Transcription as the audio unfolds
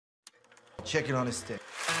Chicken on a stick.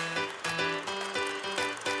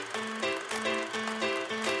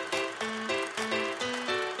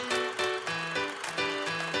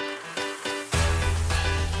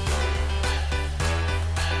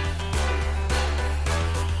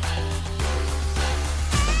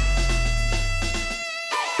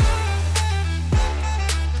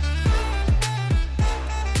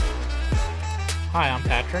 Hi, I'm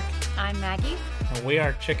Patrick. I'm Maggie. And we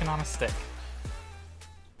are Chicken on a Stick.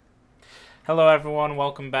 Hello, everyone.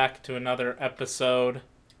 Welcome back to another episode.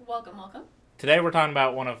 Welcome. Today we're talking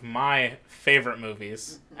about one of my favorite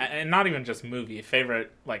movies. And not even just movie.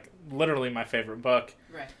 Favorite, like, literally my favorite book.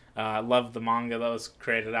 Right. I love the manga that was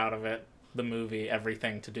created out of it. The movie,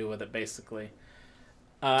 everything to do with it, basically.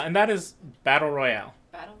 And that is Battle Royale.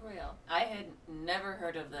 Battle Royale. I had never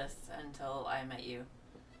heard of this until I met you.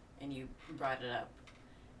 And you brought it up.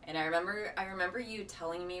 And I remember you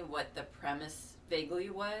telling me what the premise vaguely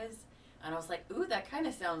was. And I was like, ooh, that kind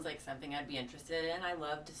of sounds like something I'd be interested in. I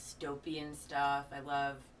love dystopian stuff. I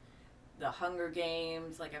love the Hunger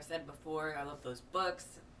Games, like I've said before. I love those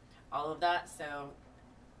books, all of that. So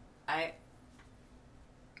I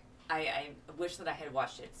wish that I had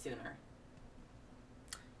watched it sooner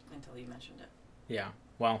until you mentioned it. Yeah,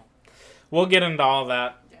 well, we'll get into all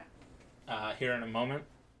that here in a moment.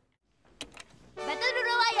 バトルロワ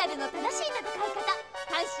イヤルの正しい戦い方監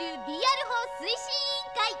修 BR 法推進委員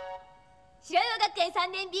会白岩学園3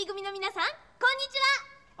年 B 組の皆さんこんにち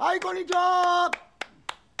は。はい、こんにちは。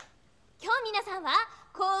今日皆さんは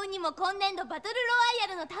幸運にも今年度バトルロワ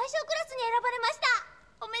イヤルの大賞クラスに選ばれました。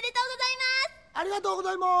おめでとうございます。ありがとうご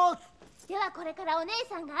ざいます。ではこれからお姉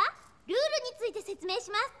さんがルールについて説明し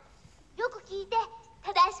ます。よく聞いて正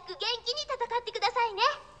しく元気に戦ってくださいね。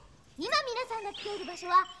今皆さんが来ている場所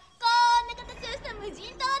はこんな形をした無人島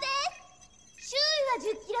です。周囲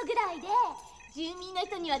は10キロぐらいで住民の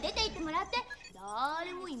人には出て行ってもらって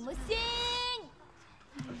誰もいませ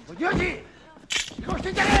ん。よし、飛行し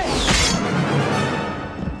てんじゃね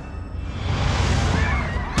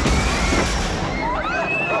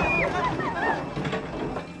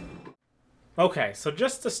え。 Okay, so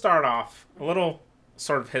just to start off, a little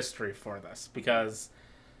sort of history for this, because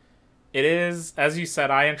it is, as you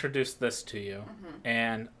said, I introduced this to you,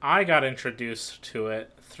 and I got introduced to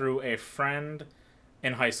it through a friend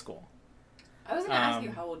in high school. I was going to ask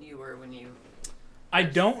you how old you were when you... I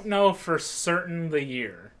don't know for certain the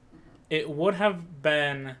year. It would have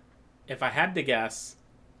been, if I had to guess,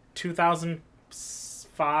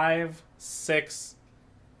 2005, 6,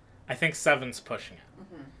 I think 7's pushing it.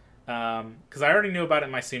 Because I already knew about it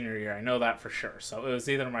my senior year. I know that for sure. So it was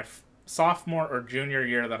either my sophomore or junior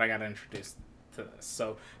year that I got introduced to this.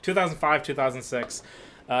 So 2005, 2006,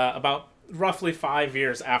 about roughly 5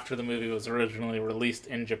 years after the movie was originally released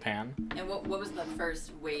in Japan. And what was the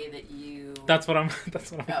first way that you... That's what I'm going to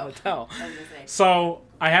tell. I was gonna say. So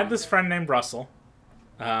I had this friend named Russell,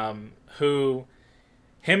 who,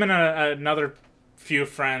 him and another few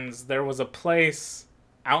friends, there was a place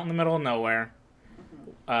out in the middle of nowhere,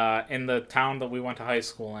 in the town that we went to high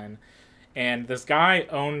school in. And this guy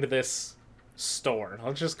owned this store.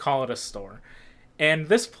 Let's just call it a store. And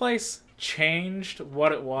this place changed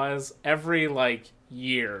what it was every,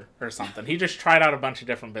 year or something. He just tried out a bunch of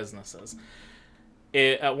different businesses.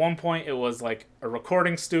 At one point, it was, a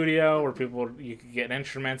recording studio where you could get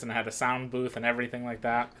instruments and it had a sound booth and everything like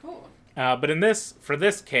that. Cool. But for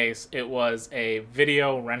this case, it was a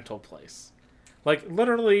video rental place.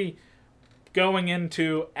 Literally... going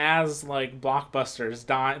into as Blockbuster's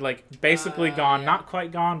basically gone, not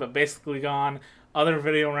quite gone, but basically gone. Other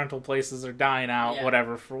video rental places are dying out,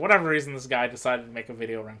 whatever. For whatever reason, this guy decided to make a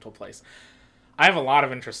video rental place. I have a lot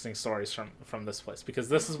of interesting stories from this place, because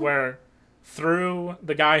this is where, through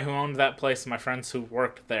the guy who owned that place and my friends who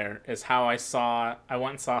worked there, is how I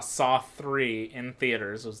went and saw Saw 3 in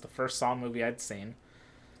theaters. It was the first Saw movie I'd seen.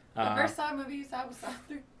 The first Saw movie you saw was Saw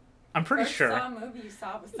 3? I'm pretty sure. Saw movie you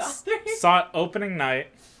saw was Saw 3? Saw it opening night,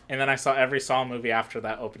 and then I saw every Saw movie after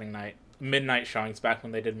that opening night. Midnight showings, back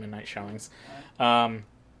when they did midnight showings.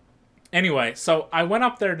 Anyway, so I went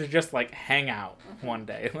up there to just, hang out one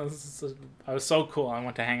day. I was so cool. I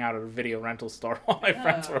went to hang out at a video rental store while my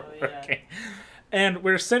friends were working. And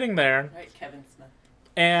we were sitting there. Right, Kevin Smith.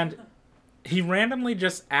 And he randomly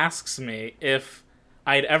just asks me if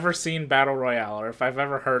I'd ever seen Battle Royale, or if I've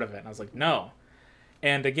ever heard of it. And I was like, no.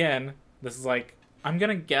 And again, this is I'm going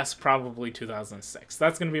to guess probably 2006.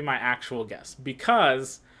 That's going to be my actual guess.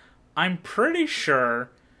 Because I'm pretty sure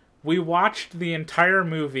we watched the entire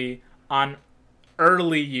movie on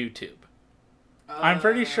early YouTube. I'm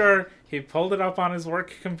pretty sure he pulled it up on his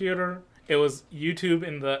work computer. It was YouTube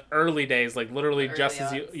in the early days, like literally The just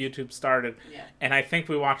early as aughts. YouTube started. Yeah. And I think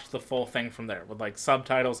we watched the full thing from there with like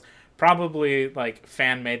subtitles, probably like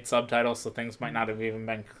fan-made subtitles, so things might not have even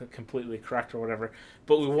been completely correct or whatever.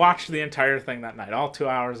 But we watched the entire thing that night, all 2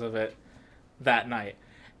 hours of it that night.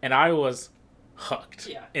 And I was hooked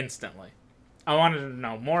instantly. I wanted to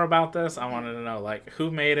know more about this. I wanted to know like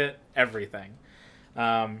who made it, everything.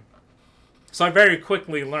 So I very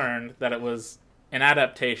quickly learned that it was an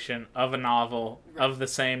adaptation of a novel of the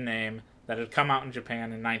same name that had come out in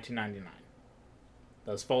Japan in 1999.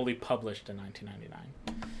 That was fully published in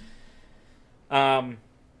 1999.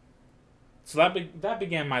 So that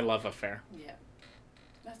began my love affair. Yeah.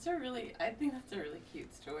 I think that's a really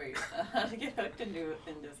cute story. How to get hooked into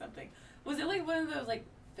something. Was it like one of those like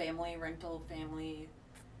family rental?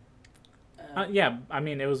 Yeah, I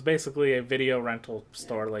mean, it was basically a video rental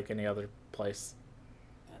store like any other place.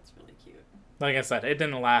 That's really cute. Like I said, it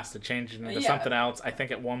didn't last. It changed into something else. I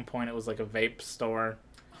think at one point it was like a vape store.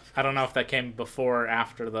 I don't know if that came before or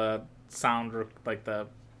after the sound, like the,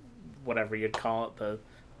 whatever you'd call it, the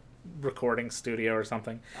recording studio or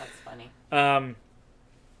something. That's funny.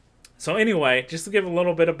 So anyway, just to give a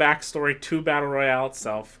little bit of backstory to Battle Royale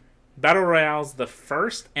itself. Battle Royale's the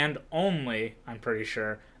first and only, I'm pretty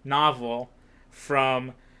sure, novel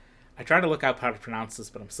from... I tried to look up how to pronounce this,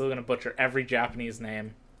 but I'm still going to butcher every Japanese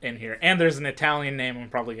name in here. And there's an Italian name I'm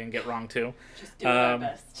probably going to get wrong too. Just do my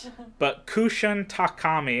best. But Kushin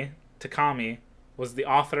Takami was the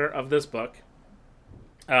author of this book.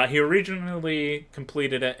 He originally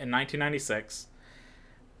completed it in 1996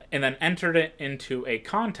 and then entered it into a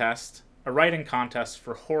writing contest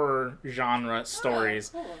for horror genre stories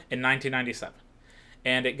cool. in 1997.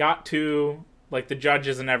 And it got to like the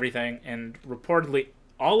judges and everything, and reportedly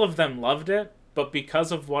all of them loved it, but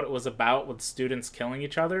because of what it was about with students killing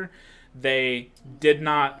each other, they did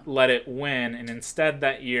not let it win, and instead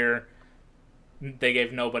that year they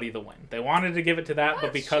gave nobody the win. They wanted to give it to that,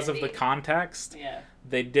 but because of the context,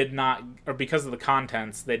 they did not, or because of the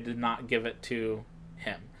contents, they did not give it to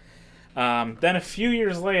him. Then a few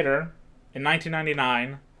years later, in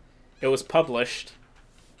 1999, it was published,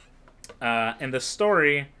 and the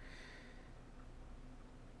story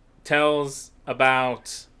tells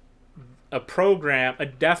about a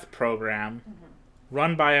death program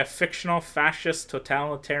run by a fictional fascist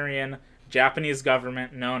totalitarian Japanese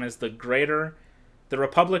government known as the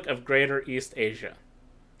Republic of Greater East Asia.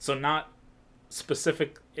 So not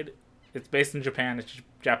specific, it's based in Japan, it's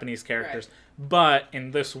Japanese characters, but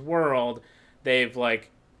in this world, they've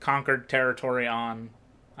like conquered territory on,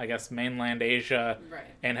 I guess, mainland Asia,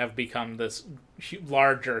 and have become this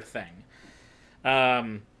larger thing.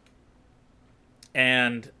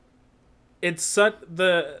 And it's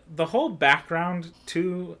the whole background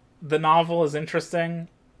to the novel is interesting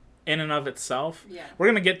in and of itself. Yeah. We're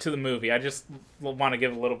going to get to the movie. I just want to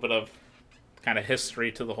give a little bit of kind of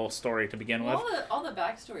history to the whole story to begin with. All the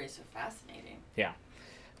backstories are fascinating. Yeah.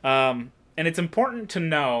 And it's important to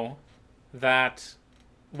know that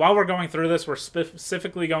while we're going through this, we're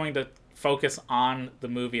specifically going to focus on the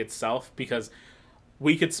movie itself, because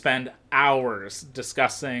we could spend hours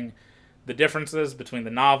discussing the differences between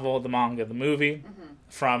the novel, the manga, the movie,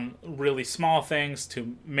 from really small things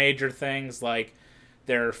to major things, like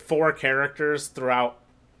there are 4 characters throughout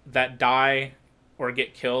that die or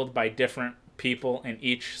get killed by different people in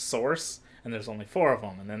each source, and there's only 4 of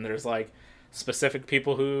them. And then there's like specific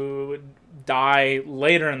people who die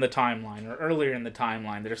later in the timeline or earlier in the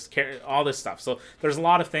timeline. There's all this stuff. So there's a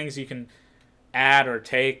lot of things you can add or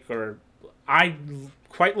take, or I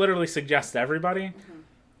quite literally suggest to everybody,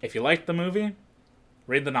 if you like the movie,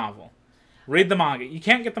 read the novel. Read the manga. You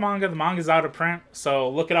can't get the manga. The manga's out of print, so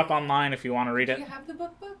look it up online if you want to read it. Do you have the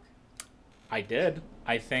book? I did.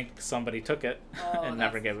 I think somebody took it and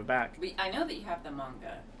never gave it back. I know that you have the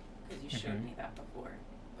manga, because you showed me that before.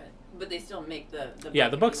 But they still make the book. Yeah,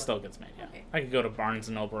 the book still gets made, yeah. Okay. I could go to Barnes &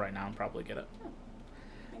 Noble right now and probably get it.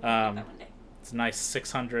 Maybe I'll get that one day. It's nice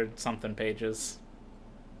 600-something pages.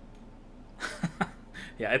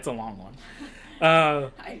 Yeah, it's a long one.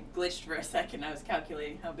 I glitched for a second. I was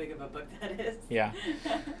calculating how big of a book that is. Yeah.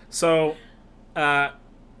 So,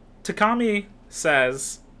 Takami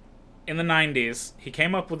says in the 90s, he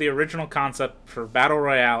came up with the original concept for Battle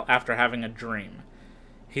Royale after having a dream.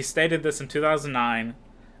 He stated this in 2009.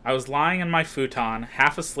 I was lying in my futon,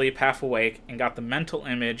 half asleep, half awake, and got the mental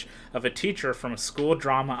image of a teacher from a school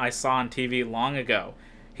drama I saw on TV long ago.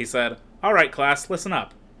 He said, "All right, class, listen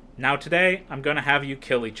up. Now today, I'm going to have you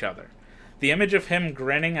kill each other." The image of him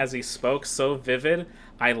grinning as he spoke so vivid,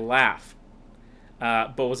 I laughed,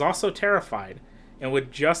 but was also terrified. And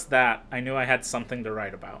with just that, I knew I had something to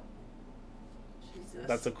write about.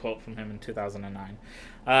 That's a quote from him in 2009.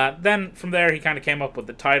 Then from there, he kind of came up with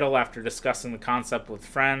the title after discussing the concept with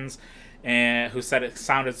friends, and who said it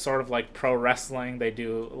sounded sort of like pro wrestling. They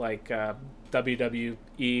do like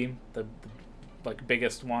WWE, the like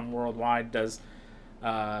biggest one worldwide, does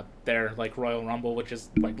their like Royal Rumble, which is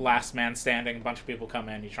like last man standing. A bunch of people come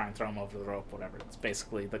in, you try and throw them over the rope, whatever. It's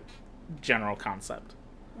basically the general concept.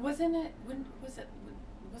 Wasn't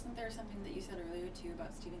there something that you said earlier too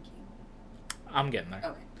about Stephen King? I'm getting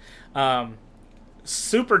there. Okay.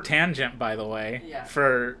 Super tangent, by the way, Yeah.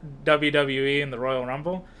 for WWE and the Royal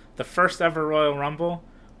Rumble. The first ever Royal Rumble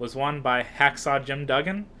was won by Hacksaw Jim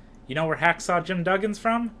Duggan. You know where Hacksaw Jim Duggan's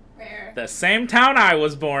from? Where? The same town I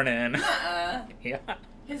was born in. Yeah.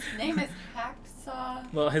 His name is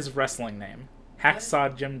Hacksaw. Well, his wrestling name.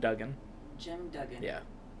 Hacksaw Jim Duggan. Jim Duggan. Yeah.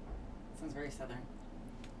 Sounds very southern.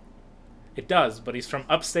 It does, but he's from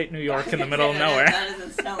upstate New York in the middle of nowhere. That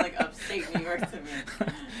doesn't sound like upstate New York to me.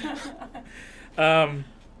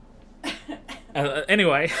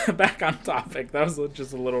 Anyway, back on topic. That was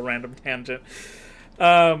just a little random tangent.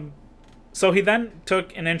 So he then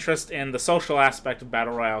took an interest in the social aspect of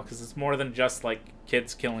Battle Royale, because it's more than just like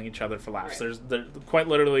kids killing each other for laughs. Right. There's quite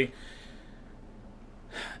literally,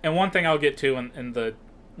 and one thing I'll get to when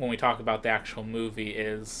we talk about the actual movie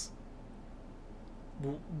is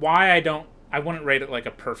why I wouldn't rate it like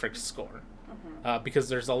a perfect score, because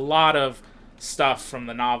there's a lot of stuff from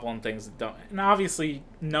the novel and things that don't, and obviously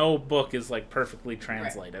no book is like perfectly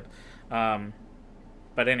translated. Right.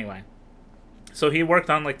 But anyway, so he worked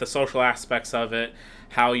on like the social aspects of it,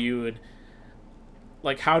 how you would,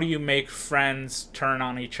 like, how do you make friends turn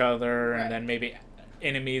on each other, and then maybe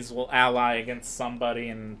enemies will ally against somebody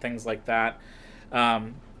and things like that.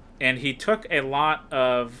 And he took a lot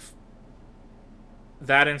of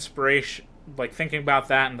that inspiration, like thinking about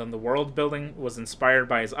that, and then the world building was inspired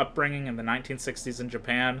by his upbringing in the 1960s in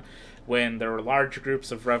Japan, when there were large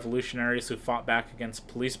groups of revolutionaries who fought back against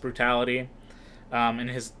police brutality. And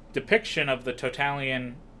his depiction of the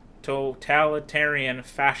totalitarian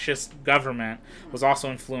fascist government was also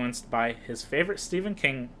influenced by his favorite Stephen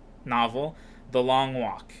King novel, The Long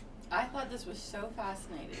Walk. I thought this was so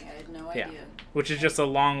fascinating. I had no idea. Which is just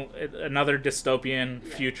another dystopian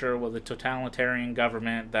future with a totalitarian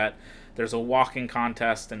government that there's a walking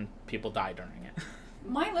contest and people die during it.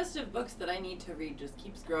 My list of books that I need to read just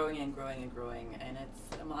keeps growing and growing and growing, and it's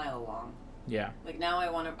a mile long. Yeah. Like now I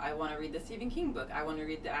want to read the Stephen King book. I want to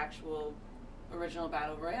read the actual original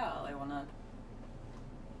Battle Royale. I want to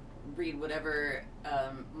read whatever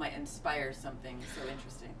might inspire something so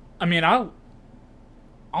interesting. I mean,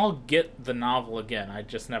 I'll get the novel again. I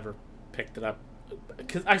just never picked it up.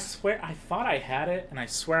 Because I swear, I thought I had it, and I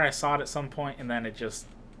swear I saw it at some point, and then it just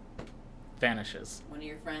vanishes. One of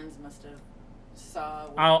your friends must have saw...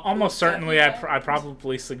 Almost certainly, I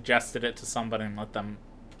probably suggested it to somebody and let them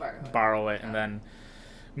borrow it, and then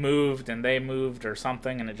moved, and they moved or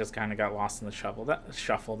something, and it just kind of got lost in the shuffle.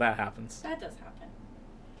 That happens. That does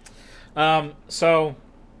happen. So...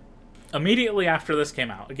 immediately after this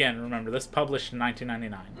came out, again, remember, this published in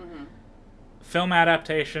 1999. Mm-hmm. Film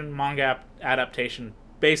adaptation, manga adaptation,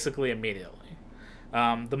 basically immediately.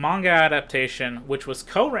 The manga adaptation, which was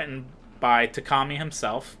co-written by Takami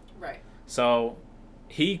himself. Right. So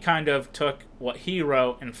he kind of took what he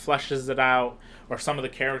wrote and fleshes it out, or some of the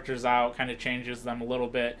characters out, kind of changes them a little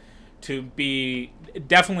bit to be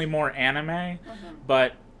definitely more anime,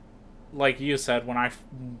 but like you said, when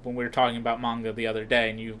we were talking about manga the other day,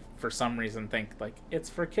 and you for some reason think like it's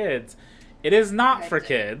for kids, it is not for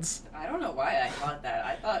kids. I don't know why I thought that.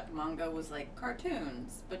 I thought manga was like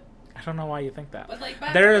cartoons, but I don't know why you think that. But like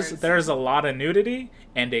there's a lot of nudity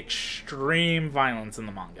and extreme violence in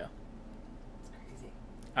the manga. It's crazy.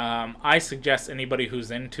 I suggest anybody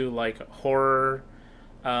who's into like horror,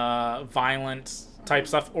 violent type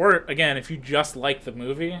stuff, or again, if you just like the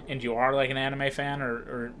movie and you are like an anime fan,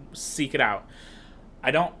 or seek it out.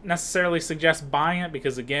 I don't necessarily suggest buying it,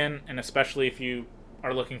 because again, and especially if you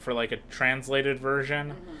are looking for like a translated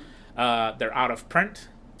version, they're out of print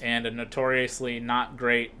and a notoriously not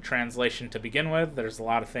great translation to begin with. There's a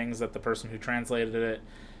lot of things that the person who translated it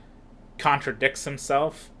contradicts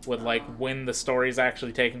himself with, like when the story's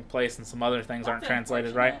actually taking place, and some other things aren't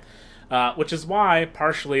translated right. Which is why,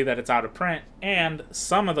 partially, that it's out of print, and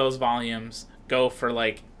some of those volumes go for,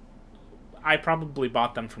 like, I probably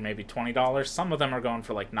bought them for maybe $20. Some of them are going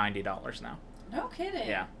for, like, $90 now. No kidding.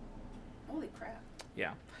 Yeah. Holy crap.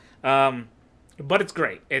 Yeah. But it's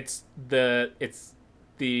great. It's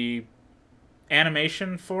the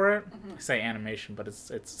animation for it. I say animation, but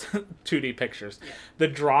it's 2D pictures. Yeah. The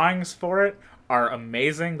drawings for it are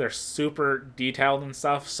amazing. They're super detailed and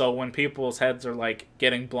stuff. So when people's heads are like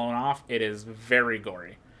getting blown off, it is very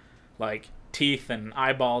gory. Like teeth and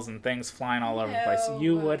eyeballs and things flying all over the place.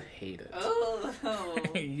 You would hate it. Oh.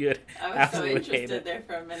 You'd I was so absolutely hate interested it. there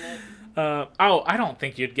for a minute. I don't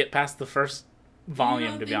think you'd get past the first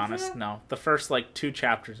volume, don't to be think honest. so? No. The first like 2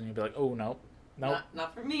 chapters and you'd be like, oh, nope.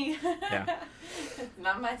 Not for me. Yeah. It's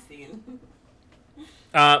not my scene.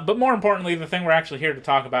 But more importantly, the thing we're actually here to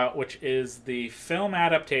talk about, which is the film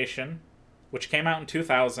adaptation, which came out in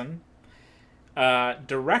 2000,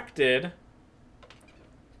 directed,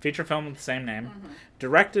 feature film with the same name,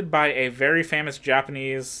 directed by a very famous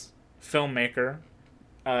Japanese filmmaker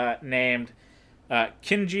named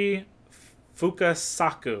Kinji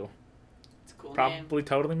Fukasaku. It's a cool name. Probably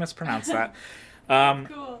totally mispronounced that.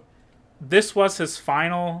 Cool. This was his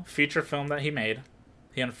final feature film that he made.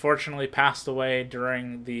 He unfortunately passed away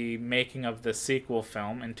during the making of the sequel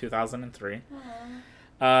film in 2003.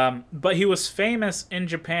 But he was famous in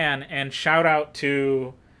Japan, and shout out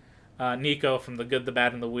to Nico from the Good, the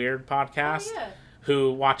Bad, and the Weird podcast,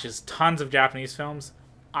 who watches tons of Japanese films.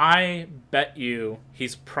 I bet you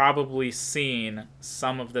he's probably seen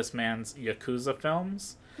some of this man's Yakuza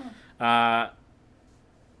films.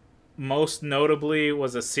 Most notably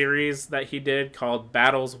was a series that he did called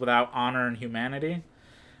Battles Without Honor and Humanity,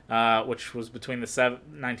 which was between the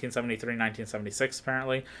 1973 and 1976,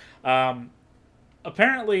 apparently.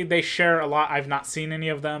 Apparently, they share a lot. I've not seen any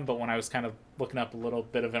of them, but when I was kind of looking up a little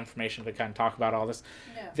bit of information to kind of talk about all this,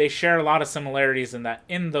 they share a lot of similarities in that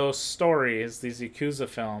in those stories, these Yakuza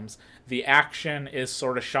films, the action is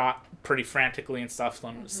sort of shot pretty frantically and stuff,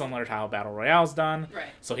 similar to how Battle Royale's done. Right.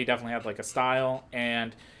 So he definitely had like a style,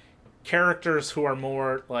 and characters who are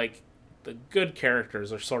more like the good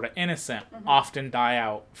characters are sort of innocent often die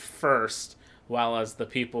out first, while as the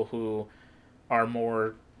people who are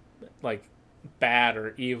more like bad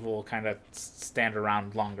or evil kind of stand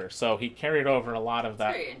around longer. So he carried over a lot of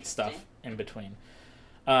that stuff in between.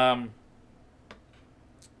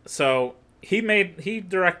 So he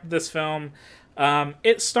directed this film.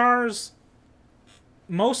 It stars,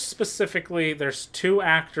 most specifically, there's 2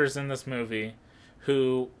 actors in this movie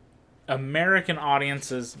who American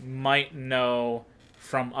audiences might know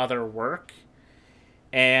from other work,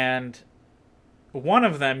 and one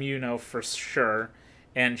of them you know for sure,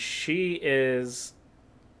 and she is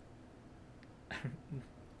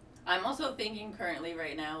I'm also thinking currently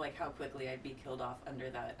right now, like how quickly I'd be killed off under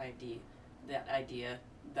that idea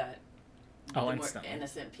that instantly. more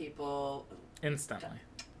innocent people Instantly.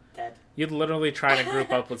 Dead. You'd literally try to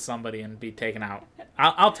group up with somebody and be taken out.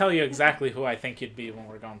 I'll tell you exactly who I think you'd be when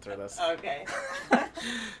we're going through this. Okay.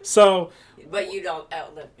 So, but you don't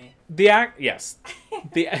outlive me. Yes.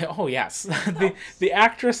 The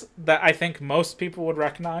actress that I think most people would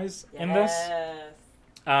recognize in this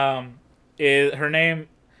is her name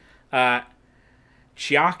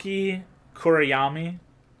Chiaki Kuriyami,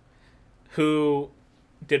 who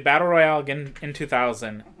did Battle Royale again in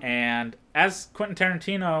 2000, and as Quentin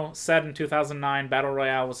Tarantino said in 2009, Battle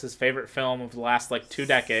Royale was his favorite film of the last 2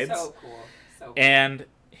 decades. So cool. And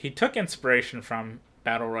he took inspiration from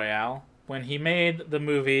Battle Royale when he made the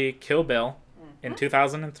movie Kill Bill in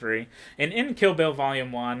 2003. And in Kill Bill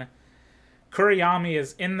Volume 1, Kuriyami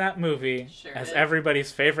is in that movie as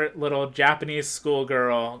everybody's favorite little Japanese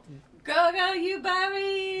schoolgirl. Go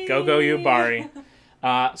Yubari! Go Yubari.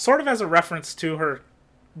 Sort of as a reference to her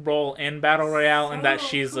role in Battle Royale, in that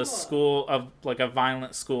she's a school of a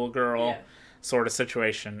violent schoolgirl sort of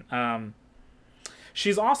situation.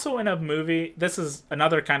 She's also in a movie. This is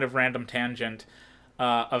another kind of random tangent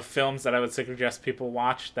of films that I would suggest people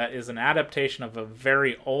watch. That is an adaptation of a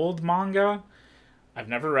very old manga I've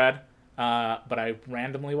never read, but I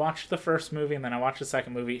randomly watched the first movie and then I watched the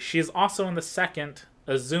second movie. She's also in the second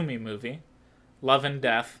Azumi movie, Love and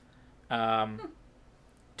Death.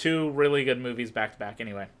 2 really good movies back to back.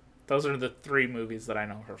 Anyway, those are the 3 movies that I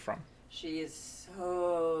know her from. She is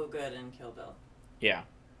so good in Kill Bill. Yeah.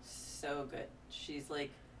 So good. She's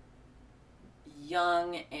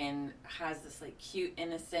young and has this cute,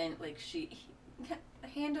 innocent, she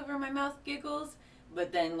hand over my mouth giggles,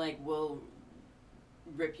 but then will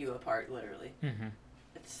rip you apart literally. Mm-hmm.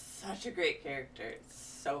 It's such a great character. It's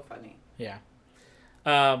so funny. Yeah.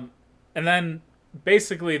 And then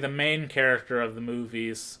basically the main character of the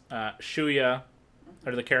movies, Shuya,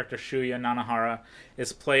 or the character Shuya Nanahara,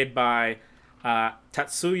 is played by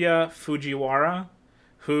Tatsuya Fujiwara,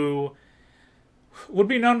 who would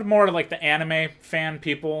be known to more the anime fan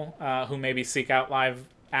people who maybe seek out live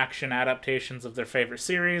action adaptations of their favorite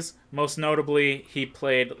series. Most notably, he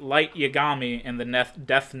played Light Yagami in the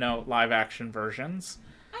Death Note live action versions.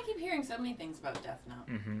 I keep hearing so many things about Death Note.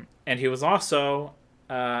 Mm-hmm. And he was also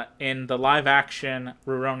in the live-action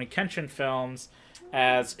Rurouni Kenshin films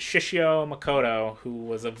as Shishio Makoto, who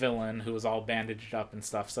was a villain who was all bandaged up and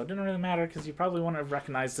stuff. So it didn't really matter because you probably wouldn't have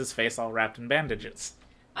recognized his face all wrapped in bandages.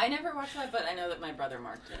 I never watched that, but I know that my brother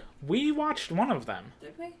marked it. We watched one of them.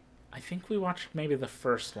 Did we? I think we watched maybe the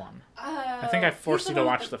first one. I think I forced you to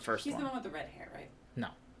watch the first one. He's the one with the red hair, right? No.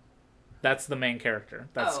 That's the main character.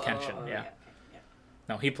 That's Kenshin, yeah. Okay, yeah.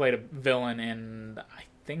 No, he played a villain in, I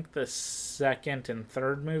think, the second and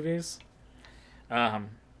third movies.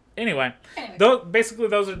 Anyway, basically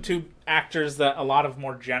those are two actors that a lot of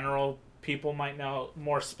more general people might know.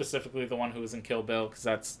 More specifically, the one who was in Kill Bill, because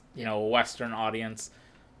that's, a Western audience.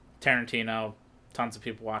 Tarantino, tons of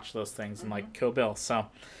people watch those things and like Kill Bill. So,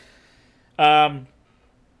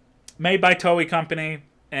 made by Toei Company,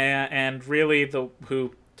 and really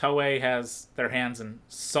Toei has their hands in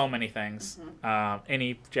so many things.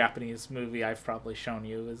 Any Japanese movie I've probably shown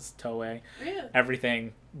you is Toei. Really?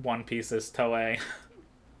 Everything One Piece is Toei.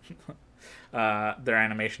 Their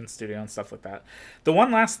animation studio and stuff like that. The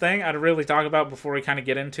one last thing I'd really talk about before we kind of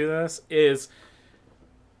get into this is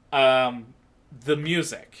the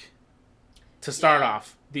music. To start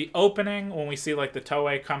off, the opening, when we see like the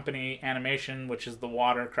Toei Company animation, which is the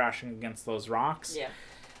water crashing against those rocks. Yeah.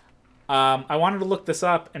 I wanted to look this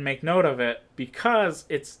up and make note of it because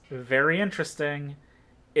it's very interesting.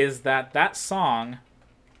 Is that song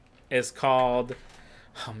is called...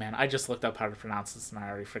 Oh man, I just looked up how to pronounce this and I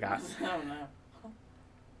already forgot. Oh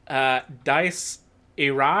no. Dice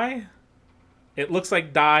Irae? It looks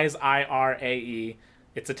like Dies Irae.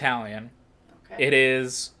 It's Italian. Okay. It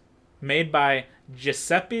is made by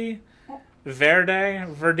Giuseppe Verdi.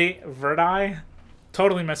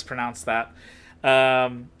 Totally mispronounced that.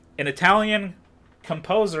 An Italian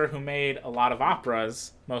composer who made a lot of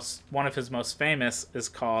operas. One of his most famous is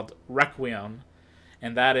called Requiem.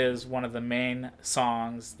 And that is one of the main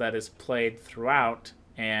songs that is played throughout.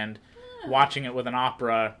 And watching it with an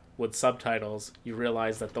opera with subtitles, you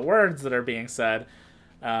realize that the words that are being said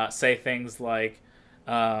say things like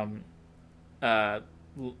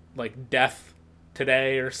death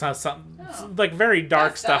today or something, like very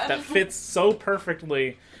dark stuff that fits so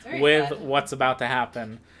perfectly with what's about to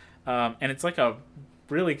happen. And it's like a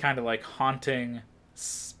really kind of like haunting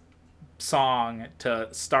song to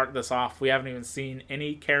start this off. We haven't even seen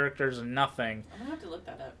any characters or nothing. I'm gonna have to look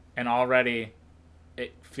that up. And already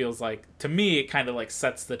it feels like, to me, it kind of like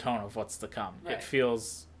sets the tone of what's to come. Right. It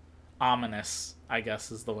feels ominous, I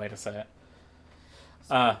guess is the way to say it.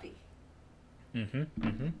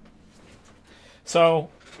 So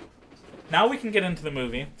now we can get into the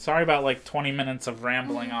movie. Sorry about like 20 minutes of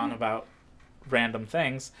rambling on about random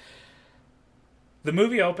things. The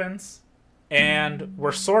movie opens, and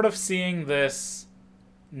we're sort of seeing this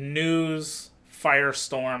news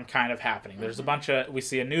firestorm kind of happening. There's we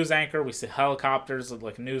see a news anchor, we see helicopters,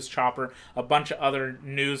 like a news chopper, a bunch of other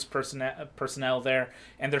news personnel there,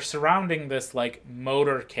 and they're surrounding this like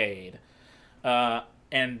motorcade.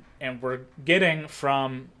 And we're getting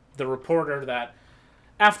from the reporter that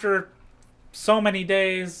after so many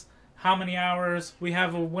days, how many hours, we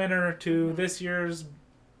have a winner to this year's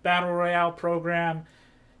Battle Royale program.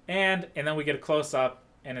 And then we get a close-up,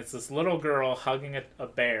 and it's this little girl hugging a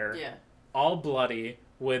bear, all bloody,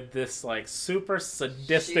 with this like super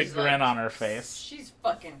sadistic grin on her face. She's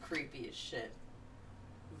fucking creepy as shit.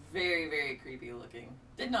 Very, very creepy looking.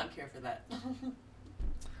 Did not care for that.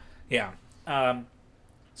 Yeah.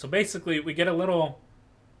 So basically, we get a little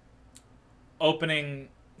opening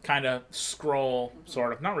kind of scroll,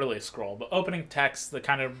 sort of. Not really a scroll, but opening text that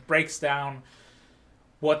kind of breaks down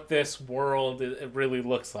what this world it really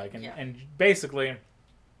looks like. And basically,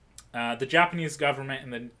 the Japanese government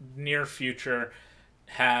in the near future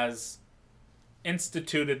has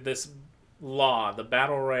instituted this law, the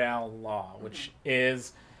Battle Royale law, which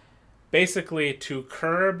is basically to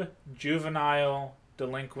curb juvenile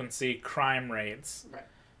delinquency crime rates. Right.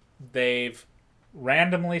 They've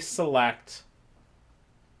randomly select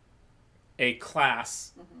a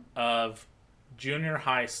class of junior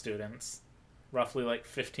high students, roughly like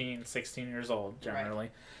 15, 16 years old generally,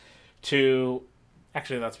 to...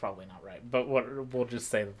 Actually, that's probably not right, but we'll just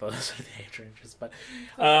say that those are the age ranges. But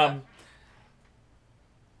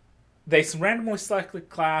they randomly select a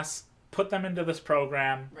class, put them into this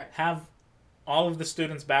program, have all of the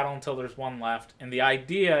students battle until there's one left, and the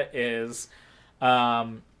idea is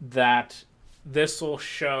that this will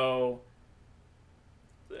show...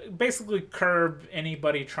 basically curb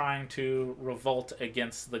anybody trying to revolt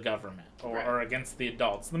against the government or against the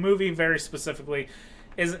adults. The movie very specifically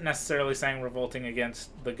isn't necessarily saying revolting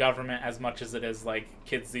against the government as much as it is like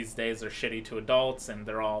kids these days are shitty to adults and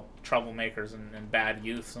they're all troublemakers and bad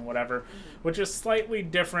youths and whatever, which is slightly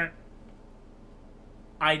different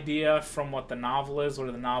idea from what the novel is,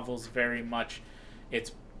 where the novel's very much,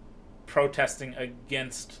 it's protesting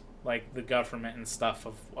against like the government and stuff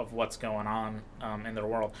of what's going on in their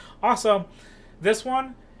world. Also, this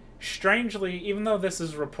one, strangely, even though this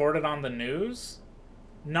is reported on the news,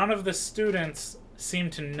 none of the students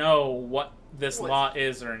seem to know what this law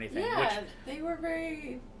is or anything. Yeah, they were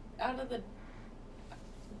very out of the...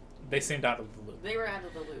 They seemed out of the loop. They were out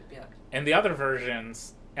of the loop, yeah. And the other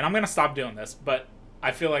versions, and I'm going to stop doing this, but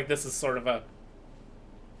I feel like this is sort of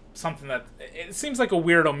something that, it seems like a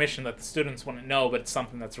weird omission that the students wouldn't know, but it's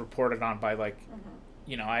something that's reported on by like,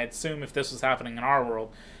 you know, I assume if this was happening in our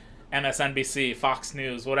world, MSNBC, Fox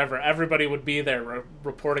News, whatever, everybody would be there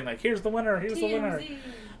reporting like, here's the winner, here's TMZ.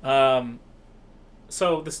 the winner.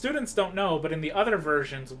 So the students don't know, but in the other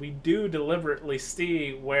versions, we do deliberately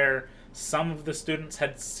see where some of the students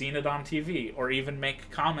had seen it on TV, or even make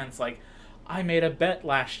comments like, I made a bet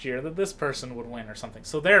last year that this person would win or something.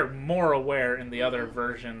 So they're more aware in the other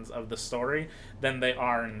versions of the story than they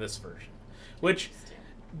are in this version, which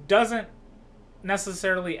doesn't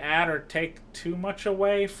necessarily add or take too much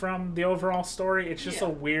away from the overall story. It's just a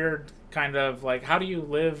weird kind of like, how do you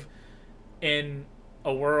live in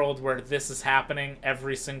a world where this is happening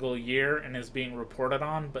every single year and is being reported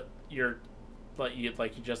on, but you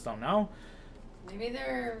just don't know? Maybe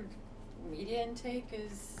their media intake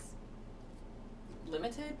is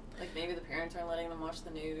limited. Like maybe the parents aren't letting them watch the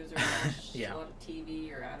news or watch a lot of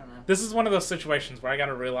TV, or I don't know. This is one of those situations where I got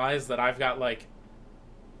to realize that I've got like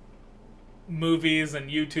movies and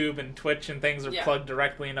YouTube and Twitch and things are plugged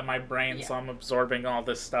directly into my brain, so I'm absorbing all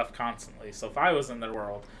this stuff constantly. So if I was in their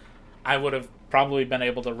world, I would have probably been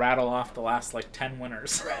able to rattle off the last like 10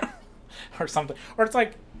 winners or something. Or it's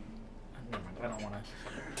like, I don't want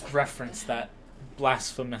to reference that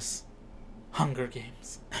blasphemous Hunger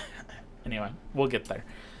Games. Anyway, we'll get there.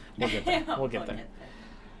 We'll get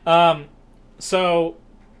there. So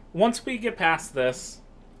once we get past this,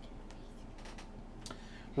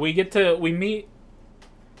 we meet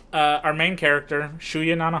our main character,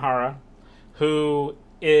 Shuya Nanahara, who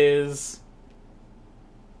is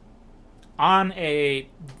on a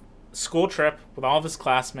school trip with all of his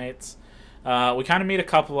classmates. We kind of meet a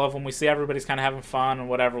couple of them. We see everybody's kind of having fun and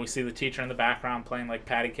whatever. We see the teacher in the background playing like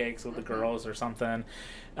patty cakes with the girls or something.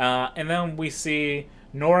 And then we see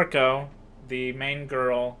Noriko, the main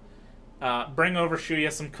girl, bring over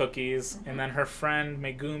Shuya some cookies. And then her friend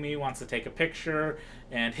Megumi wants to take a picture.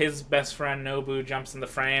 And his best friend Nobu jumps in the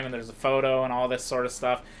frame. And there's a photo and all this sort of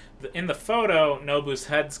stuff. In the photo, Nobu's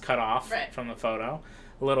head's cut off from the photo.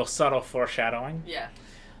 A little subtle foreshadowing. Yeah.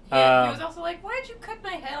 He was also like, why'd you cut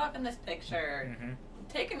my head off in this picture?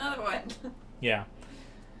 Take another one. Yeah.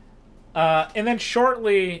 And then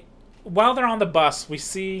shortly, while they're on the bus, we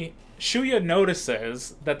see Shuya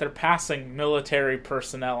notices that they're passing military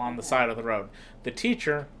personnel on the side of the road. The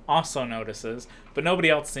teacher also notices, but nobody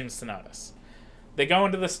else seems to notice. They go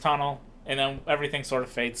into this tunnel, and then everything sort of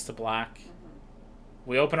fades to black.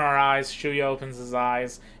 We open our eyes, Shuya opens his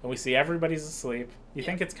eyes, and we see everybody's asleep. You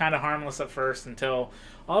think it's kind of harmless at first until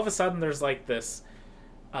all of a sudden there's like this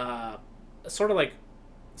sort of like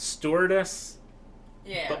stewardess,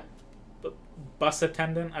 bus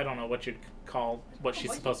attendant. I don't know what you'd call what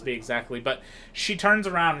she's supposed to be exactly, but she turns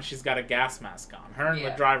around and she's got a gas mask on. Her and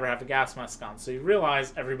the driver have a gas mask on, so you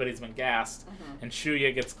realize everybody's been gassed, and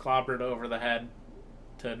Shuya gets clobbered over the head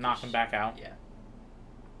to knock him back out. Yeah.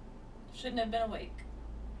 Shouldn't have been awake.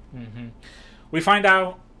 We find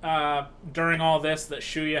out during all this that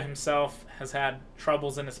Shuya himself has had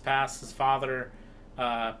troubles in his past. His father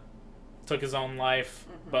took his own life,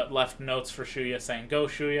 but left notes for Shuya saying, "Go,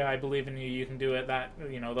 Shuya, I believe in you. You can do it." That,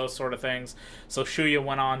 those sort of things. So Shuya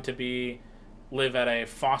went on to live at a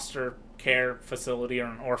foster care facility or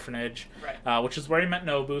an orphanage, which is where he met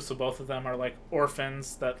Nobu. So both of them are like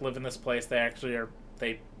orphans that live in this place.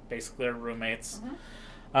 They basically are roommates.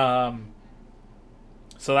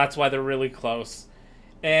 So that's why they're really close.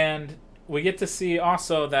 And we get to see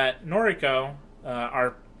also that Noriko,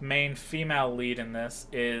 our main female lead in this,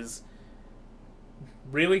 is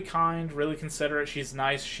really kind, really considerate. She's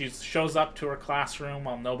nice. She shows up to her classroom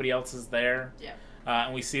while nobody else is there. Yeah.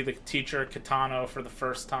 And we see the teacher, Kitano, for the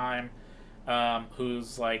first time,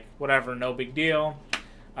 who's like, whatever, no big deal.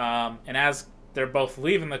 And as they're both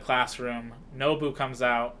leaving the classroom, Nobu comes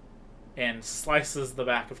out and slices the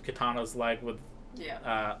back of Kitano's leg with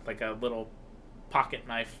like a little pocket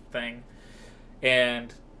knife thing.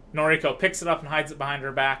 And Noriko picks it up and hides it behind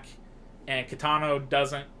her back. and Kitano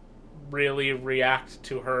doesn't really react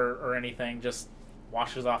to her or anything, just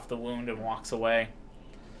washes off the wound and walks away.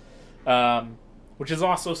 Which is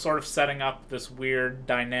also sort of setting up this weird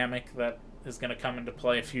dynamic that is going to come into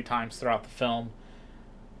play a few times throughout the film.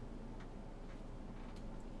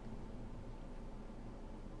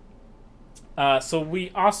 So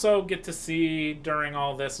we also get to see during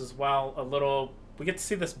all this as well we get to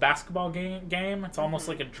see this basketball game. It's almost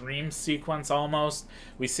like a dream sequence almost.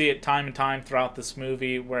 We see it time and time throughout this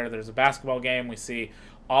movie where there's a basketball game. We see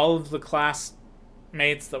all of the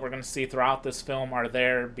classmates that we're going to see throughout this film are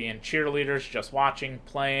there being cheerleaders, just watching,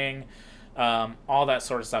 playing, all that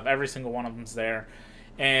sort of stuff. Every single one of them's there.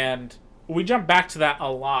 And we jump back to that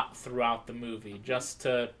a lot throughout the movie just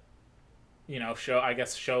to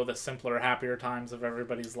show the simpler, happier times of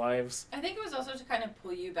everybody's lives. I think it was also to kind of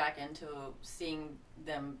pull you back into seeing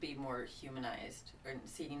them be more humanized, or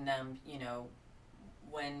seeing them,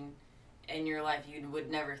 when in your life you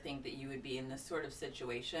would never think that you would be in this sort of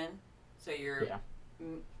situation. So you're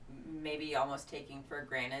maybe almost taking for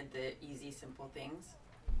granted the easy, simple things.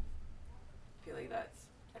 I feel like that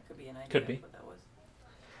could be an idea Could be. of what that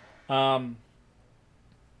was.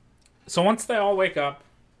 So once they all wake up,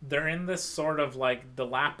 they're in this sort of like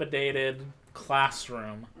dilapidated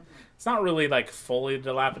classroom. It's not really like fully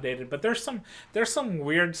dilapidated, but there's some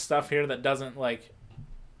weird stuff here that doesn't like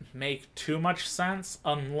make too much sense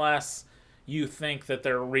unless you think that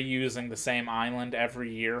they're reusing the same island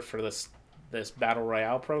every year for this Battle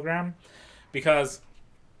Royale program. Because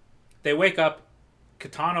they wake up,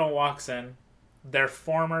 Kitano walks in, their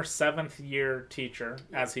former 7th year teacher,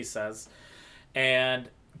 as he says, and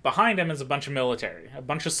behind him is a bunch of military, a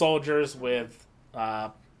bunch of soldiers with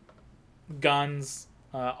guns,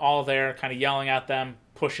 all there, kind of yelling at them,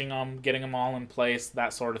 pushing them, getting them all in place,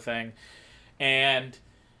 that sort of thing. And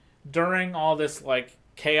during all this like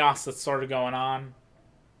chaos that's sort of going on,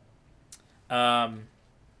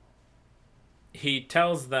 he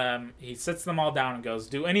sits them all down and goes,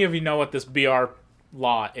 "Do any of you know what this BR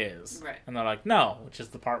law is?" Right. And they're like, "No," which is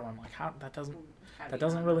the part where I'm like, that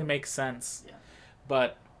doesn't really make sense. Yeah.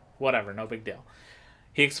 But whatever, no big deal.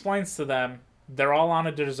 He explains to them they're all on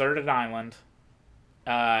a deserted island,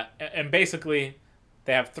 and basically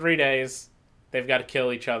they have 3 days. They've got to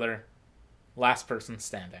kill each other. Last person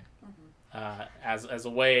standing. As a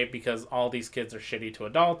way, because all these kids are shitty to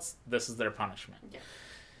adults, this is their punishment.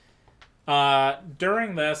 Yeah.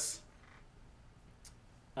 During this,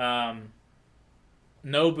 Nobu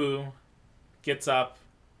gets up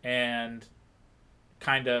and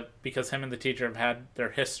kind of, because him and the teacher have had their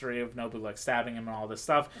history of Nobu like stabbing him and all this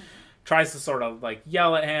stuff, tries to sort of like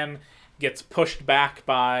yell at him, gets pushed back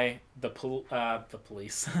by the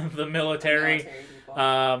police, the military.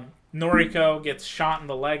 Noriko gets shot in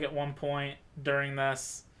the leg at one point during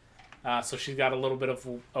this, so she's got a little bit of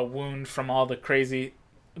a wound from all the crazy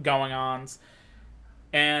going-ons.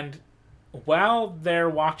 And while they're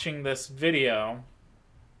watching this video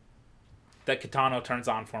that Kitano turns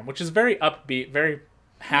on for him, which is very upbeat, very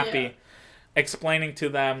happy, explaining to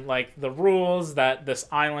them like the rules, that this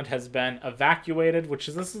island has been evacuated, this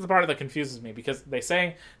is the part that confuses me, because they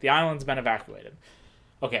say the island's been evacuated.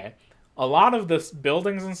 Okay, a lot of the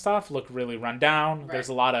buildings and stuff look really run down. Right. There's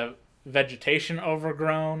a lot of vegetation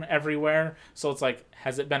overgrown everywhere, so it's like,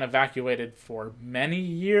 has it been evacuated for many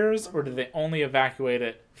years, or did they only evacuate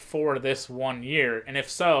it for this 1 year? And if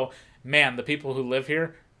so, man, the people who live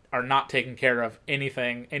here are not taking care of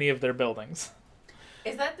any of their buildings.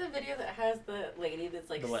 Is that the video that has the lady that's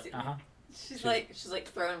like she's like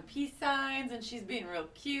throwing peace signs, and she's being real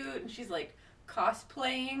cute, and she's like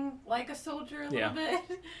cosplaying like a soldier a little bit,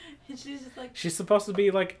 and she's just like, she's supposed to be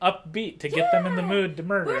like upbeat to get them in the mood to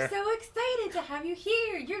murder. We're so excited to have you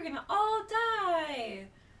here. You're gonna all die.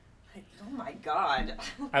 Like, oh my god.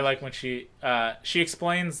 I like when she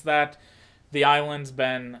explains that the island's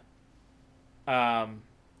been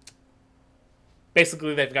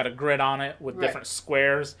basically, they've got a grid on it with different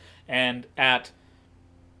squares, and at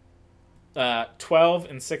 12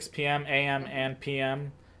 and 6 p.m., a.m., and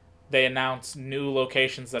p.m., they announce new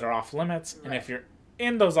locations that are off limits, and if you're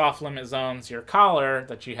in those off-limit zones, your collar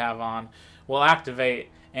that you have on will activate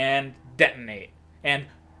and detonate, and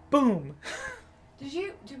boom!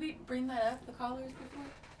 Did we bring that up, the collars, before?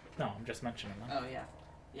 No, I'm just mentioning them. Oh, yeah.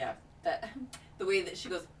 Yeah. The way that she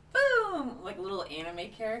goes, boom! Like a little anime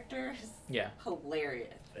character. Yeah.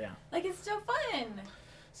 Hilarious. Yeah. Like, it's so fun.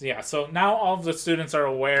 So now all of the students are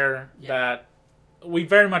aware that we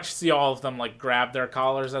very much see all of them like grab their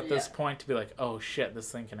collars at this point to be like, oh shit,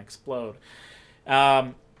 this thing can explode.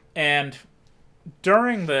 And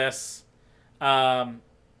during this,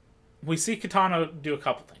 we see Kitano do a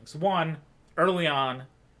couple things. One, early on,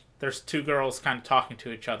 there's two girls kind of talking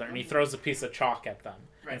to each other, and he throws a piece of chalk at them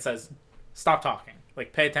and says, "Stop talking.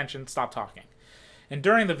 Like, pay attention, stop talking." And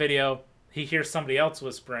during the video, he hears somebody else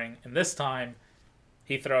whispering, and this time,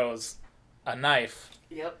 he throws a knife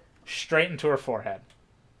straight into her forehead.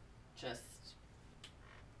 Just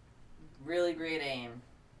really great aim,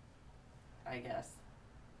 I guess.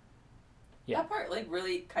 Yeah. That part, like,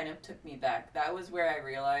 really kind of took me back. That was where I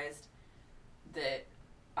realized that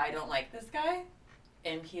I don't like this guy,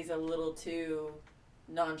 and he's a little too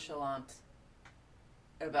nonchalant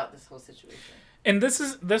about this whole situation. And this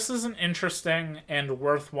is an interesting and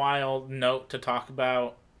worthwhile note to talk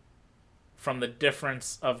about from the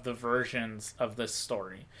difference of the versions of this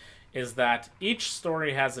story, is that each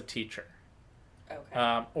story has a teacher.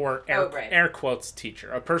 Okay. Or air quotes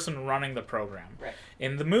teacher, a person running the program. Right.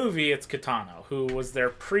 In the movie, it's Kitano, who was their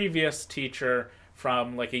previous teacher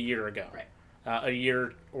from like a year ago. Right. A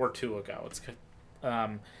year or two ago.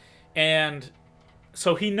 And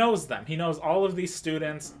so he knows them. He knows all of these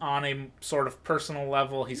students on a sort of personal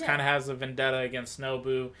level. He's kind of has a vendetta against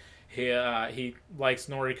Nobu. He likes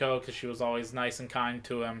Noriko because she was always nice and kind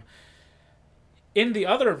to him. In the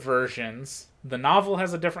other versions, the novel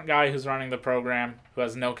has a different guy who's running the program who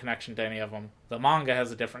has no connection to any of them. The manga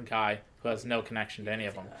has a different guy who has no connection to any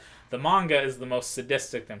of them. The manga is the most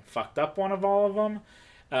sadistic and fucked up one of all of them.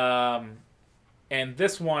 And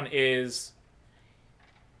this one is...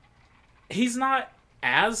 He's not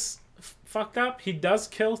as fucked up. He does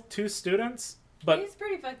kill two students, but... He's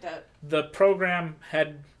pretty fucked up. The program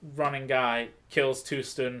head running guy kills two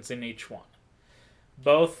students in each one.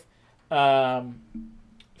 Both...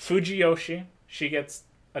 Fujiyoshi, she gets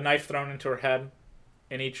a knife thrown into her head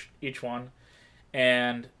in each one,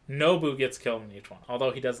 and Nobu gets killed in each one,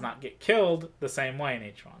 although he does not get killed the same way in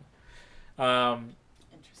each one.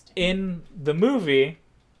 Interesting. In the movie,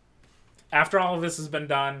 after all of this has been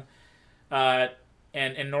done, and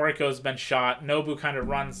Noriko's been shot, Nobu kind of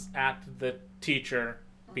runs at the teacher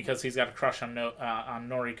because he's got a crush on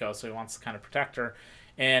Noriko, so he wants to kind of protect her,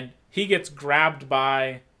 and he gets grabbed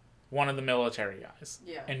by one of the military guys.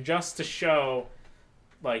 Yeah. And just to show,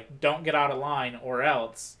 like, don't get out of line or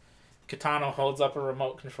else, Kitano holds up a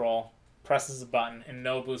remote control, presses a button, and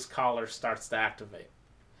Nobu's collar starts to activate.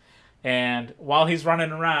 And while he's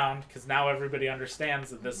running around, because now everybody understands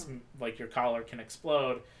that this, like, your collar can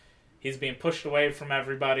explode, he's being pushed away from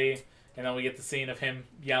everybody, and then we get the scene of him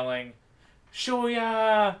yelling,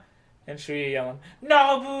 "Shuya!" and Shuya yelling,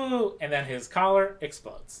 "Nobu!" And then his collar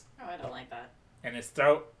explodes. Oh, I don't like that. And his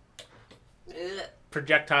throat... Ugh.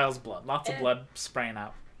 projectiles, blood. Lots of blood spraying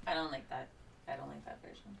out. I don't like that. I don't like that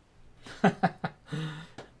version.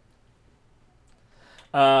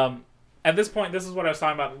 At this point, this is what I was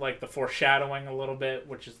talking about, like the foreshadowing a little bit,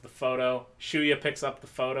 which is the photo. Shuya picks up the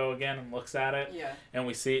photo again and looks at it. Yeah. And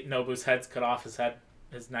we see Nobu's head's cut off.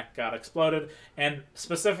 His neck got exploded. And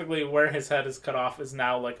specifically where his head is cut off is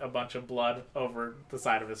now like a bunch of blood over the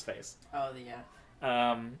side of his face. Oh,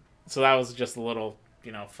 yeah. So that was just a little...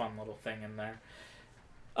 fun little thing in there.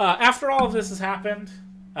 After all of this has happened,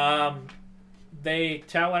 they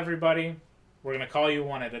tell everybody, we're going to call you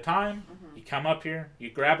one at a time. Mm-hmm. You come up here, you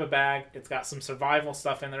grab a bag. It's got some survival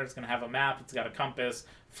stuff in there. It's going to have a map. It's got a compass,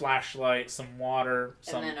 flashlight, some water,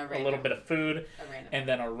 a little bit of food, and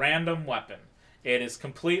then a random weapon. It is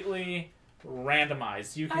completely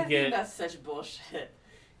randomized. I think that's such bullshit.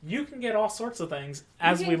 You can get all sorts of things,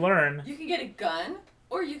 we learn. You can get a gun,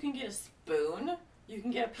 or you can get a spoon. You can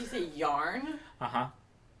get a piece of yarn. Uh-huh.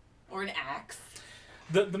 Or an axe.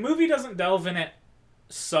 The movie doesn't delve in it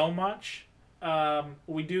so much.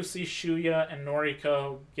 We do see Shuya and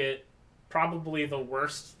Noriko get probably the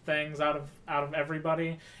worst things out of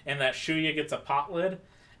everybody, and that Shuya gets a pot lid,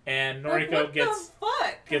 and Noriko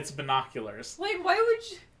gets binoculars. Like,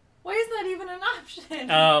 why is that even an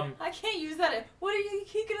option? I can't use that. What are you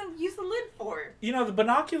gonna use the lid for? The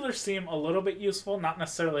binoculars seem a little bit useful, not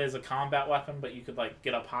necessarily as a combat weapon, but you could like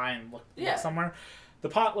get up high and look somewhere. The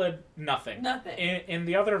pot lid, nothing. Nothing. In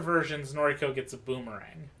the other versions, Noriko gets a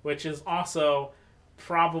boomerang, which is also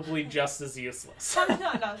probably just as useless. Actually,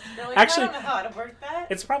 I don't know how to work that.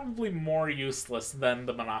 It's probably more useless than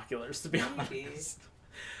the binoculars, to be honest.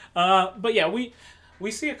 But yeah, we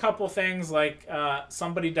see a couple things, like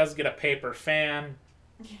somebody does get a paper fan,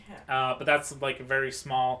 but that's like very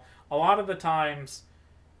small. A lot of the times,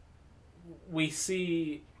 we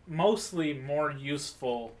see mostly more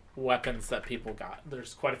useful weapons that people got.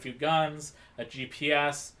 There's quite a few guns, a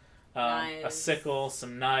GPS, a sickle,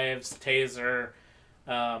 some knives, taser,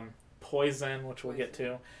 poison, which we'll get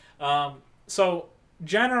to. So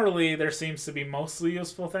generally there seems to be mostly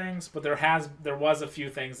useful things, but there was a few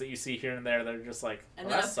things that you see here and there that are just like, And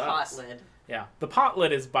well, then that a sucks. pot lid. Yeah, the pot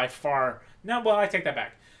lid is by far I take that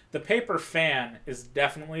back. The paper fan is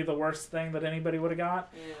definitely the worst thing that anybody would have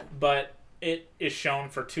got, Yeah. but it is shown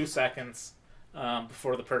for 2 seconds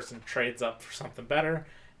before the person trades up for something better.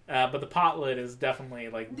 But the pot lid is definitely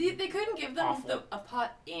like They couldn't give them awful. a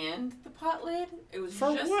pot and the pot lid. It was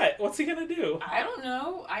For just what? What's he gonna do? I don't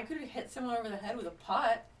know. I could have hit someone over the head with a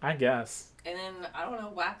pot, I guess. and then I don't know,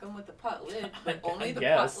 whack them with the pot lid, but only I the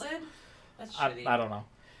guess. pot lid. That's I shitty. don't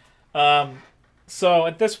know. So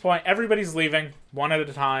at this point, everybody's leaving one at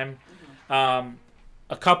a time.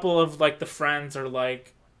 A couple of like the friends are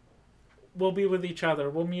like, "We'll be with each other.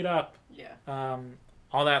 We'll meet up." Yeah.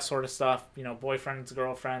 All that sort of stuff. You know, boyfriends,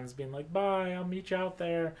 girlfriends being like, "Bye, I'll meet you out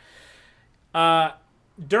there."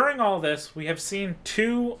 During all this, we have seen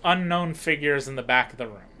 2 unknown figures in the back of the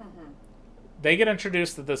room. Mm-hmm. They get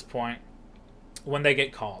introduced at this point when they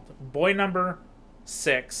get called. Boy number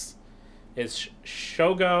 6 is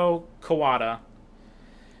Shogo Kawada,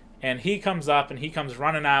 and he comes up and he comes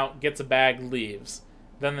running out, gets a bag, leaves.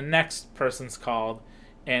 Then the next person's called,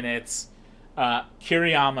 and it's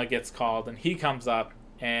Kiriyama gets called, and he comes up,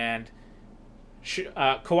 and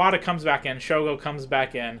Kawada comes back in, Shogo comes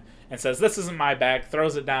back in, and says, "This isn't my bag,"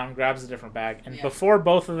 throws it down, grabs a different bag. And before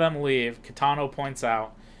both of them leave, Kitano points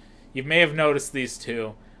out, you may have noticed these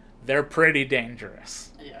 2, they're pretty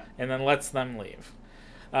dangerous. Yeah. And then lets them leave.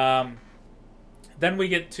 Then we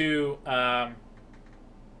get to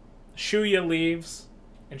Shuya leaves,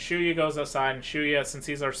 and Shuya goes outside, and Shuya, since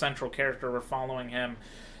he's our central character, we're following him.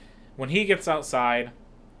 When he gets outside,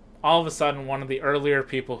 all of a sudden one of the earlier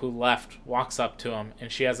people who left walks up to him,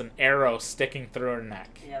 and she has an arrow sticking through her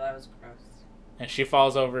neck. Yeah, that was gross. And she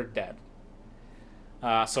falls over dead.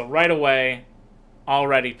 So right away,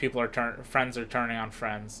 already friends are turning on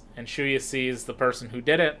friends, and Shuya sees the person who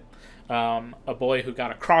did it, a boy who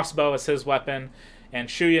got a crossbow as his weapon, and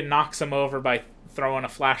Shuya knocks him over by throwing a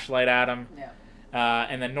flashlight at him. Yeah.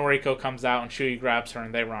 And then Noriko comes out, and Shuya grabs her,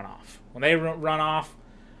 and they run off. When they run off,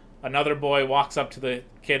 another boy walks up to the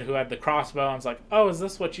kid who had the crossbow and is like, "Oh, is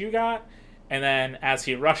this what you got?" And then as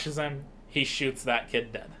he rushes him, he shoots that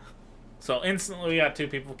kid dead. So instantly we got 2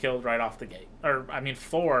 people killed right off the gate.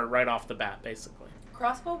 4 right off the bat, basically.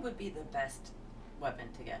 Crossbow would be the best weapon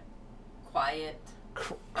to get. Quiet.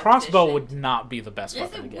 Crossbow Efficient. would not be the best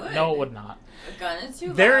Yes, weapon to it get. would. No, it would not. A gun is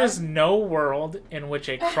too There loud. is no world in which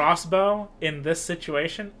a crossbow in this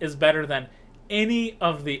situation is better than any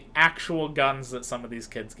of the actual guns that some of these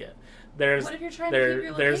kids get. What if you're trying to keep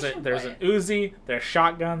your there's location an quiet? Uzi, there's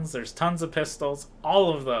shotguns, there's tons of pistols.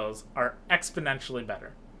 All of those are exponentially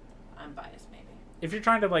better. I'm biased, maybe. If you're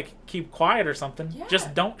trying to like keep quiet or something, Yeah.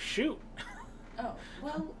 just don't shoot. Oh,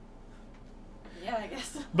 well. Yeah, I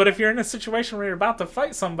guess. But if you're in a situation where you're about to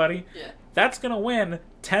fight somebody, Yeah. that's gonna win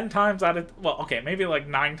 10 times out of maybe like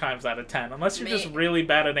 9 times out of 10, unless you're just really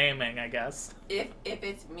bad at aiming, I guess. If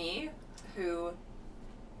it's me, who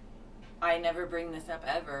I never bring this up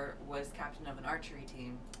ever, was captain of an archery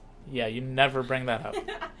team. Yeah, you never bring that up. If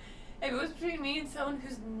it was between me and someone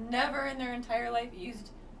who's never in their entire life used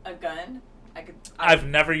a gun, I've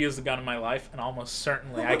never used a gun in my life, and almost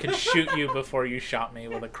certainly I could shoot you before you shot me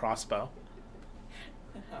with a crossbow.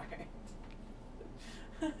 Alright.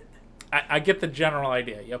 I get the general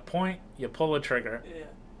idea. You point, you pull a trigger. Yeah.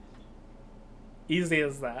 Easy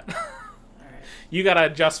as that. Alright. You gotta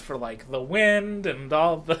adjust for like the wind and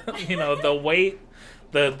all the the weight,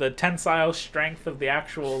 the tensile strength of the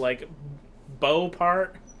actual like bow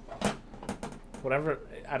part. Whatever,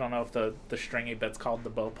 I don't know if the stringy bit's called the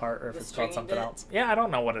bow part or if The it's called stringy something bit? else. Yeah, I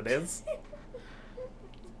don't know what it is.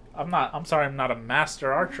 I'm sorry, I'm not a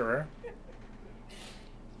master archerer.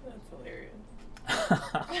 That's hilarious.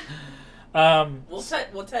 So,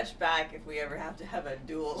 We'll touch back if we ever have to have a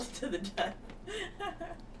duel to the death.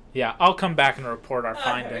 yeah, I'll come back and report our Yeah,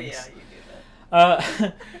 findings. you do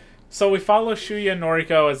that. So we follow Shuya and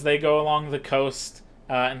Noriko as they go along the coast,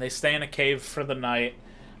 and they stay in a cave for the night.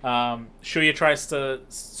 Shuya tries to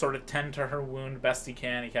sort of tend to her wound best he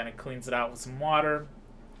can. He kind of cleans it out with some water,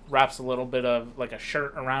 wraps a little bit of like a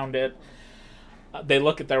shirt around it. They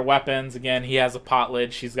look at their weapons. Again, he has a pot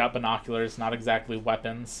lid. She's got binoculars, not exactly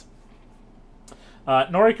weapons.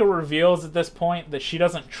 Noriko reveals at this point that she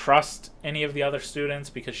doesn't trust any of the other students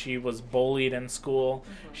because she was bullied in school.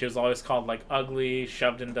 Mm-hmm. She was always called like ugly,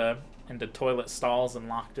 shoved into toilet stalls and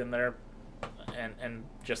locked in there, and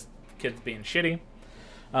just kids being shitty.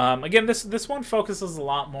 Again, this one focuses a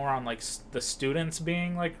lot more on like the students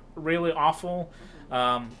being like really awful,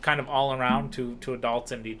 kind of all around to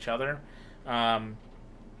adults and to each other.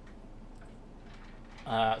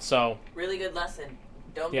 So Really good lesson.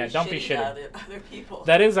 Don't Yeah, be don't be shitty shitty. to other people.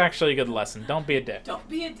 that is actually a good lesson. Don't be a dick. Don't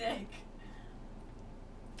be a dick.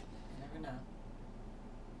 You never know.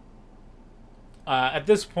 At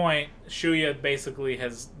this point, Shuya basically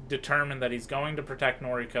has determined that he's going to protect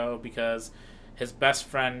Noriko because his best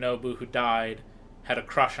friend Nobu, who died, had a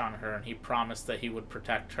crush on her, and he promised that he would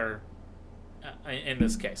protect her in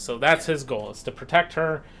this case. So that's his goal, is to protect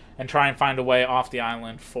her and try and find a way off the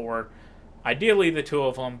island for ideally the two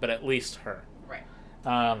of them, but at least her. Right.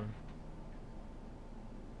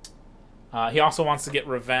 He also wants to get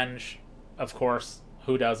revenge, of course.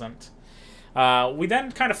 Who doesn't? We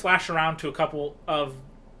then kind of flash around to a couple of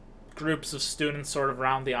groups of students sort of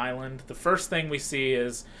around the island. The first thing we see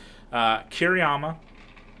is Kiriyama,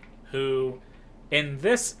 who, in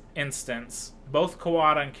this instance, both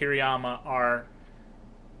Kawada and Kiriyama are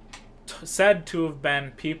said to have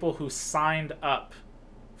been people who signed up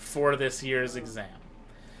for this year's exam.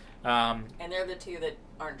 And they're the two that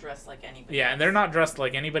aren't dressed like anybody else. And they're not dressed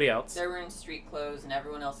like anybody else. They're wearing street clothes, and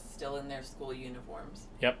everyone else is still in their school uniforms.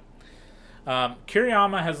 Yep.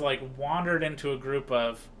 Kiriyama has wandered into a group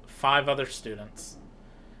of 5 other students,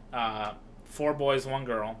 4 boys, 1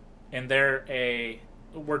 girl, and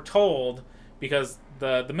we're told, because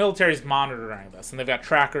the military's monitoring this, and they've got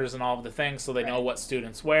trackers and all of the things, so they know what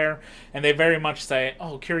students wear, and they very much say,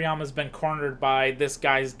 oh, Kiriyama's been cornered by this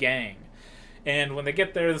guy's gang. And when they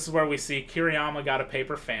get there, this is where we see Kiriyama got a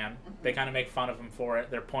paper fan. They kind of make fun of him for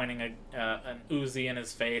it. They're pointing an Uzi in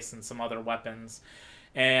his face and some other weapons.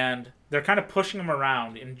 And they're kind of pushing him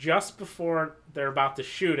around. And just before they're about to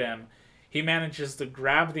shoot him, he manages to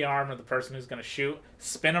grab the arm of the person who's going to shoot,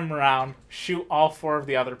 spin him around, shoot all 4 of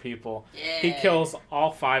the other people. Yeah. He kills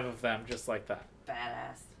all 5 of them just like that.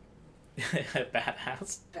 Badass.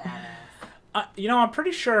 Badass. Badass. I'm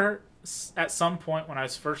pretty sure at some point when I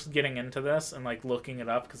was first getting into this and looking it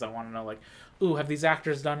up, because I want to know ooh, have these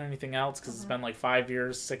actors done anything else? Because it's been 5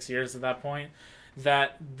 years, 6 years at that point.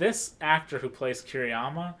 That this actor who plays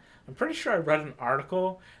Kiriyama, I'm pretty sure I read an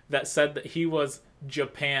article that said that he was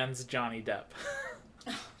Japan's Johnny Depp.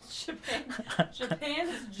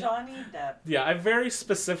 Japan's Johnny Depp. Yeah, I very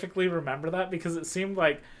specifically remember that because it seemed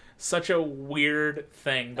like such a weird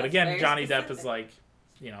thing. But That's again, Johnny specific.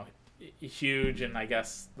 Depp is huge, and I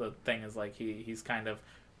guess the thing is he's kind of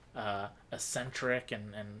eccentric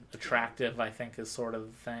and attractive, I think, is sort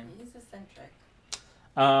of the thing. He's eccentric.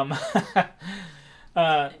 Interesting.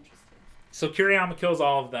 So Kiriyama kills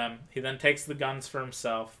all of them. He then takes the guns for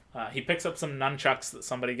himself. He picks up some nunchucks that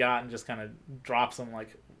somebody got and just kind of drops them what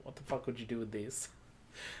the fuck would you do with these?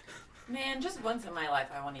 Man, just once in my life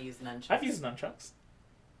I want to use nunchucks. I've used nunchucks.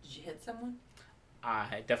 Did you hit someone?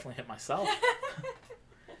 I definitely hit myself.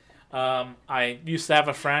 I used to have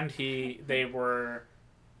a friend. They were,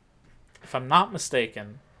 if I'm not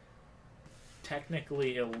mistaken,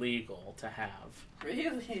 technically illegal to have.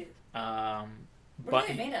 Really? But are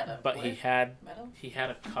they made out of? But Wood? Metal? he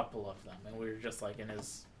had a couple of them, and we were just in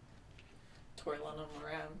his twirling them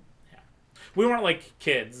around. Yeah, we weren't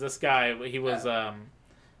kids. This guy, he was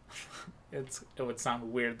it would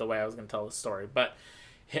sound weird the way I was going to tell the story, but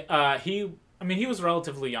he was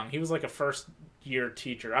relatively young. He was a first year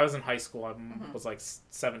teacher. I was in high school. I was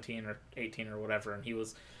 17 or 18 or whatever, and he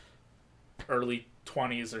was early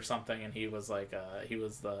 20s or something, and he was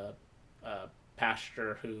the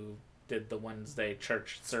pastor who did the Wednesday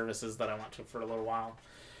church services that I went to for a little while.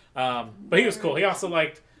 But he was cool. He also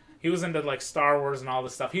he was into Star Wars and all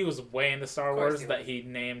this stuff. He was way into Star Wars that he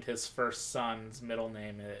named his first son's middle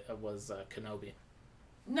name. It was Kenobi.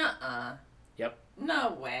 Nuh-uh. Yep.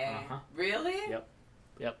 No way. Uh-huh. Really? Yep.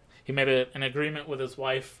 He made an agreement with his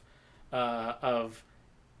wife of,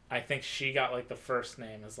 I think she got the first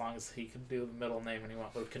name as long as he could do the middle name, and he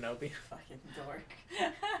went with Kenobi. Fucking dork.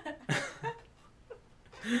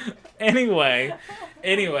 Anyway,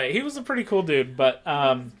 he was a pretty cool dude, but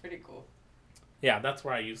pretty cool. Yeah, that's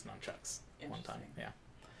where I used nunchucks one time. Yeah.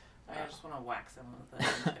 I just want to whack someone with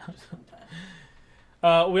that just one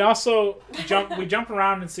time. We also jump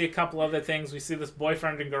around and see a couple other things. We see this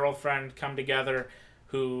boyfriend and girlfriend come together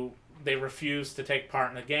who they refuse to take part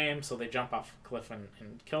in the game, so they jump off a cliff and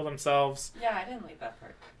kill themselves. Yeah, I didn't like that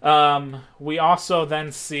part. We also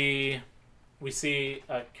then see a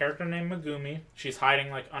character named Megumi. She's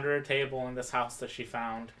hiding under a table in this house that she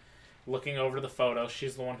found, looking over the photo.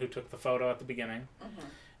 She's the one who took the photo at the beginning. Mm-hmm.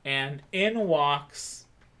 And in walks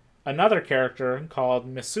another character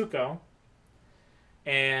called Misuko.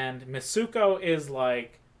 And Misuko is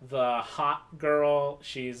the hot girl.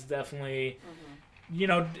 She's definitely,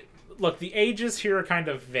 look, the ages here are kind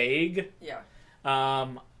of vague. Yeah.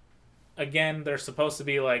 Again, they're supposed to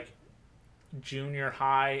be junior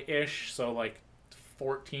high-ish, so like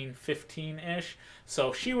 14, 15-ish.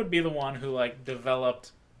 So she would be the one who like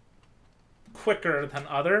developed quicker than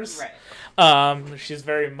others. Right. She's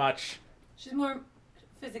very much... She's more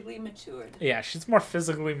physically matured. Yeah, she's more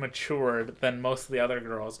physically matured than most of the other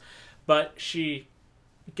girls. But she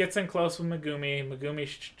gets in close with Megumi. Megumi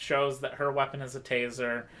shows that her weapon is a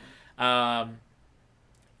taser. And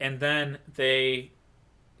then they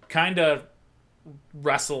kind of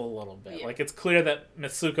wrestle a little bit. Yeah. Like, it's clear that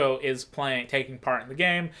Mitsuko is taking part in the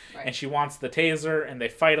game, Right. and she wants the taser, and they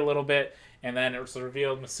fight a little bit, and then it was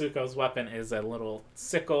revealed Mitsuko's weapon is a little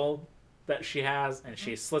sickle that she has, and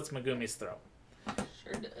she slits Megumi's throat.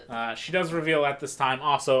 Sure does. She does reveal at this time,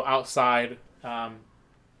 also outside,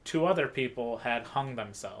 2 other people had hung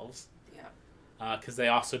themselves. Yeah. Because they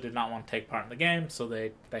also did not want to take part in the game, so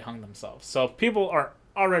they hung themselves. So people are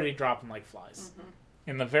already dropping like flies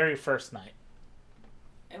in the very first night.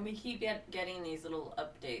 And we keep getting these little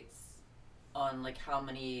updates on like how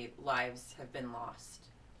many lives have been lost.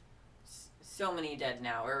 So many dead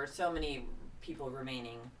now, or so many people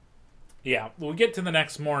remaining. Yeah, we'll get to the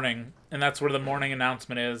next morning, and that's where the morning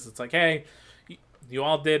announcement is. It's like, hey, you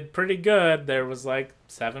all did pretty good. There was like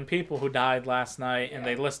 7 people who died last night, and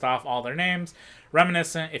they list off all their names.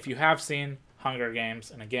 Reminiscent, if you have seen Hunger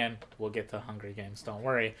Games, and again, we'll get to Hunger Games, don't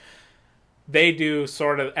worry. They do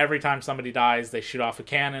sort of, every time somebody dies, they shoot off a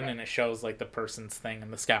cannon, and it shows like the person's thing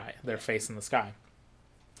in the sky, their face in the sky.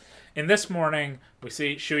 In this morning, we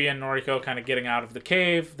see Shuya and Noriko kind of getting out of the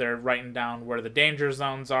cave. They're writing down where the danger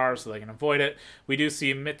zones are so they can avoid it. We do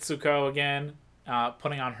see Mitsuko again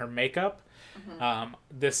putting on her makeup.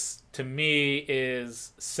 This, to me,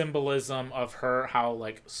 is symbolism of her, how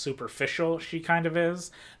like superficial she kind of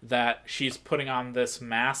is. That she's putting on this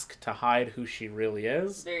mask to hide who she really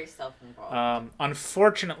is. Very self-involved.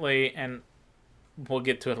 Unfortunately, and we'll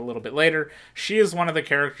get to it a little bit later, she is one of the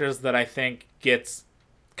characters that I think gets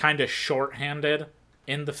kind of shorthanded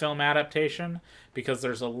in the film adaptation, because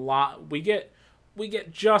there's a lot we get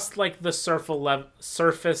just like the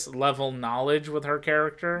surface level knowledge with her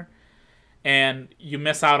character, and you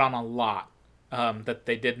miss out on a lot that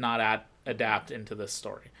they did not adapt into this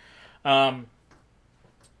story.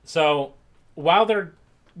 So while they're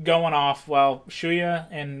going off, while Shuya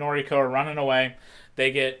and Noriko are running away,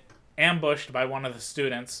 they get ambushed by one of the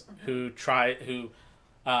students who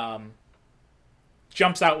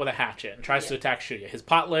jumps out with a hatchet and tries to attack Shuya. His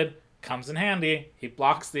pot lid comes in handy. He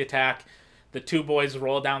blocks the attack. The 2 boys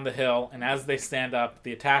roll down the hill, and as they stand up,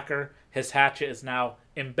 the attacker, his hatchet is now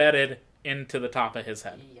embedded into the top of his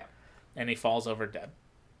head. Yeah. And he falls over dead.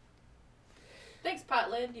 Thanks,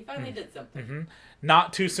 Potlid. You finally did something.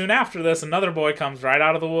 Not too soon after this, another boy comes right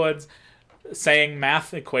out of the woods saying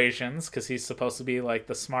math equations, because he's supposed to be like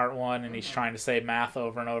the smart one, and he's trying to say math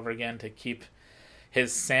over and over again to keep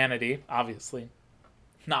his sanity, obviously.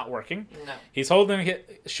 Not working. No. He's holding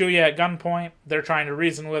Shuya at gunpoint. They're trying to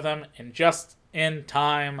reason with him, and just in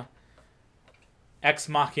time, Ex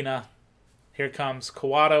Machina, here comes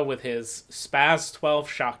Kawada with his Spaz 12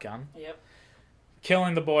 shotgun. Yep.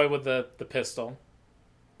 Killing the boy with the pistol.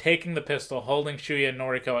 Taking the pistol, holding Shuya and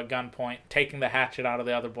Noriko at gunpoint, taking the hatchet out of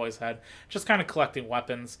the other boy's head. Just kind of collecting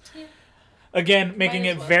weapons. Yeah. Again, making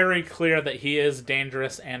it very clear that he is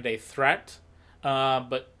dangerous and a threat.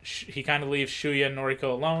 But he kind of leaves Shuya and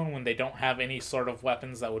Noriko alone when they don't have any sort of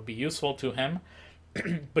weapons that would be useful to him.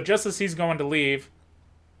 But just as he's going to leave,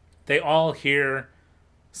 they all hear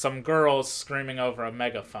some girls screaming over a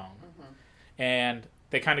megaphone. And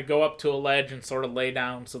they kind of go up to a ledge and sort of lay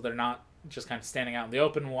down so they're not just kind of standing out in the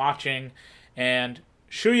open watching. And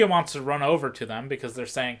Shuya wants to run over to them because they're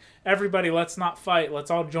saying, everybody, let's not fight.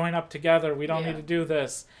 Let's all join up together. We don't need to do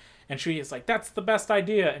this. And Shuya's like, that's the best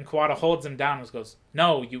idea. And Kawada holds him down and goes,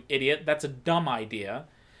 no, you idiot. That's a dumb idea.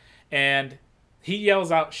 And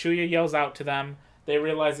Shuya yells out to them. They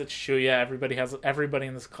realize it's Shuya. Everybody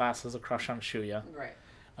in this class has a crush on Shuya. Right.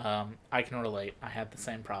 I can relate. I had the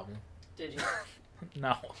same problem. Did you?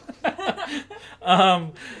 No.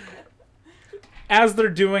 As they're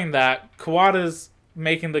doing that, Kawada's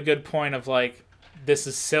making the good point of like, this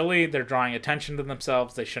is silly. They're drawing attention to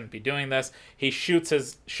themselves. They shouldn't be doing this. He shoots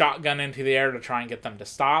his shotgun into the air to try and get them to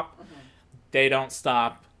stop. They don't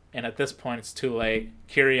stop. And at this point, it's too late.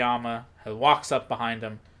 Kiriyama walks up behind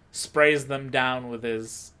him, sprays them down with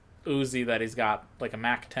his Uzi that he's got, like a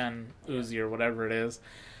MAC-10 Uzi or whatever it is.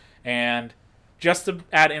 And just to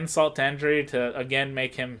add insult to injury, to again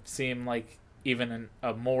make him seem like even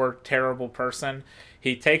a more terrible person,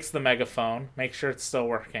 he takes the megaphone, makes sure it's still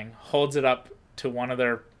working, holds it up to one of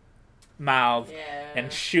their mouth Yeah.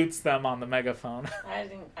 and shoots them on the megaphone. I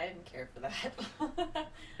didn't care for that.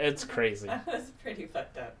 It's crazy. That was pretty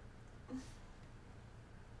fucked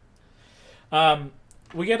up.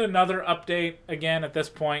 We get another update again at this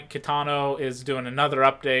point. Kitano is doing another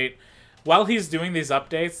update. While he's doing these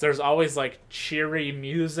updates, there's always like cheery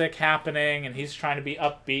music happening, and he's trying to be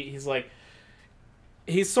upbeat.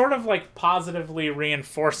 He's sort of like positively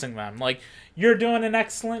reinforcing them. Like, you're doing an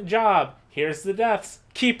excellent job. Here's the deaths.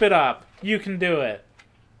 Keep it up. You can do it.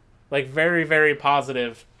 Like, very, very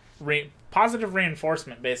positive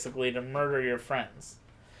reinforcement, basically, to murder your friends.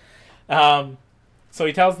 So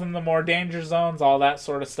he tells them the more danger zones, all that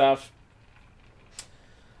sort of stuff.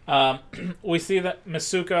 We see that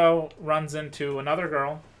Misuko runs into another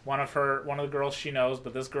girl, one of the girls she knows,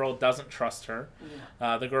 but this girl doesn't trust her.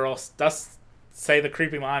 Yeah. The girl does say the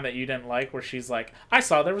creepy line that you didn't like, where she's like, I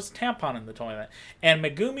saw there was a tampon in the toilet, and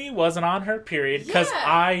Megumi wasn't on her period because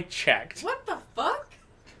I checked. What the fuck?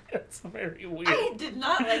 It's very weird. I did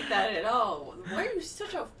not like that at all. Why are you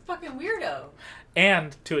such a fucking weirdo?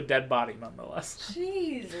 And to a dead body, nonetheless.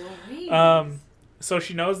 Jeez Louise. So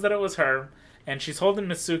she knows that it was her, and she's holding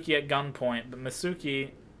Mitsuki at gunpoint, but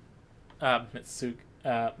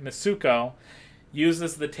Misuko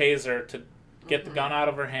uses the taser to get the gun out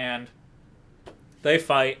of her hand. They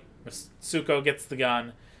fight. Misuko gets the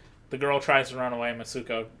gun. The girl tries to run away.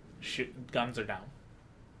 Misuko guns her down.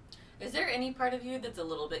 Is there any part of you that's a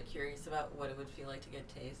little bit curious about what it would feel like to get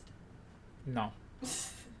tased? No.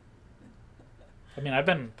 I mean, I've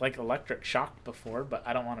been like electric shocked before, but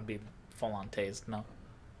I don't want to be full on tased. No.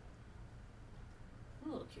 I'm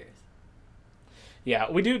a little curious.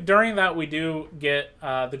 Yeah, we do. During that, we do get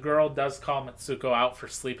the girl does call Mitsuko out for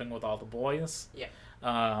sleeping with all the boys. Yeah.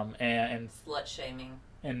 And Slut shaming.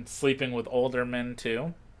 And sleeping with older men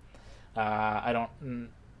too. I don't.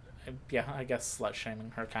 Yeah, I guess slut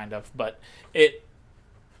shaming her kind of, but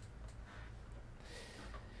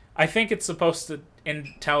I think it's supposed to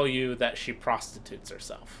tell you that she prostitutes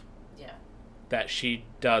herself. Yeah. That she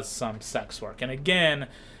does some sex work, and again,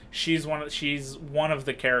 she's one of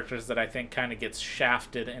the characters that I think kind of gets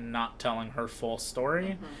shafted in not telling her full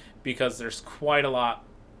story, because there's quite a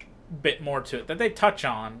bit more to it that they touch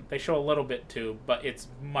on. They show a little bit too, but it's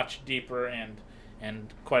much deeper and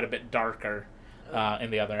quite a bit darker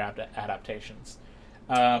in the other adaptations.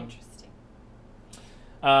 Interesting.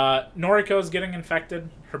 Noriko's getting infected.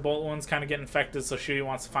 Her bullet wounds kind of get infected, so Shuya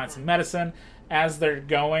wants to find some medicine. As they're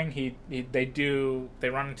going, they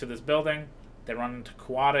run into this building. They run into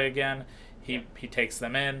Kawada again. He takes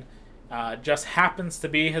them in. Just happens to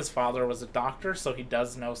be his father was a doctor, so he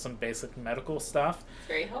does know some basic medical stuff.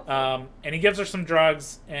 Very helpful. And he gives her some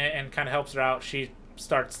drugs and kind of helps her out. She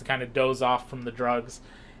starts to kind of doze off from the drugs.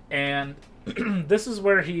 And this is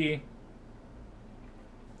where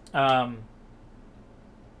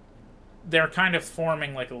they're kind of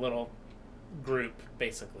forming like a little group,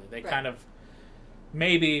 basically. They kind of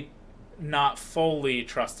maybe not fully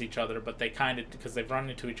trust each other, but they kind of, because they've run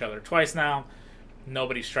into each other twice now.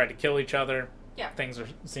 Nobody's tried to kill each other. Yeah. Things are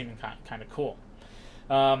seeming kind of cool.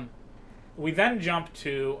 We then jump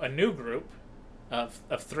to a new group of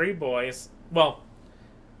 3 boys. Well,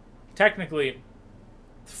 technically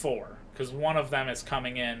 4, because one of them is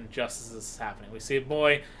coming in just as this is happening. We see a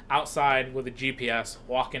boy outside with a GPS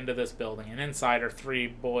walk into this building, and inside are 3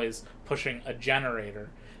 boys pushing a generator,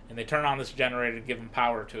 and they turn on this generator to give them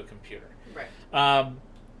power to a computer. Right.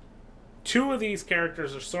 2 of these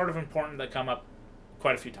characters are sort of important that come up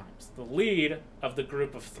quite a few times. The lead of the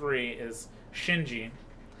group of 3 is Shinji,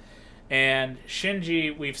 and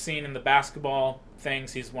Shinji we've seen in the basketball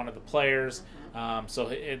things. He's one of the players. I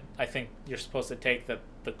think you're supposed to take that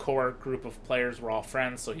the core group of players were all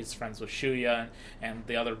friends, so he's friends with Shuya and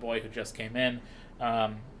the other boy who just came in.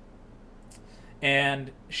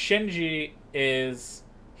 And Shinji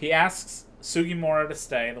he asks Sugimura to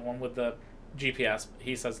stay, the one with the GPS.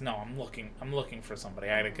 He says, no, I'm looking for somebody.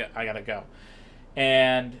 I gotta go.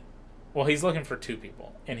 And, well, he's looking for 2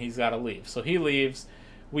 people, and he's gotta leave. So he leaves.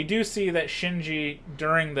 We do see that Shinji,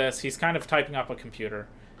 during this, he's kind of typing up a computer,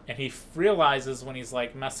 and he realizes when he's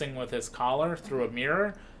like messing with his collar through a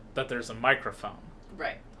mirror that there's a microphone.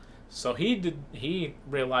 Right. So he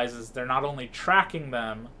realizes they're not only tracking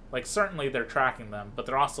them, like certainly they're tracking them, but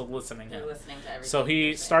they're also listening. They're listening to everything. So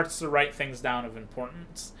he starts to write things down of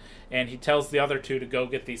importance, and he tells the other 2 to go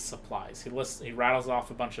get these supplies. He rattles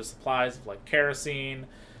off a bunch of supplies of like kerosene,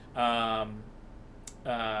 manure,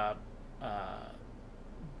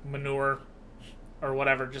 or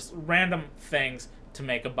whatever, just random things to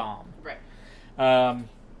make a bomb. Right.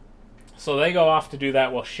 So they go off to do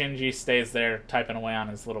that while Shinji stays there typing away on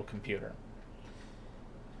his little computer.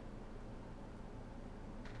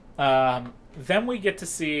 Then we get to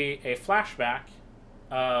see a flashback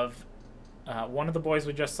of one of the boys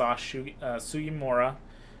we just saw, Sugimura,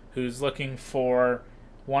 who's looking for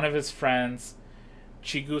one of his friends,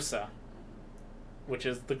 Chigusa, which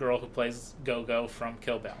is the girl who plays Go-Go from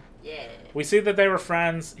Kill Bill. Yeah. We see that they were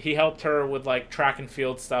friends. He helped her with like track and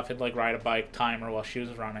field stuff. He'd like ride a bike, time her while she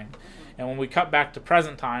was running. And when we cut back to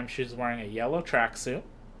present time, she's wearing a yellow tracksuit.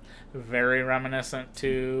 Very reminiscent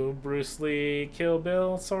to Bruce Lee, Kill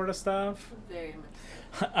Bill sort of stuff. Very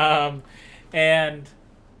much so. And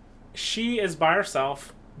she is by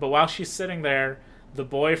herself, but while she's sitting there, the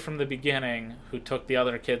boy from the beginning who took the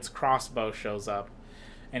other kid's crossbow shows up.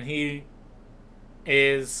 And he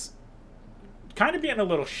is kind of being a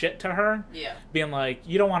little shit to her. Yeah. Being like,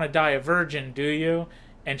 you don't want to die a virgin, do you?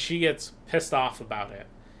 And she gets pissed off about it.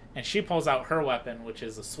 And she pulls out her weapon, which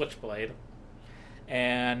is a switchblade.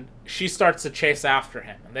 And she starts to chase after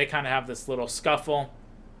him. And they kind of have this little scuffle.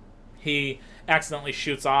 He accidentally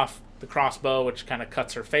shoots off the crossbow, which kind of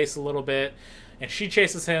cuts her face a little bit. And she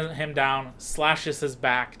chases him down, slashes his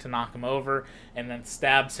back to knock him over, and then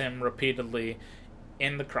stabs him repeatedly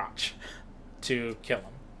in the crotch to kill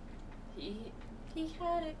him. He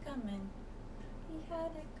had it coming. He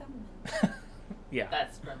had it coming. Yeah.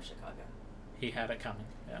 That's from Chicago. He had it coming.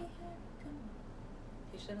 Yeah. He had it coming.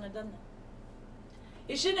 He shouldn't have done that.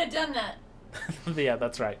 He shouldn't have done that. Yeah,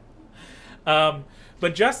 that's right.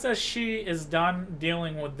 But just as she is done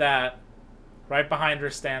dealing with that, right behind her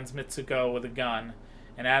stands Mitsuko with a gun.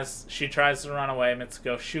 And as she tries to run away,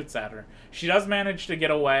 Mitsuko shoots at her. She does manage to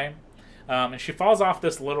get away. And she falls off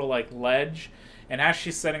this little like ledge. And as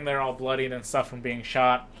she's sitting there all bloodied and stuff from being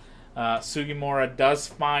shot, Sugimura does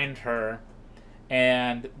find her.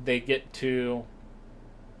 And they get to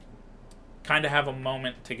kind of have a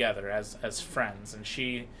moment together as friends. And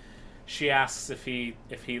she asks if he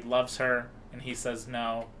loves her, and he says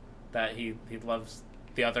no, that he loves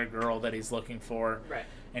the other girl that he's looking for. Right.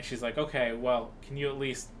 And she's like, okay, well, can you at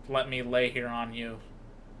least let me lay here on you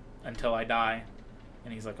until I die?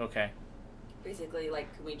 And he's like, okay. Basically,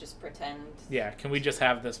 like, can we just pretend? Yeah, can we just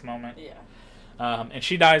have this moment? Yeah. And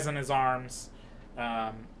she dies in his arms,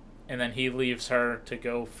 and then he leaves her to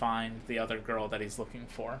go find the other girl that he's looking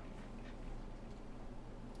for.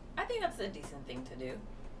 I think that's a decent thing to do.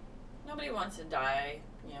 Nobody wants to die,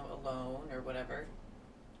 alone or whatever.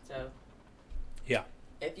 So, yeah.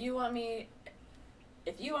 If you want me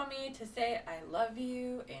to say I love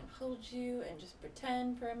you and hold you and just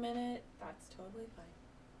pretend for a minute, that's totally fine.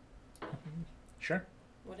 Sure.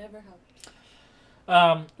 Whatever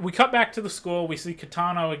helps. We cut back to the school. We see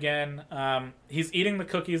Kitano again. He's eating the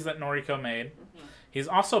cookies that Noriko made. Mm-hmm. He's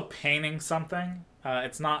also painting something.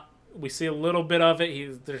 It's not. We see a little bit of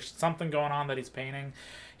it. There's something going on that he's painting.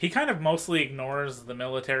 He kind of mostly ignores the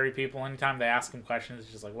military people. Anytime they ask him questions,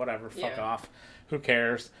 he's just like, whatever, fuck off. Who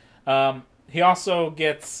cares? He also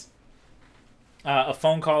gets a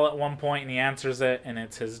phone call at one point, and he answers it, and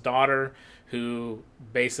it's his daughter, who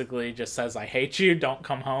basically just says, I hate you, don't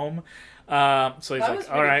come home. So he's like,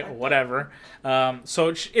 all right, whatever.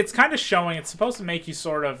 So it's kind of showing, it's supposed to make you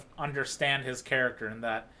sort of understand his character, in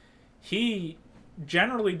that he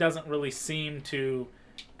generally doesn't really seem to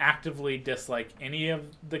actively dislike any of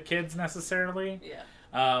the kids necessarily.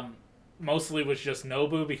 Yeah. Mostly was just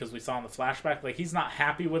Nobu, because we saw in the flashback, like, he's not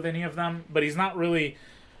happy with any of them, but he's not really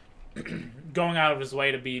going out of his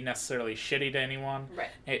way to be necessarily shitty to anyone.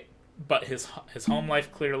 Right. But his home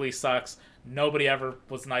life clearly sucks. Nobody ever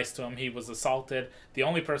was nice to him. He was assaulted. The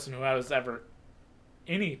only person who was ever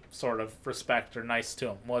any sort of respect or nice to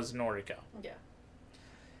him was Noriko. Yeah.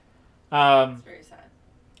 It's very sad.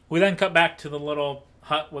 We then cut back to the little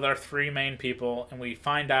hut with our three main people, and we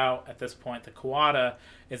find out at this point that Kawada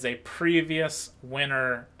is a previous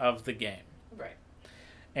winner of the game. Right.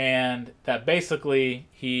 And that basically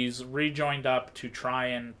he's rejoined up to try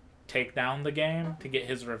and take down the game to get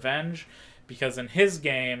his revenge, because in his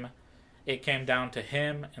game it came down to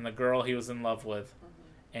him and the girl he was in love with.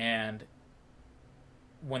 Mm-hmm. And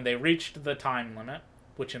when they reached the time limit,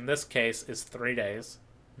 which in this case is 3 days,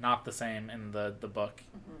 not the same in the book,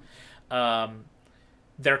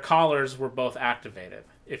 their collars were both activated.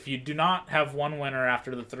 If you do not have one winner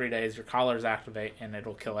after the 3 days, your collars activate and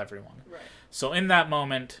it'll kill everyone. Right. So in that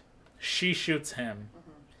moment, she shoots him,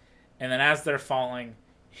 and then as they're falling,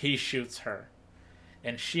 he shoots her.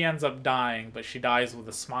 And she ends up dying, but she dies with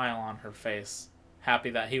a smile on her face, happy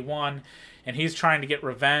that he won. And he's trying to get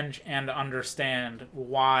revenge and to understand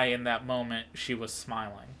why in that moment she was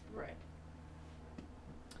smiling. Right.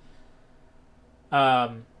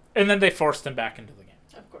 And then they forced him back into the game.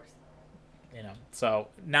 Of course. So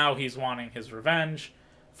now he's wanting his revenge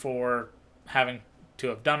for having to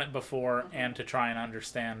have done it before and to try and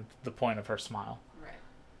understand the point of her smile.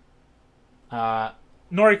 Right.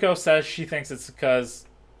 Noriko says she thinks it's because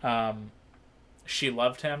she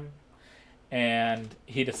loved him, and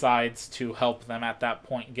he decides to help them at that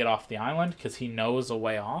point get off the island because he knows a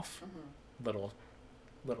way off. Little,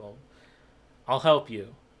 I'll help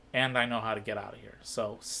you, and I know how to get out of here.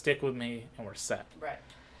 So stick with me, and we're set. Right.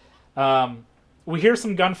 We hear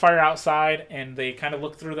some gunfire outside, and they kind of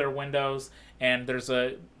look through their windows, and there's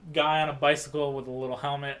a guy on a bicycle with a little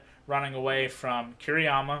helmet running away from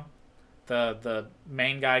Kiriyama, the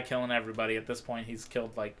main guy killing everybody. At this point, he's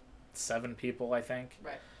killed like 7 people, I think.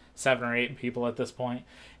 Right. 7 or 8 people at this point.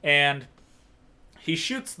 And he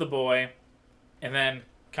shoots the boy, and then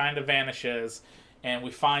kind of vanishes, and we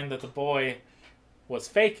find that the boy was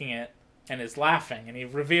faking it and is laughing, and he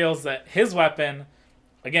reveals that his weapon,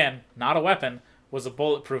 again, not a weapon, was a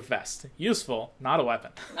bulletproof vest. Useful, not a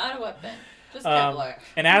weapon. Not a weapon. Just Kevlar.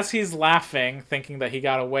 And as he's laughing, thinking that he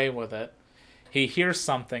got away with it, he hears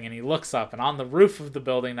something, and he looks up, and on the roof of the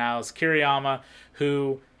building now is Kiriyama,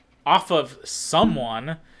 who, off of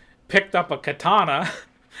someone, picked up a katana.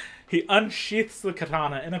 He unsheaths the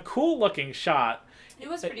katana in a cool-looking shot. It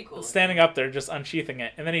was pretty cool. Standing up there, just unsheathing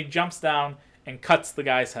it, and then he jumps down and cuts the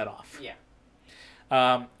guy's head off.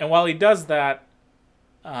 Yeah. And while he does that,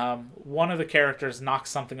 one of the characters knocks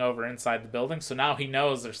something over inside the building, so now he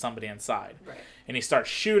knows there's somebody inside. Right. And he starts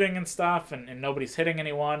shooting and stuff, and nobody's hitting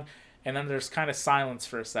anyone, and then there's kind of silence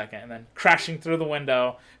for a second, and then crashing through the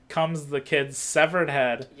window comes the kid's severed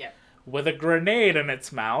head with a grenade in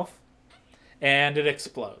its mouth, and it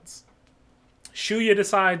explodes. Shuya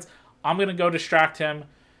decides, I'm going to go distract him.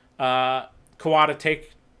 Kawada,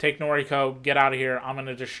 take Noriko, get out of here. I'm going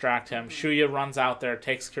to distract him. Shuya runs out there,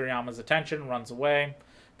 takes Kiriyama's attention, runs away.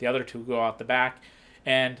 The other 2 go out the back.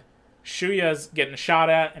 And Shuya's getting shot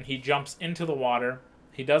at, and he jumps into the water.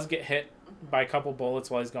 He does get hit by a couple bullets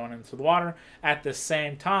while he's going into the water. At the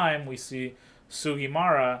same time, we see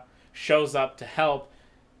Sugimara shows up to help,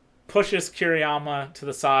 pushes Kiriyama to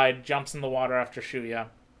the side, jumps in the water after Shuya.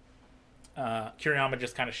 Kiriyama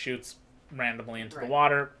just kind of shoots randomly into the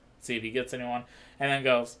water, see if he gets anyone, and then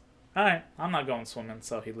goes, alright, I'm not going swimming,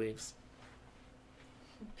 so he leaves.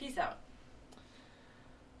 Peace out.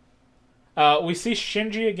 We see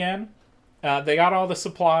Shinji again. They got all the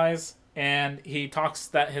supplies, and he talks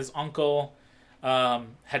that his uncle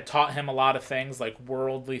had taught him a lot of things, like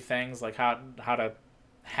worldly things, like how to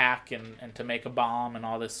hack and to make a bomb and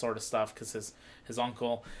all this sort of stuff, because his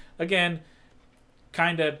uncle, again,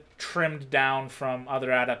 kind of trimmed down from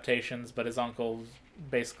other adaptations, but his uncle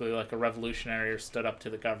basically like a revolutionary or stood up to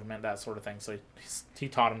the government, that sort of thing. So he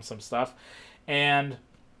taught him some stuff. And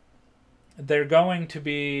they're going to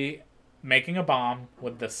be making a bomb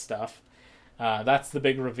with this stuff. That's the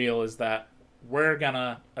big reveal, is that we're going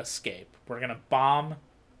to escape. We're going to bomb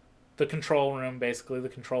the control room, basically the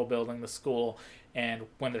control building, the school, and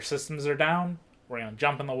when their systems are down, we're going to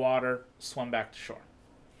jump in the water, swim back to shore.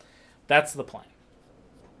 That's the plan.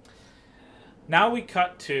 Now we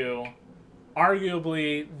cut to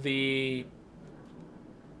arguably the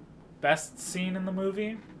best scene in the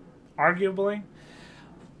movie. Arguably.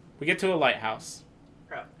 We get to a lighthouse.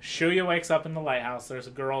 Bro. Shuya wakes up in the lighthouse. There's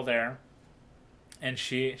a girl there. And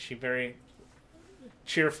she very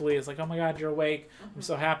cheerfully is like, oh my god, you're awake. I'm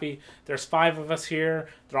so happy. There's 5 of us here.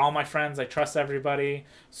 They're all my friends. I trust everybody.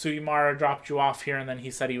 Sugimara dropped you off here, and then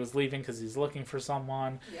he said he was leaving because he's looking for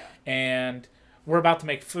someone. Yeah. And we're about to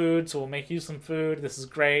make food, so we'll make you some food. This is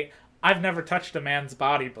great. I've never touched a man's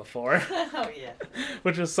body before. Oh, yeah.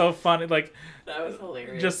 Which is so funny. Like, that was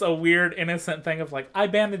hilarious. Just a weird, innocent thing of like, I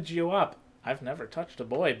bandaged you up. I've never touched a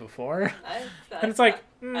boy before. And it's like,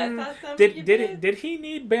 did he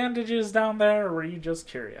need bandages down there, or were you just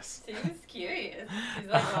curious? He was curious. He's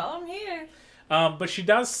like, well, I'm here. But she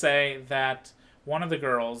does say that one of the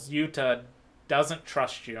girls, Yuta, doesn't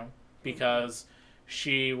trust you because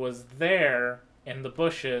she was there in the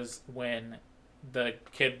bushes when the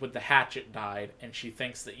kid with the hatchet died, and she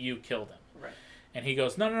thinks that you killed him. Right. And he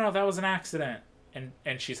goes, no, that was an accident. And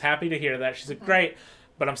she's happy to hear that. She's like, great,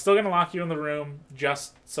 but I'm still going to lock you in the room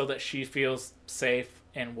just so that she feels safe,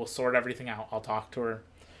 and we'll sort everything out. I'll talk to her.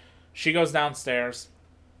 She goes downstairs.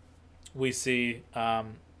 We see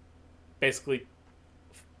basically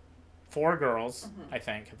 4 girls, I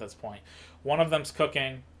think, at this point. One of them's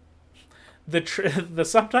cooking. The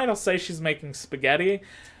subtitles say she's making spaghetti.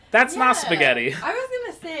 That's not spaghetti. I was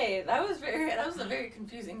gonna say that was a very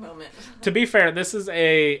confusing moment. To be fair, this is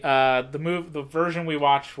the version we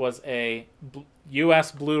watched was a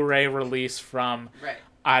U.S. Blu-ray release from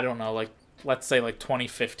I don't know, like let's say like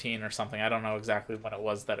 2015 or something. I don't know exactly when it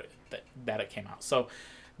was that it came out. So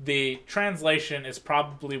the translation is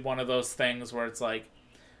probably one of those things where it's like,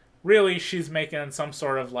 really, she's making some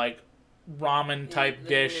sort of like ramen type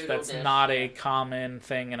dish that's not a common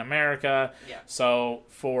thing in America. Yeah. So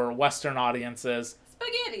for Western audiences,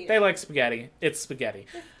 spaghetti. They like spaghetti. It's spaghetti.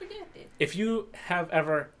 It's spaghetti. If you have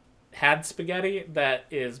ever had spaghetti that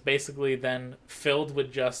is basically then filled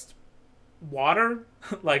with just water,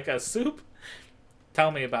 like a soup, tell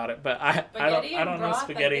me about it. But I don't know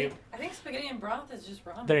spaghetti. I think spaghetti and broth is just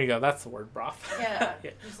ramen. There you go. That's the word, broth. Yeah.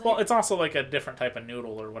 Yeah. Like, Well, it's also like a different type of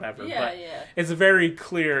noodle or whatever. Yeah, but yeah. It's very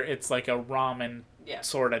clear it's like a ramen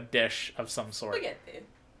sort of dish of some sort. Spaghetti.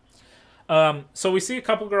 So we see a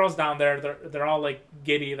couple girls down there. They're all like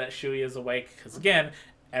giddy that Shui is awake because again,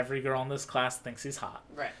 every girl in this class thinks he's hot.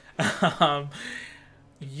 Right.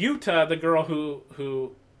 Yuta, the girl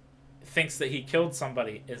who thinks that he killed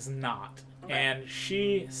somebody, is not. Okay. And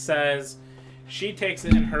she says she takes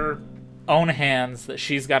it in her own hands that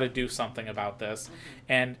she's got to do something about this.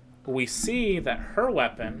 And we see that her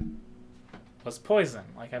weapon was poison,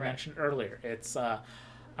 like I mentioned earlier. It's, I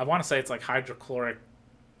want to say it's like hydrochloric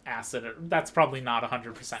acid. That's probably not 100%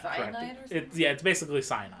 correct. Cyanide or something? It's basically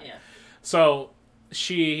cyanide. Yeah. So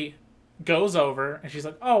she goes over and she's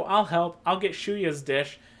like, oh, I'll help. I'll get Shuya's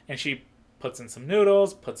dish. And she puts in some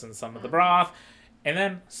noodles, puts in some of the broth, and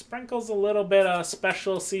then sprinkles a little bit of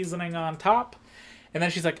special seasoning on top. And then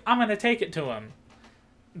she's like, I'm going to take it to him.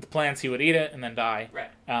 The plan's he would eat it and then die.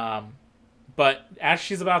 Right. But as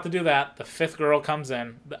she's about to do that, the fifth girl comes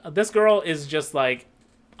in. This girl is just like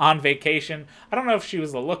on vacation. I don't know if she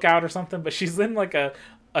was a lookout or something, but she's in like a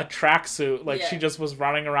tracksuit. Like she just was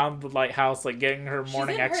running around the lighthouse, like getting her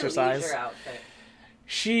morning exercise. Her leisure outfit.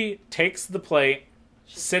 She takes the plate,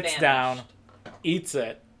 sits down, eats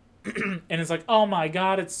it, and is like, oh my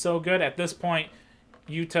god, it's so good. At this point,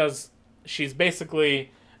 she's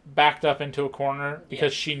basically backed up into a corner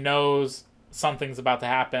because she knows something's about to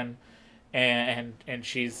happen, and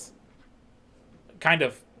she's kind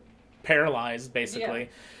of paralyzed, basically.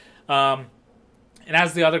 And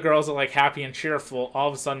as the other girls are like happy and cheerful, all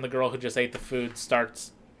of a sudden the girl who just ate the food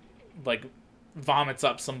starts like vomits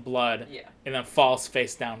up some blood and then falls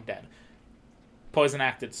face down dead. Poison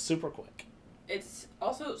acted super quick. It's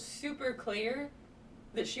also super clear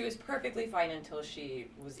that she was perfectly fine until she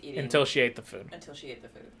was eating. Until she ate the food.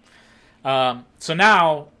 So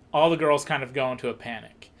now all the girls kind of go into a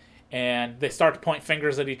panic. And they start to point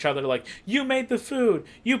fingers at each other like, you made the food.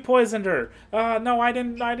 You poisoned her. No, I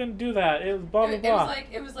didn't do that. It was blah, blah, blah.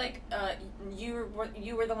 It was like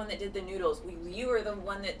you were the one that did the noodles. You were the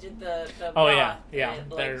one that did the Oh, broth. yeah.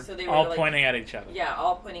 They're they were all like, pointing at each other. Yeah,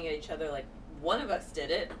 all pointing at each other like, one of us did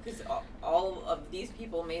it because all of these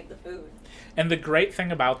people made the food. And the great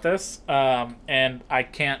thing about this, and I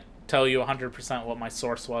can't tell you 100% what my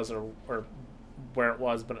source was or where it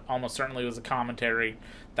was, but it almost certainly was a commentary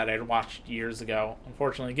that I'd watched years ago.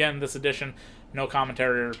 Unfortunately, again, this edition, no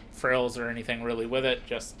commentary or frills or anything really with it,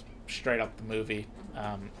 just straight up the movie,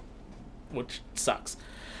 which sucks.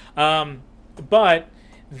 But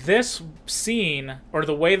this scene, or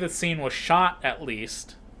the way the scene was shot at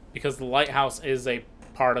least, because the lighthouse is a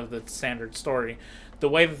part of the standard story, the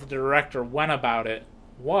way that the director went about it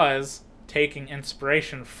was taking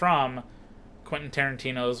inspiration from Quentin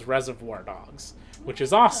Tarantino's Reservoir Dogs, which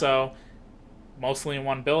is also mostly in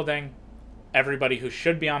one building. Everybody who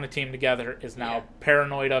should be on a team together is now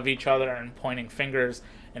paranoid of each other and pointing fingers,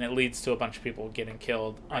 and it leads to a bunch of people getting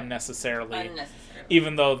killed unnecessarily.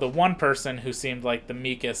 Even though the one person who seemed like the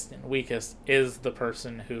meekest and weakest is the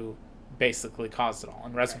person who basically caused it all.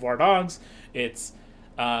 In Reservoir Dogs, it's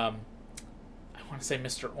I want to say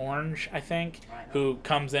Mr. Orange, I think, who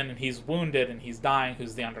comes in and he's wounded and he's dying,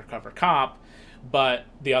 who's the undercover cop, but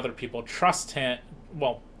the other people trust him.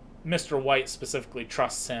 Well, Mr. White specifically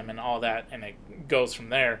trusts him and all that, and it goes from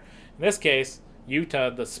there. In this case,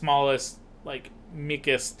 Yuta, the smallest, like,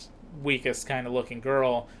 meekest, weakest kind of looking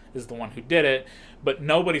girl, is the one who did it, but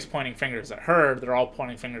nobody's pointing fingers at her. They're all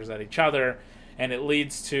pointing fingers at each other, and it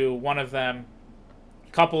leads to one of them,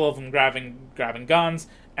 a couple of them grabbing guns,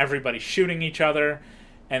 everybody shooting each other,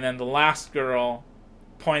 and then the last girl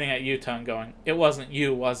pointing at Yuta and going, "It wasn't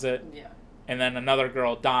you, was it?" Yeah. And then another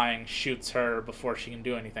girl dying shoots her before she can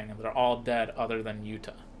do anything, and they're all dead other than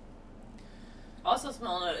Yuta. Also,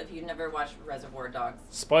 small note, if you've never watched Reservoir Dogs.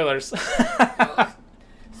 Spoilers.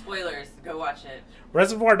 Spoilers, go watch it.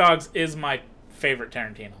 Reservoir Dogs is my favorite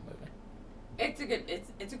Tarantino movie. It's a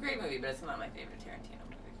great movie, but it's not my favorite Tarantino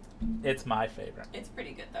movie. It's my favorite. It's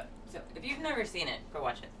pretty good, though. So, if you've never seen it, go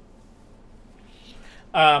watch it.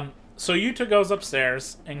 So Yuta goes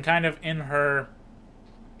upstairs and kind of in her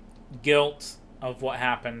guilt of what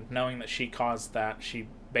happened, knowing that she caused that, she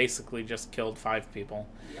basically just killed 5 people,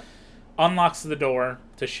 unlocks the door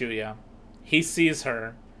to Shuya. He sees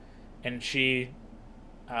her, and she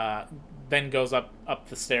then goes up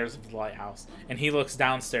the stairs of the lighthouse. And he looks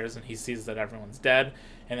downstairs, and he sees that everyone's dead.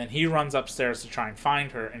 And then he runs upstairs to try and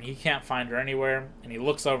find her, and he can't find her anywhere. And he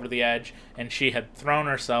looks over the edge, and she had thrown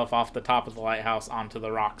herself off the top of the lighthouse onto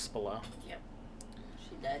the rocks below. Yep.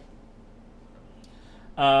 She dead.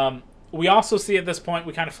 We also see at this point,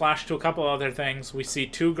 we kind of flash to a couple other things. We see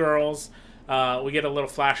 2 girls. We get a little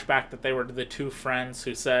flashback that they were the 2 friends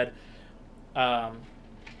who said, we're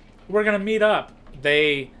going to meet up.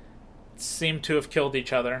 They seem to have killed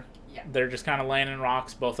each other. Yeah. They're just kind of laying in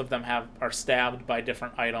rocks. Both of them are stabbed by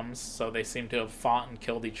different items, so they seem to have fought and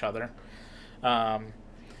killed each other.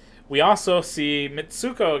 We also see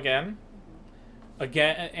Mitsuko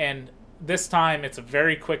again, and this time it's a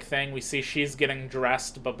very quick thing. We see she's getting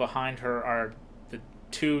dressed, but behind her are the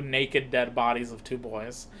 2 naked dead bodies of 2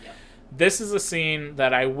 boys. Yep. This is a scene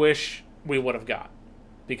that I wish we would have got,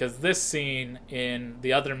 because this scene in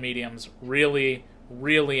the other mediums really,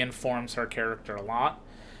 really informs her character a lot.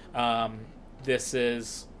 This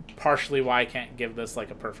is partially why I can't give this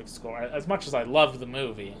like a perfect score. As much as I love the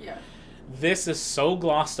movie, this is so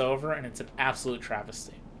glossed over, and it's an absolute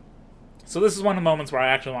travesty. So this is one of the moments where I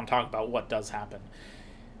actually want to talk about what does happen.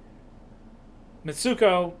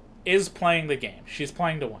 Mitsuko is playing the game. She's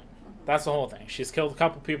playing to win. That's the whole thing. She's killed a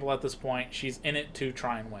couple people at this point. She's in it to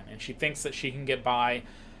try and win. And she thinks that she can get by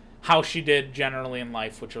how she did generally in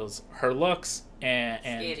life, which was her looks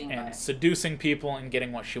and seducing people and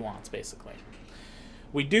getting what she wants, basically.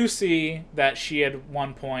 We do see that she at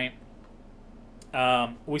one point...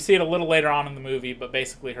 we see it a little later on in the movie, but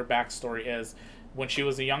basically her backstory is when she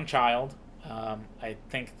was a young child, I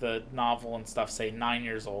think the novel and stuff say 9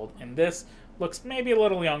 years old, and this looks maybe a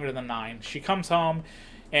little younger than 9. She comes home,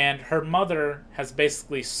 and her mother has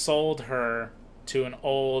basically sold her to an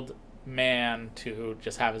old man to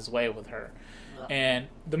just have his way with her. And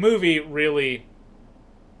the movie really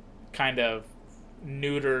kind of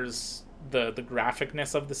neuters the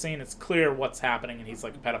graphicness of the scene. It's clear what's happening, and he's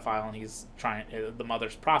like a pedophile, and he's trying. The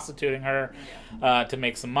mother's prostituting her to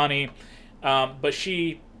make some money, but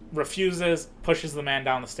she refuses, pushes the man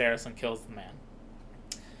down the stairs, and kills the man.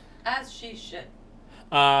 As she should.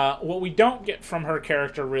 What we don't get from her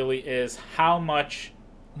character really is how much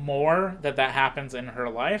more that happens in her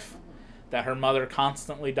life, that her mother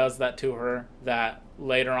constantly does that to her, that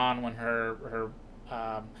later on when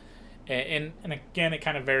and again, it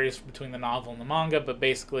kind of varies between the novel and the manga, but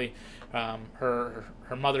basically her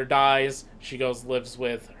mother dies, she goes lives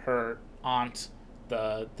with her aunt,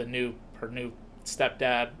 her new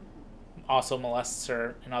stepdad also molests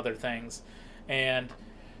her and other things, and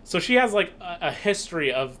so she has like a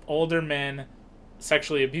history of older men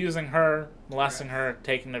sexually abusing her, molesting her,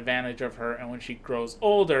 taking advantage of her, and when she grows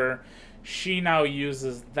older, she now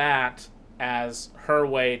uses that as her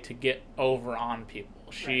way to get over on people.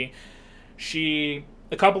 She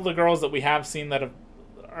a couple of the girls that we have seen that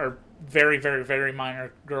are very, very, very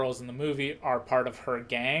minor girls in the movie are part of her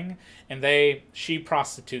gang, and she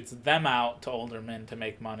prostitutes them out to older men to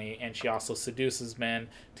make money, and she also seduces men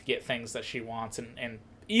to get things that she wants, and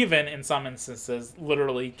even in some instances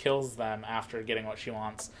literally kills them after getting what she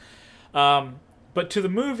wants. But to the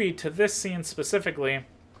movie, to this scene specifically,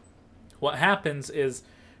 what happens is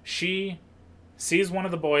she sees one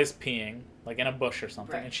of the boys peeing, like in a bush or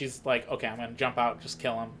something, and she's like, okay, I'm going to jump out, just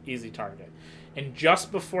kill him, easy target. And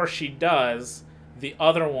just before she does, the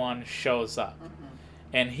other one shows up.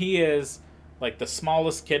 And he is like the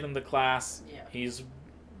smallest kid in the class. He's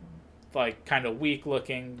like kind of weak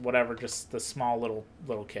looking, whatever, just the small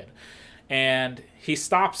little kid. And he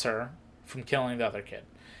stops her from killing the other kid.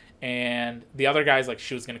 And the other guy's like,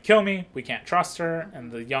 she was going to kill me, we can't trust her.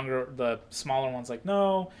 And the smaller one's like,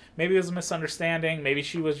 no, maybe it was a misunderstanding, maybe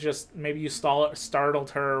you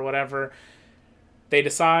startled her or whatever. They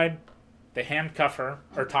decide, they handcuff her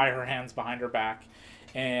or tie her hands behind her back,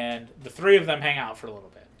 and the 3 of them hang out for a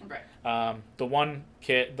little bit. The one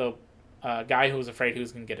kid, the guy who was afraid he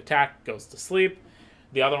was going to get attacked, goes to sleep.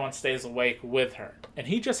 The other one stays awake with her, and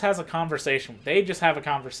he just has a conversation. They just have a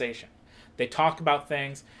conversation. They talk about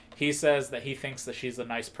things. He says that he thinks that she's a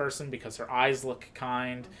nice person because her eyes look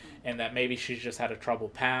kind, and that maybe she's just had a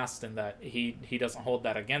troubled past, and that he doesn't hold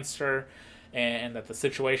that against her, and that the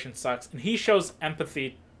situation sucks. And he shows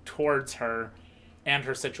empathy towards her and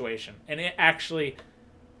her situation, and it actually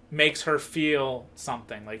makes her feel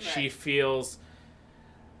something. Like she feels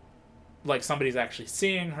like somebody's actually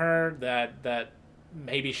seeing her, that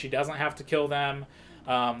maybe she doesn't have to kill them.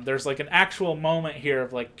 There's like an actual moment here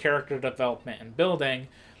of like character development and building.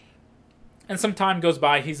 And some time goes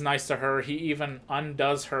by. He's nice to her. He even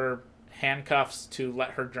undoes her handcuffs to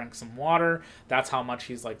let her drink some water. That's how much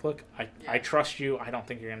he's like, look, I trust you. I don't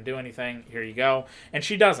think you're going to do anything. Here you go. And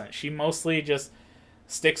she doesn't. She mostly just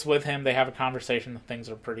sticks with him. They have a conversation. Things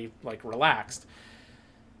are pretty like relaxed.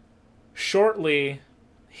 Shortly,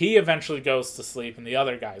 he eventually goes to sleep and the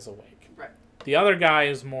other guy's awake. Right. The other guy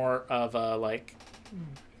is more of a like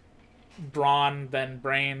brawn than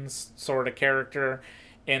brains sort of character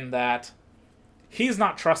in that he's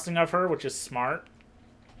not trusting of her, which is smart.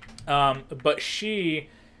 But she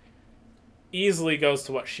easily goes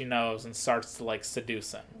to what she knows and starts to like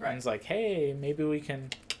seduce him. Right. And he's like, hey, maybe we can,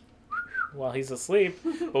 while he's asleep,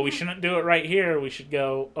 but we shouldn't do it right here. We should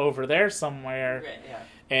go over there somewhere. Right, yeah.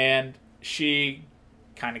 And she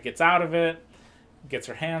kind of gets out of it, gets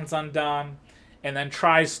her hands undone, and then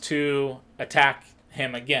tries to attack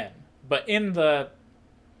him again. But in the,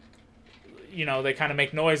 they kind of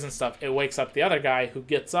make noise and stuff. It wakes up the other guy who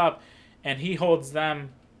gets up, and he holds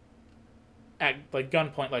them at like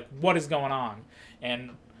gunpoint, like, what is going on?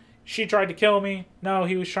 And she tried to kill me. No,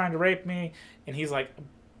 he was trying to rape me. And he's like,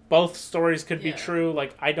 both stories could be true.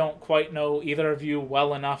 Like, I don't quite know either of you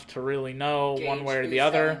well enough to really know one way or the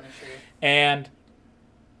other. And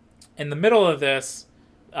in the middle of this,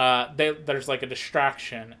 there's like a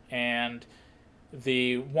distraction, and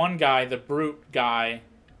the one guy, the brute guy,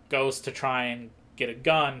 goes to try and get a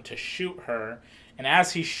gun to shoot her, and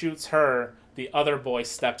as he shoots her, the other boy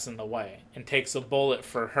steps in the way and takes a bullet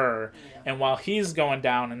for her. And while he's going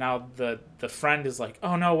down, and now the friend is like,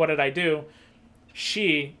 oh no, what did I do?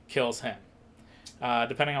 She kills him.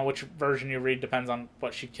 Depending on which version you read, depends on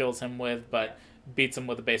what she kills him with, but beats him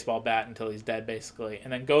with a baseball bat until he's dead, basically.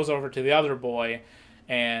 And then goes over to the other boy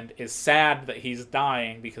and is sad that he's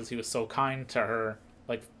dying because he was so kind to her,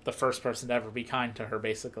 like the first person to ever be kind to her,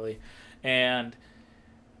 basically. And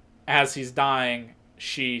as he's dying,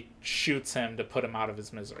 she shoots him to put him out of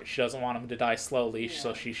his misery. She doesn't want him to die slowly,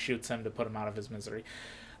 so she shoots him to put him out of his misery.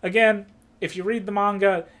 Again, if you read the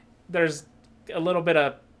manga, there's a little bit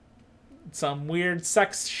of some weird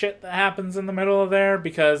sex shit that happens in the middle of there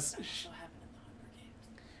because... What happened in the Hunger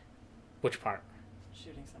Games? Which part?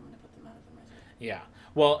 Shooting someone to put them out of their misery. Yeah.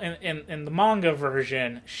 Well, in the manga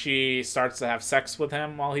version, she starts to have sex with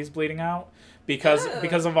him while he's bleeding out. Because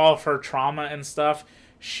of all of her trauma and stuff,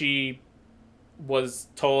 she was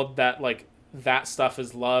told that, like, that stuff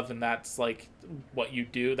is love and that's, like, what you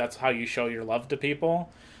do. That's how you show your love to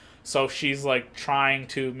people. So she's, like, trying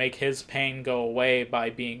to make his pain go away by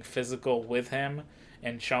being physical with him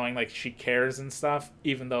and showing, like, she cares and stuff,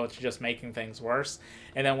 even though it's just making things worse.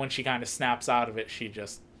 And then when she kind of snaps out of it, she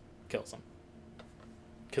just kills him.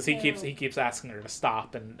 Because he keeps asking her to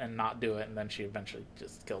stop and not do it, and then she eventually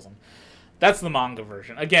just kills him. That's the manga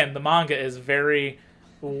version. Again, the manga is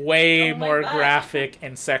way more graphic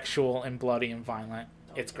and sexual and bloody and violent.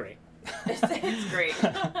 It's great. It's great.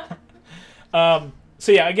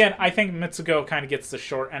 So yeah, again, I think Mitsuko kind of gets the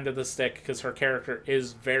short end of the stick because her character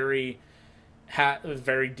is very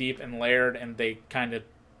deep and layered, and they kind of,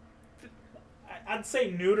 I'd say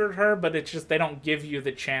neutered her, but it's just they don't give you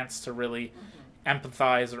the chance to really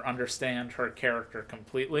empathize or understand her character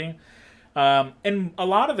completely. And a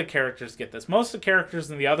lot of the characters get this. Most of the characters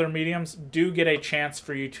in the other mediums do get a chance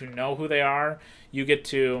for you to know who they are. You get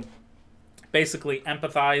to basically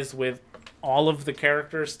empathize with all of the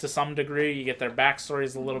characters to some degree. You get their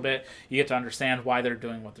backstories a little bit. You get to understand why they're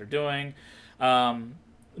doing what they're doing.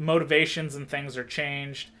 Motivations and things are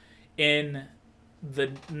changed. In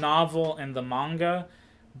the novel and the manga,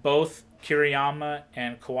 both Kiriyama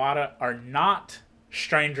and Kawada are not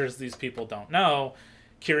strangers these people don't know.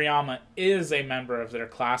 Kiriyama is a member of their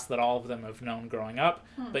class that all of them have known growing up,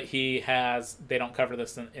 but they don't cover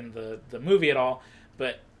this in the movie at all,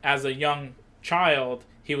 but as a young child,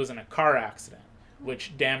 he was in a car accident,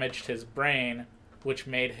 which damaged his brain, which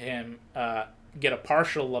made him get a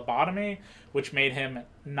partial lobotomy, which made him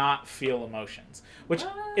not feel emotions, which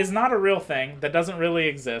is not a real thing. That doesn't really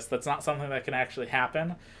exist. That's not something that can actually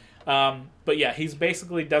happen. But yeah, he's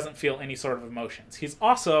basically doesn't feel any sort of emotions. He's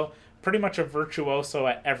also pretty much a virtuoso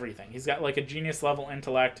at everything. He's got like a genius level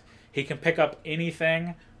intellect. He can pick up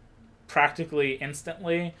anything practically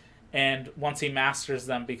instantly, and once he masters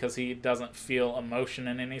them, because he doesn't feel emotion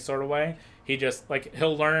in any sort of way, he just, like,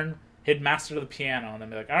 he'd master the piano and then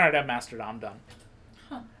be like, all right, I've mastered it, I'm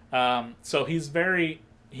done. So he's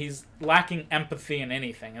lacking empathy in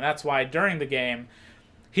anything, and that's why during the game,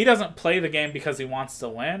 he doesn't play the game because he wants to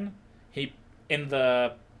win. In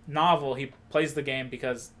the novel, he plays the game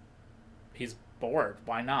because he's bored.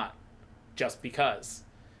 Why not? Just because.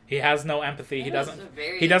 He has no empathy. He That was doesn't. a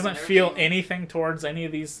very He doesn't feel unnerving- anything towards any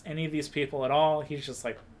of these people at all. He's just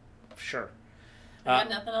like, sure. You got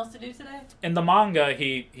nothing else to do today? In the manga,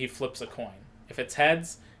 he flips a coin. If it's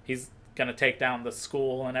heads, he's gonna take down the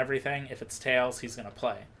school and everything. If it's tails, he's gonna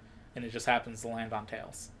play, and it just happens to land on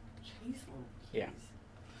tails. Jeez, Yeah.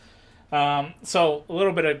 So a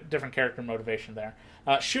little bit of different character motivation there.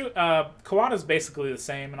 Kawada's basically the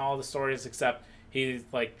same in all the stories, except he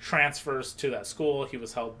like transfers to that school. He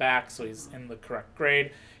was held back, so he's in the correct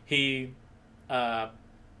grade. He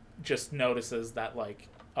just notices that like,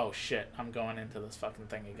 oh shit, I'm going into this fucking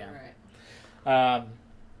thing again. Right.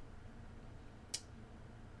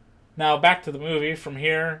 Now back to the movie. From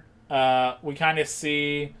here, we kind of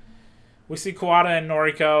see Kawada and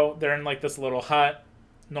Noriko. They're in like this little hut.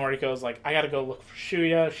 Noriko's like, I gotta go look for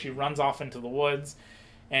Shuya. She runs off into the woods,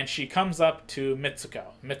 and she comes up to Mitsuko.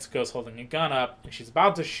 Mitsuko's holding a gun up, and she's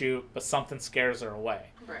about to shoot, but something scares her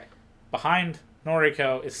away. Right. Behind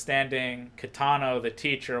Noriko is standing Kitano, the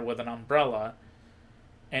teacher, with an umbrella,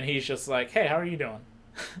 and he's just like, hey, how are you doing?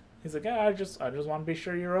 He's like, yeah, I just want to be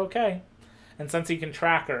sure you're okay. And since he can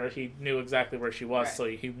track her, he knew exactly where she was, Right. so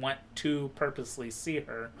he went to purposely see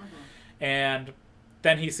her. Mm-hmm. And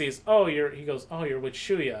then he sees, he goes, you're with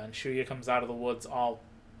Shuya. And Shuya comes out of the woods all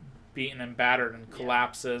beaten and battered and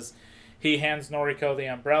collapses. He hands Noriko the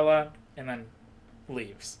umbrella and then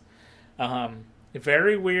leaves.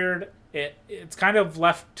 Very weird. It's kind of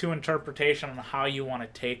left to interpretation on how you want to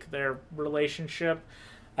take their relationship.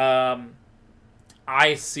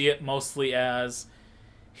 I see it mostly as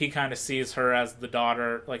he kind of sees her as the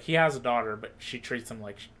daughter. Like, he has a daughter, but she treats him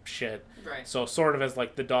like shit. Right. So sort of as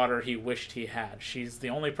like the daughter he wished he had. She's the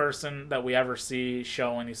only person that we ever see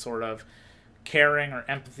show any sort of caring or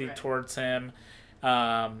empathy towards him.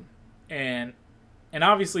 And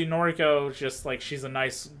obviously Noriko, just like, she's a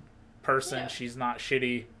nice person. Yeah. She's not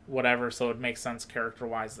shitty, whatever. So it makes sense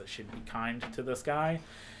character-wise that she'd be kind to this guy.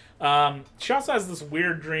 She also has this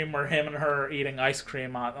weird dream where him and her are eating ice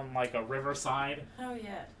cream on like a riverside. Oh,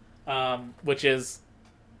 yeah. Which is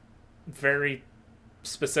very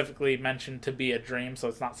specifically mentioned to be a dream, so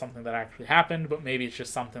it's not something that actually happened, but maybe it's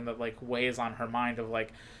just something that like weighs on her mind of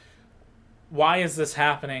like, why is this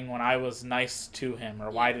happening when I was nice to him, or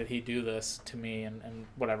why did he do this to me, and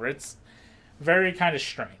whatever. It's very kind of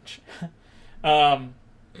strange.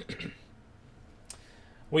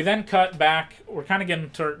 We then cut back. We're kind of getting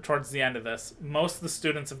towards the end of this. Most of the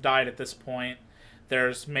students have died at this point.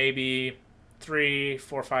 There's maybe 3,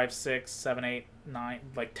 4, 5, 6, 7, 8, 9,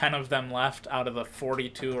 like 10 of them left out of the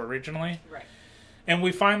 42 originally. Right. And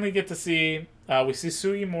we finally get to see, we see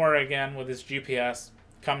Sugimura again with his GPS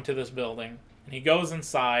come to this building. And he goes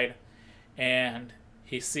inside, and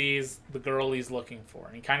he sees the girl he's looking for.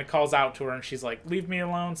 And he kind of calls out to her, and she's like, leave me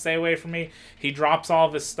alone, stay away from me. He drops all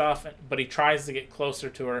of his stuff, but he tries to get closer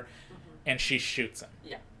to her, and she shoots him.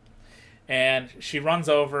 Yeah. And she runs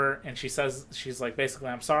over, and she says, she's like, basically,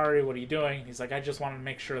 I'm sorry, what are you doing? He's like, I just wanted to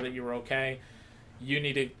make sure that you were okay. You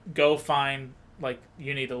need to go find, like,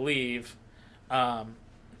 you need to leave. But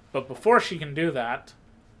before she can do that,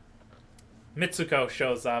 Mitsuko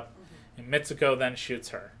shows up, and Mitsuko then shoots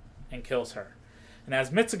her and kills her. And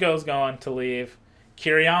as Mitsuko's going to leave,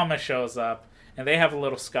 Kiriyama shows up, and they have a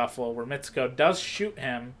little scuffle where Mitsuko does shoot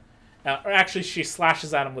him. Or actually, she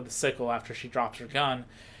slashes at him with a sickle after she drops her gun.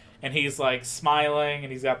 And he's, like, smiling,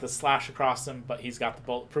 and he's got this slash across him, but he's got the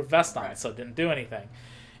bulletproof vest on, so it didn't do anything.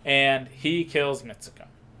 And he kills Mitsuko.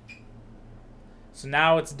 So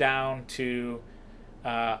now it's down to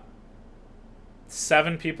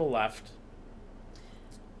 7 people left.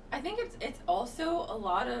 I think it's also a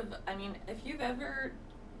lot of, I mean, if you've ever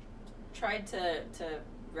tried to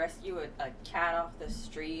rescue a cat off the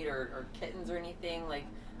street or kittens or anything, like,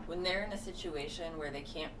 when they're in a situation where they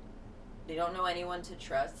don't know anyone to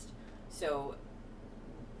trust, so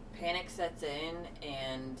panic sets in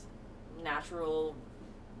and natural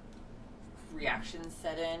reactions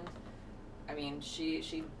set in. I mean, she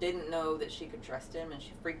didn't know that she could trust him, and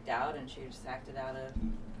she freaked out, and she just acted out of,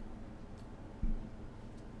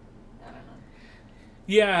 I don't know.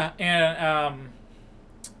 Yeah, and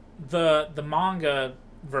the manga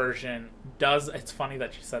version does. It's funny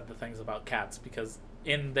that you said the things about cats, because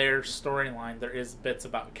in their storyline there is bits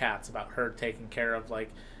about cats, about her taking care of like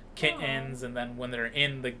kittens, and then when they're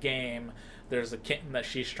in the game, there's a kitten that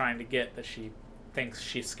she's trying to get that she thinks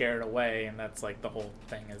she scared away, and that's like the whole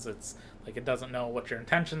thing is it's like it doesn't know what your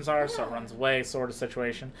intentions are, so it runs away, sort of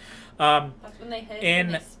situation. That's when they hiss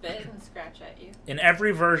and they spit and scratch at you. In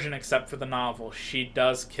every version except for the novel, she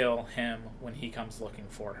does kill him when he comes looking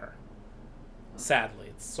for her. Sadly,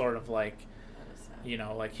 it's sort of like That is you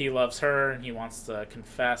know, like he loves her and he wants to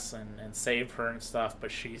confess and save her and stuff,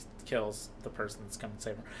 but she kills the person that's coming to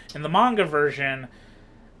save her. In the manga version,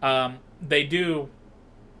 they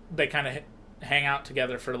kind of hang out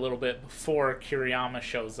together for a little bit before Kiriyama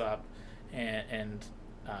shows up, and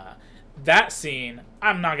that scene,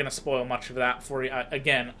 I'm not going to spoil much of that for you.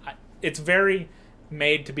 It's very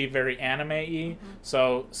made to be very anime-y.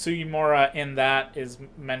 So Sugimura in that is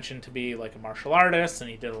mentioned to be like a martial artist, and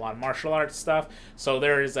he did a lot of martial arts stuff. So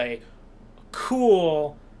there is a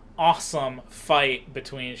cool, awesome fight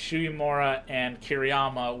between Sugimura and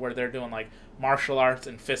Kiriyama where they're doing like martial arts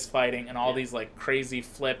and fist fighting and all these like crazy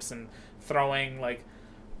flips and throwing like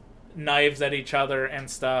knives at each other and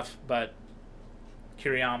stuff. But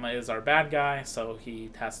Kiriyama is our bad guy, so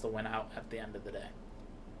he has to win out at the end of the day.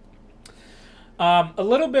 A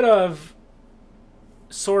little bit of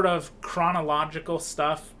sort of chronological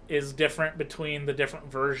stuff is different between the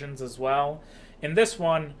different versions as well. In this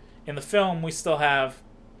one, in the film, we still have,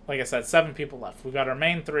 like I said, 7 people left. We've got our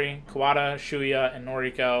main 3, Kawada, Shuya, and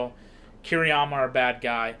Noriko. Kiriyama, our bad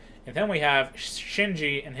guy. And then we have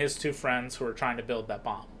Shinji and his 2 friends who are trying to build that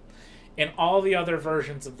bomb. In all the other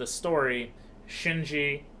versions of the story,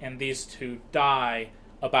 Shinji and these 2 die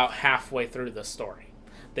about halfway through the story.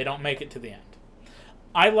 They don't make it to the end.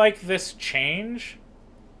 I like this change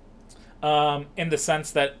in the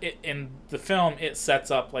sense that in the film it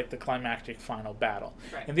sets up like the climactic final battle.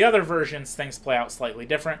 Right. In the other versions, things play out slightly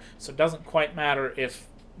different, so it doesn't quite matter if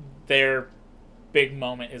their big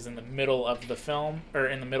moment is in the middle of the film, or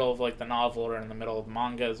in the middle of like the novel, or in the middle of the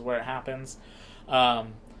manga is where it happens.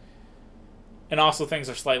 And also things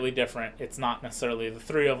are slightly different. It's not necessarily the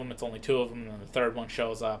 3 of them, it's only 2 of them, and then the third one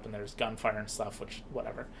shows up and there's gunfire and stuff, which,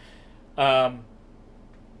 whatever.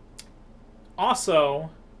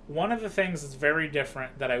 Also, one of the things that's very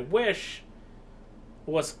different that I wish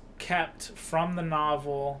was kept from the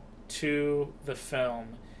novel to the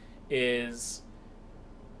film is,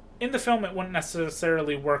 in the film it wouldn't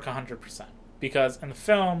necessarily work 100%, because in the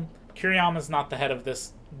film Kiriyama's not the head of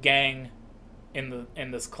this gang in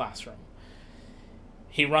this classroom.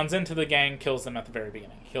 He runs into the gang, kills them at the very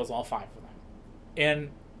beginning. He kills all 5 of them.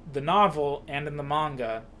 In the novel and in the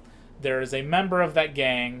manga, there is a member of that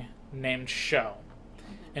gang named Sho.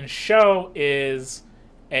 And Sho is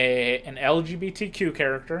an LGBTQ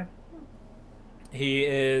character.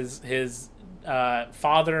 His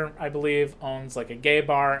father, I believe, owns like a gay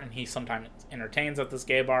bar, and he sometimes entertains at this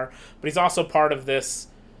gay bar. But he's also part of this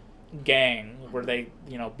gang where they,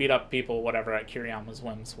 beat up people, whatever, at Kiriyama's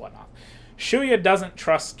whims, whatnot. Shuya doesn't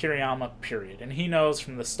trust Kiriyama, period. And he knows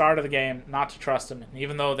from the start of the game not to trust him. And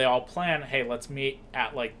even though they all plan, hey, let's meet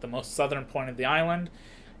at like the most southern point of the island,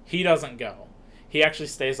 he doesn't go. He actually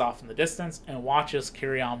stays off in the distance and watches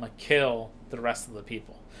Kiriyama kill the rest of the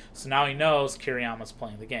people. So now he knows Kiriyama's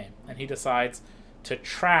playing the game. And he decides to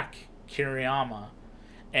track Kiriyama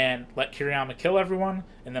and let Kiriyama kill everyone,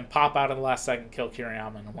 and then pop out at the last second, kill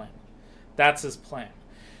Kiriyama, and win. That's his plan.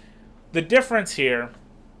 The difference here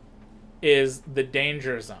is the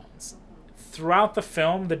danger zones. Throughout the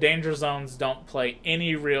film, the danger zones don't play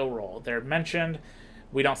any real role. They're mentioned.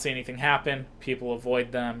 We don't see anything happen. People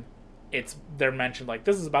avoid them. They're mentioned like,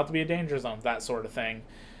 this is about to be a danger zone, that sort of thing.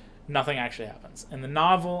 Nothing actually happens. In the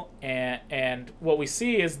novel, and what we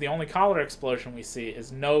see is the only collar explosion we see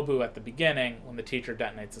is Nobu at the beginning when the teacher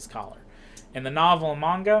detonates his collar. In the novel and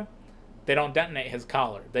manga, they don't detonate his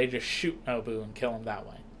collar. They just shoot Nobu and kill him that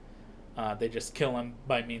way. They just kill him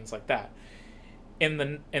by means like that. In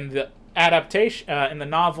the adaptation, in the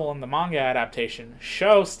novel and the manga adaptation,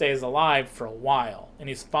 Sho stays alive for a while, and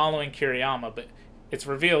he's following Kiriyama, but it's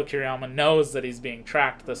revealed Kiriyama knows that he's being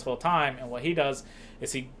tracked this whole time, and what he does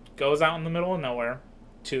is he goes out in the middle of nowhere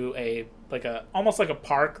to almost like a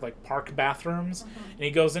park, like park bathrooms, and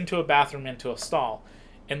he goes into a bathroom, into a stall,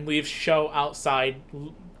 and leaves Sho outside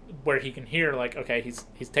where he can hear, like, okay,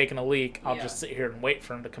 he's taking a leak, I'll just sit here and wait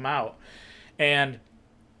for him to come out. And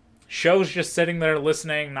Sho's just sitting there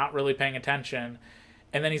listening, not really paying attention,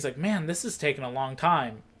 and then he's like, man, this is taking a long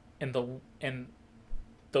time, and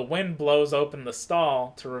the wind blows open the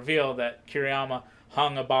stall to reveal that Kiriyama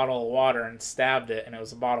hung a bottle of water and stabbed it, and it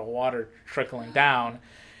was a bottle of water trickling down.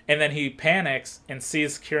 And then he panics and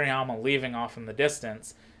sees Kiriyama leaving off in the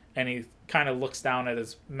distance, and he kind of looks down at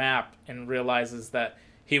his map and realizes that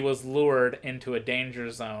he was lured into a danger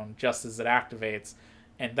zone just as it activates.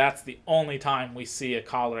 And that's the only time we see a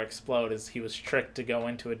collar explode, is he was tricked to go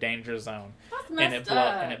into a danger zone. That's messed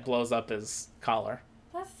up. And it blows up his collar.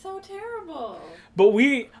 That's so terrible. But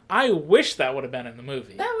I wish that would have been in the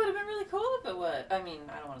movie. That would have been really cool if it would. I mean,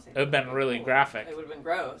 I don't want to say it would have been really cool. graphic. It would have been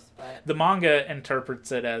gross, but... The manga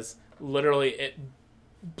interprets it as literally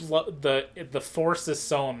the force is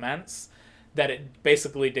so immense that it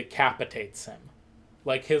basically decapitates him.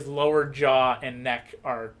 Like his lower jaw and neck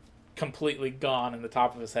are completely gone, and the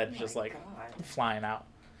top of his head is just like flying out.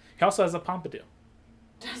 He also has a pompadour.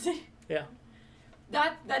 Does he? Yeah.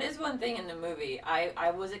 That is one thing in the movie.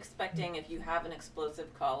 I was expecting, if you have an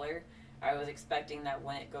explosive collar, I was expecting that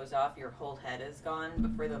when it goes off, your whole head is gone.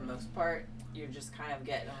 But for the most part, you're just kind of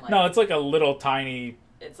getting like... No, it's like a little tiny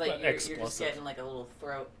It's like you're just getting like a little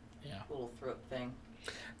throat thing.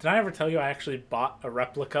 Did I ever tell you I actually bought a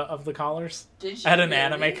replica of the collars? Did you? At an really?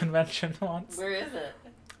 anime convention once? Where is it?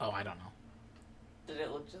 Oh, I don't know. Did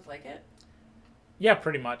it look just like it? Yeah,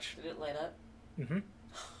 pretty much. Did it light up? Mm-hmm.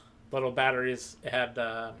 Little batteries. It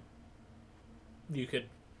had, you could,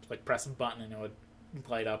 like, press a button and it would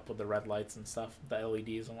light up with the red lights and stuff, the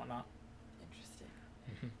LEDs and whatnot. Interesting.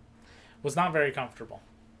 Mm-hmm. Was not very comfortable.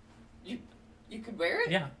 You could wear it?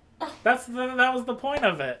 Yeah. That was the point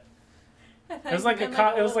of it. It was like a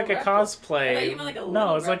cosplay. It was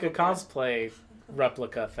like a cosplay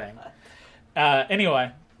replica thing.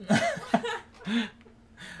 Anyway.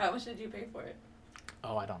 How much did you pay for it?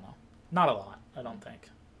 Oh, I don't know. Not a lot, I don't think.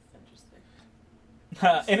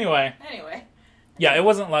 That's interesting. Anyway. Yeah, it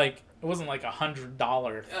wasn't like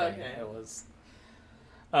 $100 thing. Okay. It was.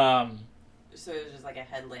 So it was just like a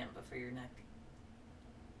headlamp for your neck.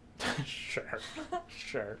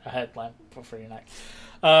 Sure, a headlamp for your neck.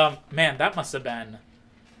 Man, that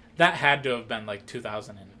had to have been like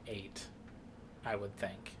 2008, I would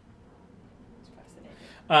think. It's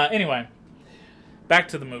fascinating. Anyway, back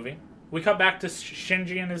to the movie. We cut back to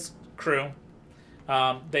Shinji and his crew.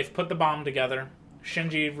 They've put the bomb together.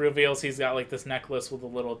 Shinji reveals he's got like this necklace with a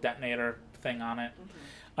little detonator thing on it.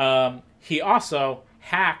 Mm-hmm. He also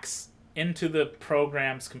hacks into the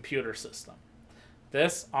program's computer system.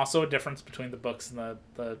 This, also a difference between the books and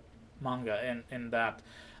the manga, in that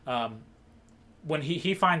when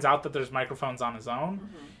he finds out that there's microphones on his own,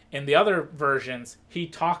 mm-hmm. in the other versions, he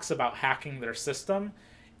talks about hacking their system,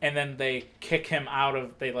 and then they kick him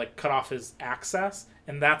they like cut off his access,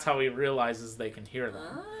 and that's how he realizes they can hear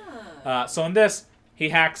them. So in this, he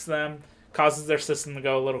hacks them, causes their system to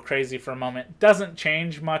go a little crazy for a moment. Doesn't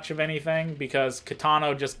change much of anything, because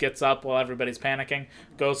Kitano just gets up while everybody's panicking,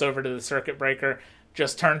 goes over to the circuit breaker,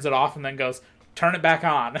 just turns it off, and then goes, turn it back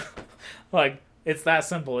on. Like, it's that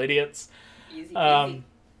simple, idiots. Easy peasy.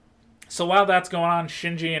 So while that's going on,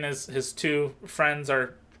 Shinji and his two friends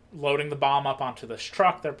are loading the bomb up onto this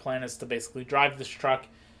truck. Their plan is to basically drive this truck,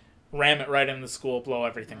 ram it right in the school, blow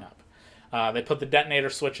everything up. They put the detonator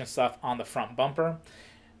switch and stuff on the front bumper.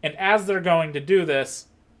 And as they're going to do this,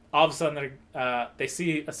 all of a sudden they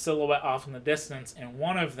see a silhouette off in the distance, and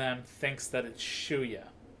one of them thinks that it's Shuya.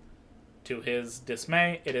 To his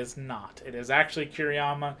dismay, it is not. It is actually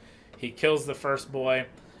Kiriyama. He kills the first boy.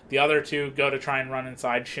 The other two go to try and run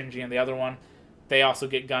inside Shinji and the other one. They also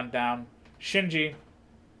get gunned down. Shinji,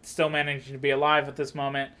 still managing to be alive at this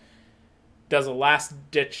moment, does a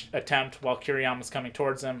last-ditch attempt while Kiriyama's coming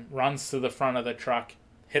towards him, runs to the front of the truck,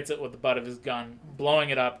 hits it with the butt of his gun,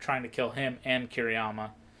 blowing it up, trying to kill him and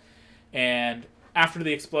Kiriyama. And after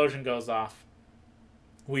the explosion goes off,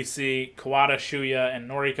 we see Kawada, Shuya, and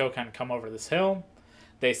Noriko kind of come over this hill.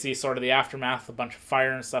 They see sort of the aftermath, a bunch of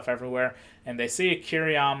fire and stuff everywhere, and they see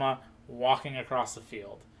Kiriyama walking across the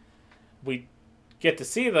field. We get to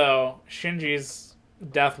see, though, Shinji's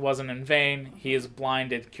death wasn't in vain. He has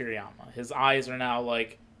blinded Kiriyama. His eyes are now,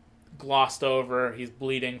 like, glossed over. He's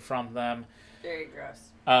bleeding from them. Very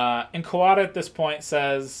gross. And Kawada at this point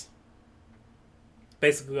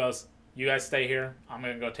basically goes, you guys stay here. I'm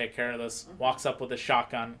going to go take care of this. Mm-hmm. Walks up with a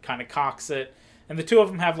shotgun, kind of cocks it. And the two of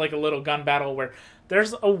them have like a little gun battle where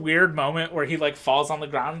there's a weird moment where he like falls on the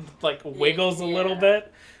ground, like wiggles a little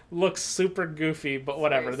bit. Looks super goofy, but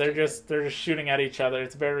whatever. They're just shooting at each other.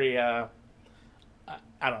 It's very I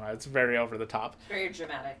don't know, it's very over the top. Very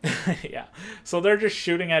dramatic. Yeah. So they're just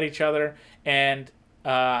shooting at each other, and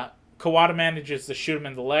Kawada manages to shoot him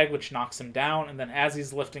in the leg, which knocks him down, and then as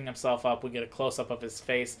he's lifting himself up, we get a close-up of his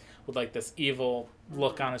face with like this evil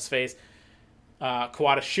look on his face.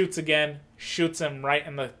 Kawada shoots again, shoots him right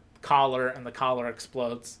in the collar, and the collar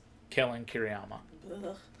explodes, killing Kiriyama.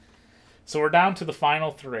 Ugh. So we're down to the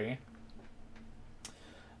final three.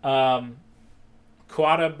 Kawada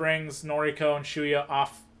brings Noriko and Shuya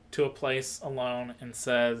off to a place alone and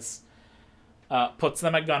says, puts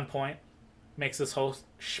them at gunpoint, makes this whole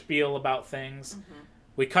spiel about things. Mm-hmm.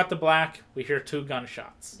 We cut to black. We hear 2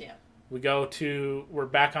 gunshots. Yeah. We're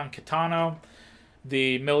back on Kitano.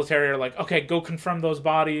 The military are like, okay, go confirm those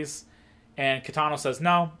bodies. And Kitano says,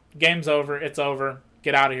 no, game's over. It's over.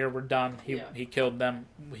 get out of here, we're done. He Yeah. he killed them,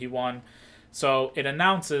 he won. So it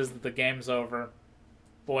announces that the game's over.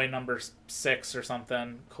 Boy number 6 or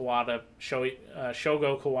something, Shogo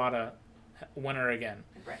Kawada, winner again.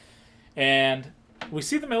 Right. And we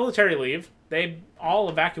see the military leave. They all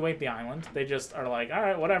evacuate the island. They just are like, all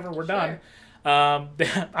right, whatever, we're done.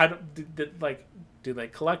 Do they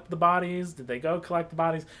collect the bodies? Did they go collect the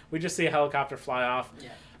bodies? We just see a helicopter fly off.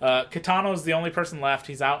 Yeah. Kitano's the only person left.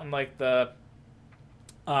 He's out in like the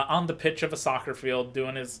on the pitch of a soccer field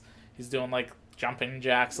he's doing like jumping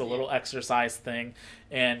jacks, a little exercise thing,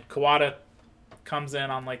 and Kawada comes in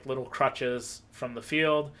on like little crutches from the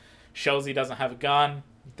field, shows he doesn't have a gun.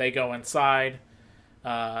 They go inside.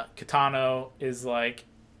 Kitano is like,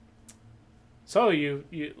 so you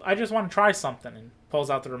I just want to try something, and pulls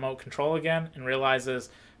out the remote control again and realizes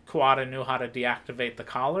Kawada knew how to deactivate the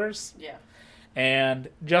collars. Yeah. And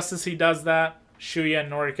just as he does that, Shuya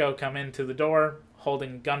and Noriko come into the door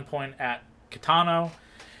holding gunpoint at Kitano,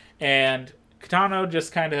 and Kitano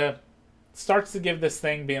just kind of starts to give this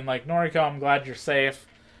thing being like, Noriko, I'm glad you're safe.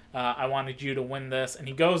 I wanted you to win this. And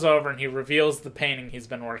he goes over and he reveals the painting he's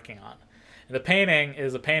been working on. And the painting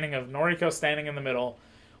is a painting of Noriko standing in the middle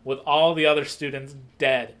with all the other students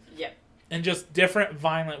dead. Yep. In just different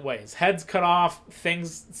violent ways. Heads cut off,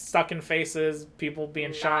 things stuck in faces, people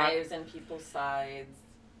being shot. Knives in people's sides.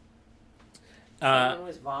 Someone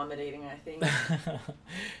was vomiting, I think.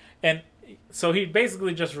 And so he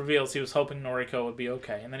basically just reveals he was hoping Noriko would be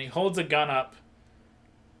okay. And then he holds a gun up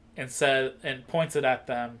and points it at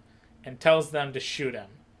them and tells them to shoot him.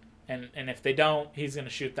 And if they don't, he's going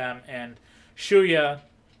to shoot them. And Shuya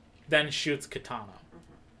then shoots Kitano. Mm-hmm.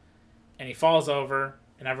 And he falls over,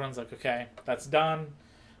 and everyone's like, okay, that's done.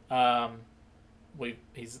 Whatever,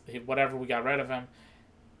 we got rid of him.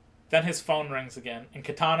 Then his phone rings again, and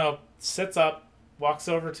Kitano sits up, walks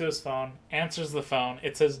over to his phone, answers the phone.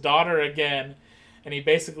 It's his daughter again, and he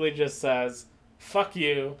basically just says, fuck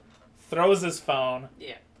you, throws his phone.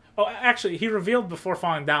 Yeah. Oh, actually, he revealed before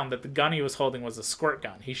falling down that the gun he was holding was a squirt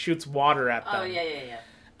gun. He shoots water at them. Oh,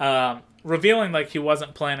 yeah. Revealing like he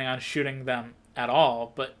wasn't planning on shooting them at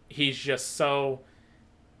all, but he's just so...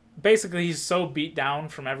 Basically, he's so beat down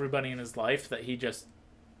from everybody in his life that he just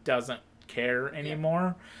doesn't care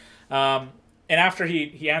anymore. Yeah. And after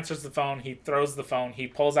he answers the phone, he throws the phone, he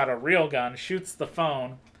pulls out a real gun, shoots the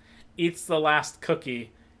phone, eats the last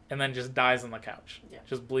cookie, and then just dies on the couch. Yeah.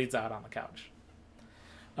 Just bleeds out on the couch.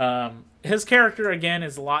 His character, again,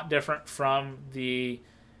 is a lot different from the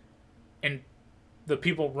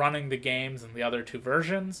people running the games in the other two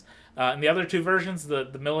versions. In the other two versions, the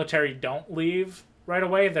military don't leave right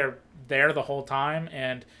away. They're there the whole time,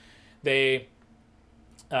 and they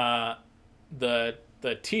the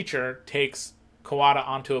teacher takes Kawada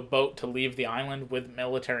onto a boat to leave the island with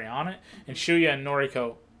military on it, and Shuya and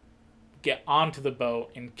Noriko get onto the boat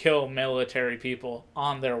and kill military people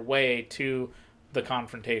on their way to the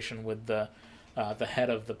confrontation with the head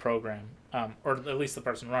of the program, or at least the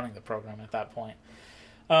person running the program at that point.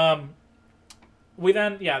 So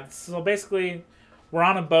basically we're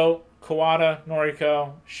on a boat. Kawada,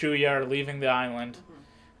 Noriko, Shuya are leaving the island.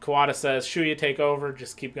 Mm-hmm. Kawada says, Shuya, take over,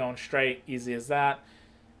 just keep going straight, easy as that.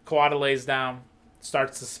 Kawada lays down,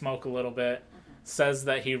 starts to smoke a little bit, says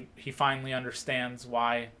that he finally understands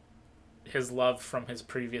why his love from his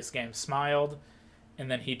previous game smiled, and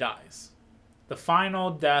then he dies. The final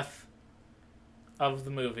death of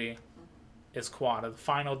the movie is Kawada. The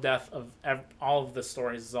final death of all of the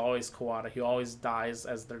stories is always Kawada. He always dies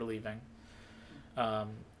as they're leaving,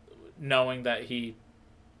 knowing that he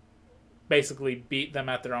basically beat them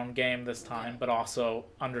at their own game this time, but also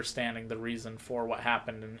understanding the reason for what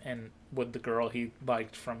happened and with the girl he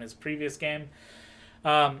liked from his previous game.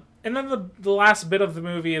 And then the last bit of the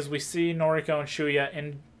movie is we see Noriko and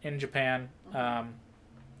Shuya in Japan,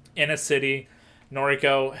 in a city.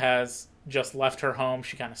 Noriko has just left her home.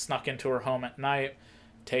 She kind of snuck into her home at night,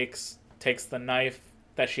 takes the knife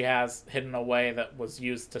that she has hidden away that was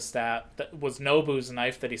used to stab, that was Nobu's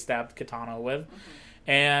knife that he stabbed Kitano with,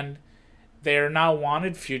 and they're now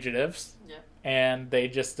wanted fugitives, and they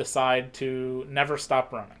just decide to never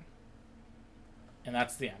stop running. And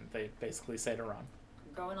that's the end. They basically say to run.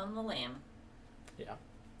 Going on the lam. Yeah.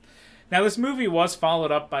 Now, this movie was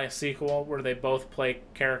followed up by a sequel where they both play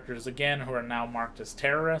characters again who are now marked as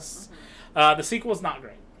terrorists. Mm-hmm. The sequel is not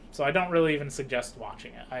great, so I don't really even suggest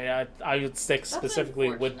watching it. I would stick specifically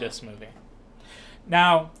with this movie.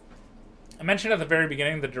 Now, I mentioned at the very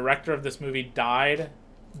beginning the director of this movie died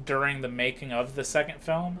during the making of the second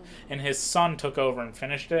film, and his son took over and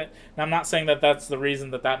finished it. Now, I'm not saying that that's the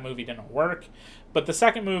reason that movie didn't work, but the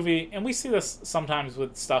second movie, and we see this sometimes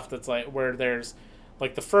with stuff that's like where there's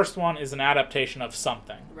Like, the first one is an adaptation of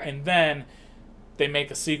something. Right. And then they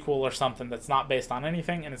make a sequel or something that's not based on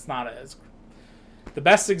anything, and it's not as... The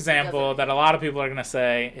best example that a lot of people are going to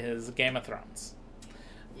say is Game of Thrones.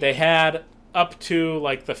 Yeah. They had up to,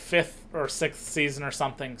 like, the 5th or 6th season or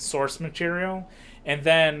something source material, and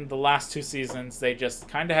then the last 2 seasons, they just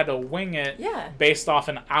kind of had to wing it based off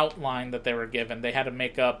an outline that they were given. They had to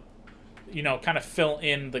make up, kind of fill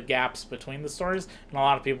in the gaps between the stories. And a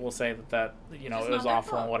lot of people will say that it was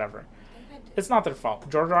awful and whatever. It's not their fault.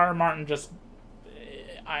 George R.R. Martin just,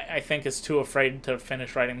 I think, is too afraid to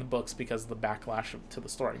finish writing the books because of the backlash to the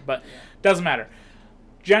story. But doesn't matter.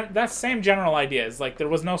 That same general idea is, like, there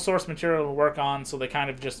was no source material to work on, so they kind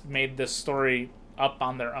of just made this story up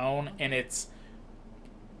on their own, and it's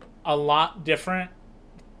a lot different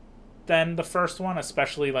than the first one,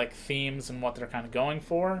 especially, like, themes and what they're kind of going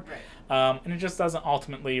for. Right. And it just doesn't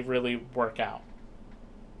ultimately really work out.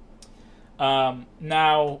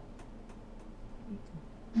 Now,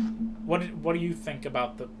 what do you think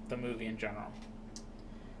about the movie in general?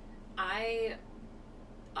 I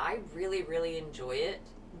really, really enjoy it,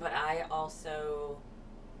 but I also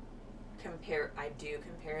do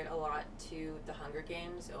compare it a lot to The Hunger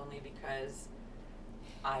Games, only because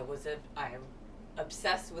I'm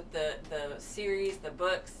obsessed with the series, the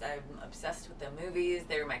books. I'm obsessed with the movies.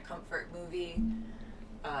 They're my comfort movie.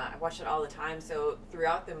 I watch it all the time. So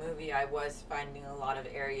throughout the movie, I was finding a lot of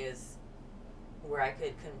areas where I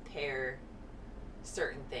could compare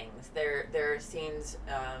certain things. There are scenes,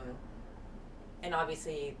 and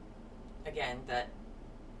obviously, again, that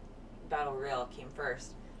Battle Royale came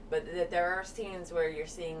first. But there are scenes where you're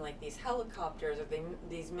seeing, like, these helicopters or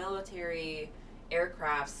these military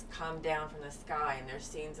aircrafts come down from the sky, and there's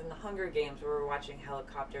scenes in the Hunger Games where we're watching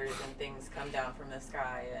helicopters and things come down from the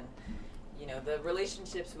sky, and the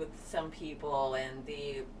relationships with some people and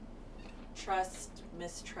the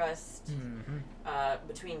mistrust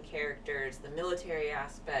between characters, the military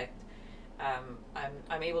aspect.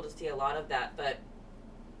 I'm able to see a lot of that, but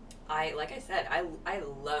like I said, I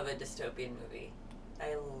love a dystopian movie.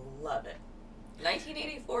 I love it.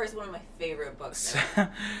 1984 is one of my favorite books.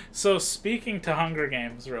 So speaking to Hunger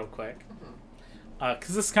Games real quick,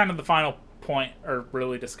 because this is kind of the final point, or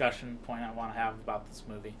really discussion point I want to have about this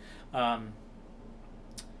movie.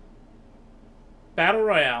 Battle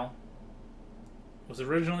Royale was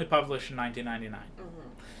originally published in 1999.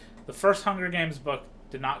 The first Hunger Games book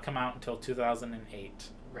did not come out until 2008.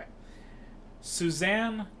 Right.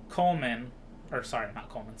 Suzanne Collins,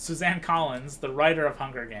 the writer of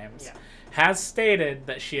Hunger Games, has stated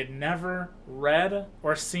that she had never read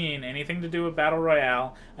or seen anything to do with Battle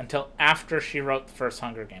Royale until after she wrote the first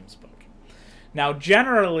Hunger Games book. Now,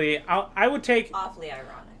 generally, I would take... Awfully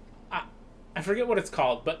ironic. I forget what it's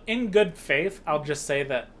called, but in good faith, I'll just say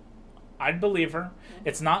that I'd believe her. Mm-hmm.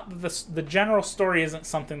 It's not... The general story isn't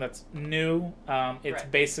something that's new. It's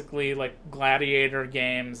basically like gladiator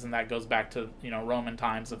games, and that goes back to, Roman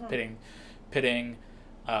times of pitting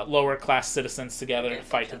lower class citizens together to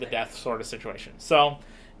fight to the death sort of situation. So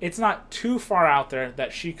it's not too far out there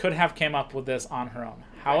that she could have came up with this on her own.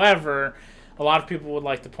 Right. However, a lot of people would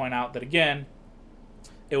like to point out that, again,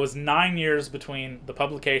 it was 9 years between the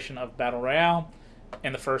publication of Battle Royale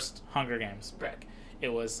and the first Hunger Games book. Right.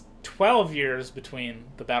 It was 12 years between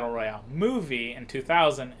the Battle Royale movie in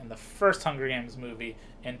 2000 and the first Hunger Games movie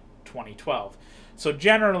in 2012. So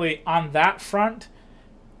generally, on that front,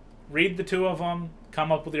 read the two of them, come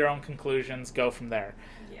up with your own conclusions, go from there.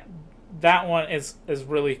 Yeah. That one is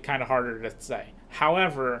really kind of harder to say.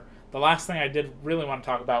 However, the last thing I did really want to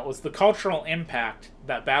talk about was the cultural impact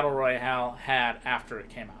that Battle Royale had after it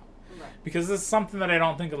came out. Right. Because this is something that I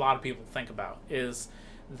don't think a lot of people think about, is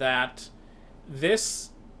that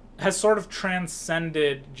this has sort of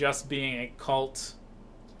transcended just being a cult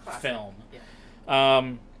film.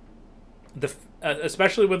 Yeah.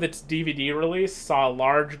 Especially with its DVD release, saw a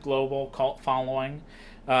large global cult following.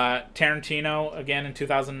 Tarantino, again in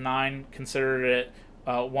 2009, considered it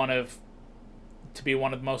to be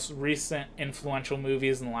one of the most recent influential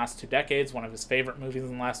movies in the last 2 decades, one of his favorite movies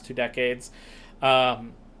in the last 2 decades.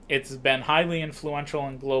 It's been highly influential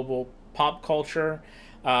in global pop culture.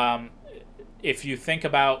 If you think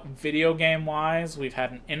about video game-wise, we've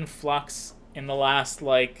had an influx in the last,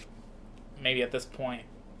 maybe at this point,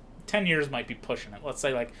 10 years might be pushing it. Let's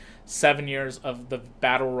say 7 years of the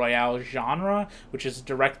Battle Royale genre, which is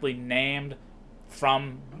directly named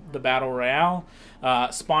from the Battle Royale,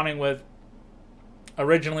 spawning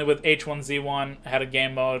originally with H1Z1, had a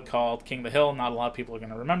game mode called King of the Hill. Not a lot of people are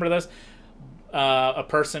going to remember this. A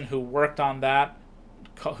person who worked on that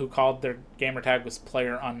who called their gamertag was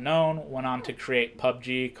Player Unknown, went on to create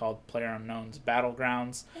PUBG, called Player Unknown's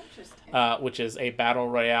Battlegrounds, which is a battle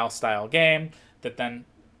royale style game that then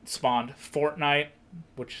spawned Fortnite,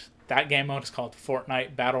 which that game mode is called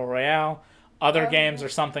Fortnite Battle Royale. Other games are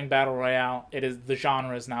something battle royale. The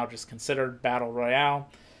genre is now just considered battle royale.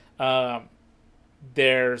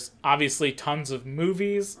 There's obviously tons of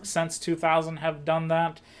movies since 2000 have done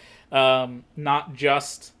that. Not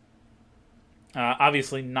just The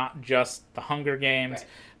Hunger Games, Right.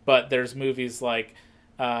 but there's movies like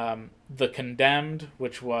The Condemned,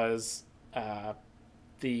 which was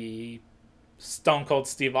the Stone Cold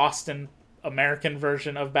Steve Austin American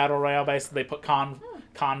version of battle royale. Basically, they put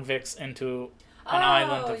convicts into an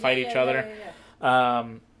island to fight each other.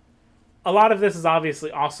 A lot of this is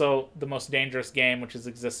obviously also the Most Dangerous Game, which has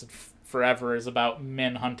existed forever, is about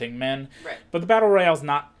men hunting men. Right. But the battle royale is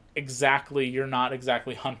you're not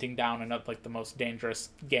exactly hunting down and like the Most Dangerous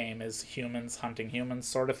Game is humans hunting humans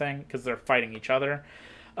sort of thing, because they're fighting each other.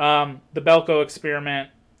 The Belko Experiment,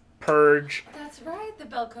 Purge. That's right, the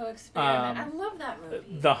Belko Experiment. I love that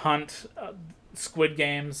movie. The Hunt, Squid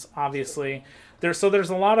Games, obviously. There's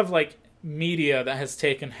a lot of like media that has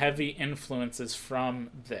taken heavy influences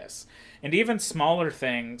from this. And even smaller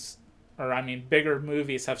things, bigger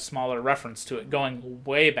movies have smaller reference to it, going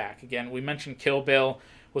way back. Again, we mentioned Kill Bill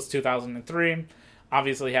was 2003.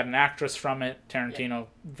 Obviously had an actress from it. Tarantino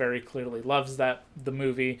very clearly loves the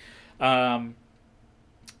movie. Shaun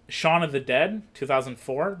of the Dead,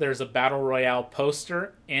 2004. There's a Battle Royale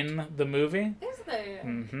poster in the movie. Is there?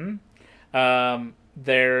 Mm-hmm.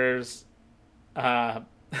 There's...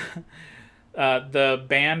 the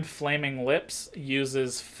band Flaming Lips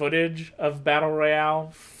uses footage of Battle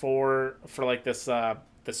Royale for like this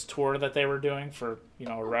tour that they were doing for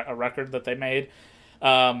a record that they made.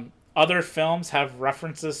 Other films have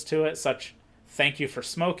references to it, such Thank You for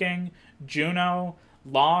Smoking, Juno,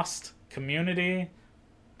 Lost, Community.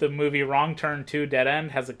 The movie Wrong Turn 2 Dead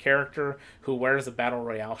End has a character who wears a Battle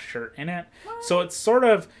Royale shirt in it. What? So it's sort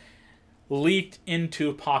of leaked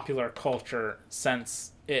into popular culture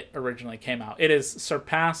since it originally came out. It has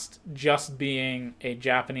surpassed just being a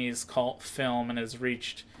Japanese cult film and has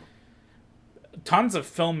reached tons of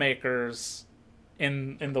filmmakers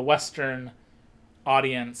in the Western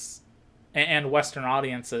audience and Western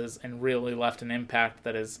audiences, and really left an impact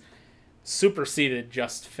that has superseded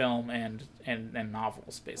just film and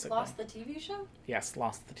novels, basically. Lost the TV show? Yes,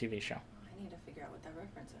 Lost the TV show. I need to figure out what that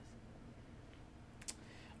reference is.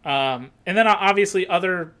 And then obviously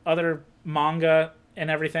other manga and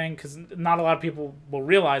everything, because not a lot of people will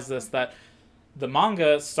realize this, that the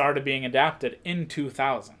manga started being adapted in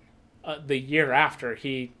 2000, the year after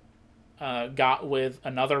he got with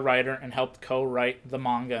another writer and helped co-write the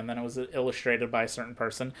manga, and then it was illustrated by a certain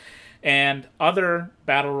person. And other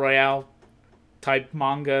Battle Royale type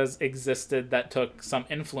mangas existed that took some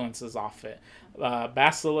influences off it.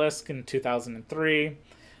 Basilisk in 2003.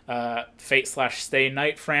 Fate/Stay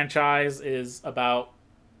Night franchise is about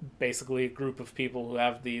basically a group of people who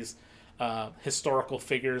have these historical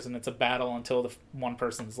figures, and it's a battle until the one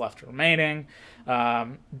person's left remaining.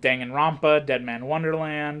 Danganronpa, Dead Man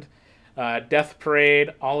Wonderland, Death Parade,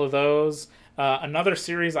 all of those. Another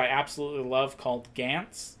series I absolutely love called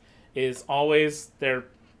Gantz they're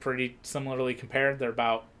pretty similarly compared. They're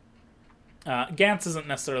about Gantz isn't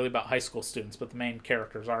necessarily about high school students, but the main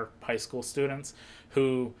characters are high school students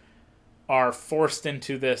who are forced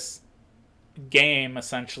into this game,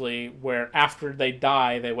 essentially, where after they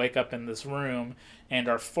die, they wake up in this room and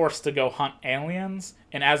are forced to go hunt aliens.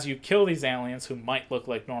 And as you kill these aliens, who might look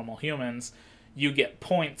like normal humans, you get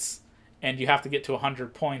points, and you have to get to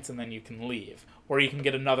 100 points, and then you can leave. Or you can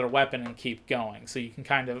get another weapon and keep going. So you can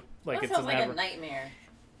kind of... That sounds like a nightmare.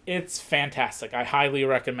 It's fantastic. I highly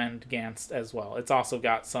recommend Gantz as well. It's also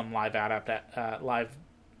got some live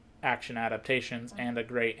action adaptations and a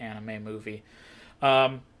great anime movie.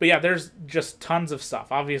 But yeah, there's just tons of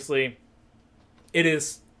stuff. Obviously, it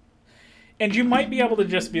is... And you might be able to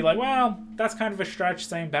just be like, well, that's kind of a stretch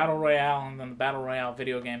saying Battle Royale and then the Battle Royale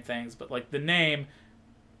video game things. But like the name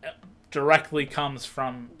directly comes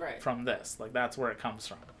from this. Like that's where it comes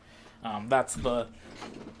from. That's the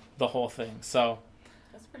whole thing. So...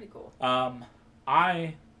 That's pretty cool.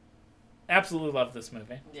 I absolutely love this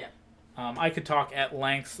movie. Yeah. I could talk at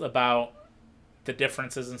length about the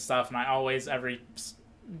differences and stuff, and I always, every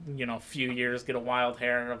few years, get a wild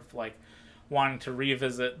hair of like wanting to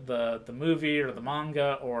revisit the movie or the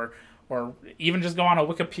manga, or even just go on a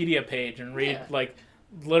Wikipedia page and read like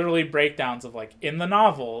literally breakdowns of like, in the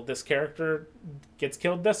novel, this character gets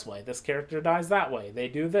killed this way, this character dies that way, they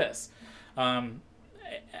do this.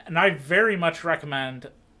 And I very much recommend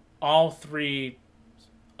all 3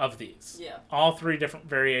 of these. Yeah. All 3 different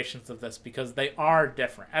variations of this, because they are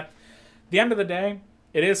different. At the end of the day,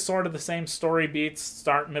 it is sort of the same story beats,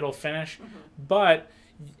 start, middle, finish, but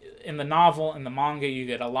in the novel and the manga, you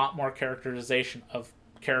get a lot more characterization of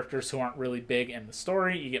characters who aren't really big in the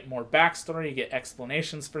story. You get more backstory, you get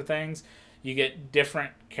explanations for things, you get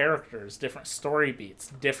different characters, different story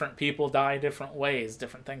beats, different people die different ways,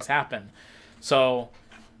 different things happen. So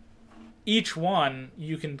each one,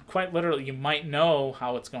 you can quite literally, you might know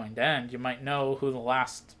how it's going to end, you might know who the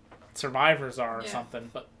last survivors are or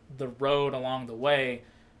something, but the road along the way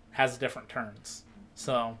has different turns.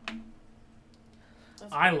 So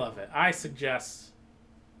I love it. I suggest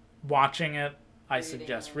watching it. I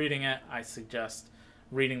suggest reading it. I suggest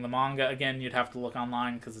reading the manga. Again, you'd have to look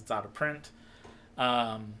online because it's out of print.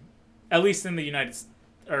 At least in the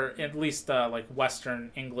or at least like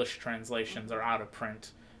Western English translations are out of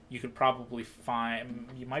print. You could probably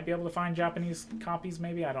you might be able to find Japanese copies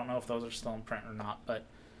maybe. I don't know if those are still in print or not, but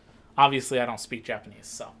obviously I don't speak Japanese,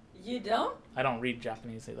 so. You don't? I don't read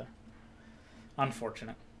Japanese either.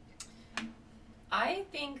 Unfortunate. I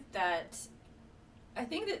think that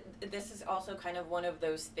this is also kind of one of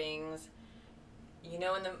those things, you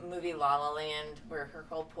know, in the movie La La Land, where her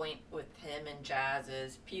whole point with him and Jazz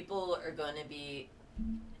is people are going to be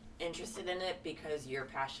interested in it because you're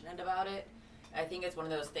passionate about it. I think it's one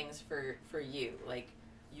of those things for you. Like,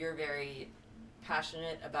 you're very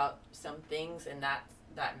passionate about some things, and that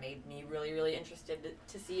made me really, really interested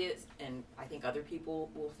to see it, and I think other people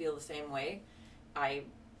will feel the same way.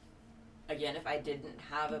 Again, if I didn't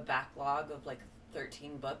have a backlog of like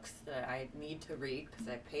 13 books that I need to read because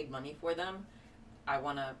I paid money for them, I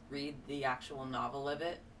want to read the actual novel of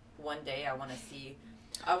it. One day I want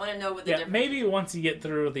to know what the difference maybe is. once you get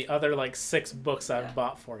through the other like 6 books I've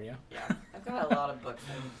bought for you. Yeah, I've got a lot of books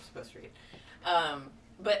I'm supposed to read.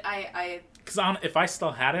 But because if I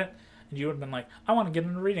still had it and you would have been like, I want to get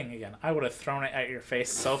into reading again, I would have thrown it at your face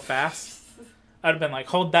so fast. I'd have been like,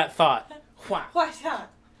 hold that thought. What's that?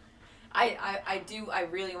 I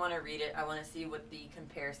really want to read it. I want to see what the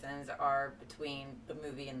comparisons are between the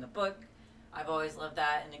movie and the book. I've always loved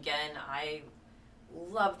that. And again, I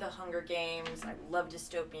love the Hunger Games. I love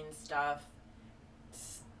dystopian stuff.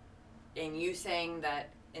 And you saying that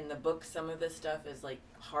in the book some of this stuff is like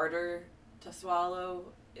harder to swallow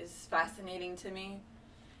is fascinating to me.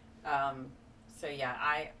 So yeah,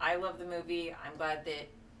 I love the movie. I'm glad that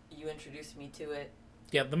you introduced me to it.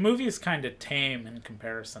 Yeah, the movie is kind of tame in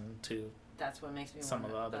comparison to that's what makes me some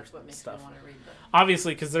of the other that's what makes stuff. me want to read them.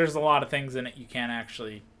 Obviously, because there's a lot of things in it you can't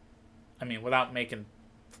actually, I mean, without making,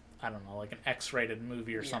 I don't know, like an X-rated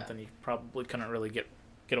movie or something, you probably couldn't really get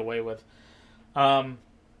away with. I'm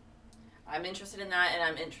interested in that, and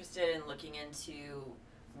I'm interested in looking into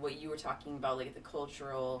what you were talking about, like the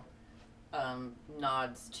cultural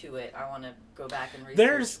nods to it. I want to go back and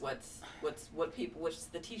research what's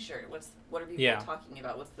the T-shirt, what are people talking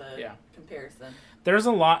about, what's the comparison. There's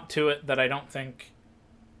a lot to it that I don't think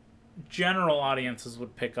general audiences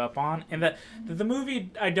would pick up on, and that the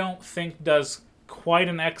movie I don't think does quite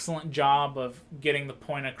an excellent job of getting the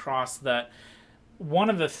point across that one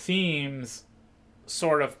of the themes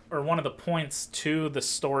or one of the points to the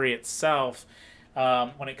story itself,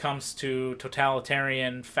 when it comes to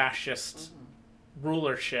totalitarian fascist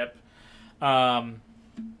rulership,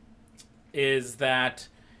 is that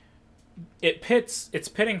it's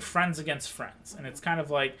pitting friends against friends, and it's kind of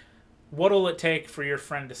like, what'll it take for your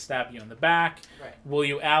friend to stab you in the back? Right. Will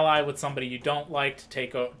you ally with somebody you don't like to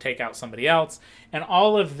take out somebody else? And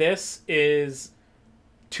all of this is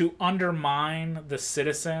to undermine the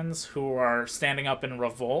citizens who are standing up in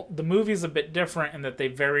revolt. The movie's a bit different in that they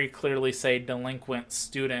very clearly say delinquent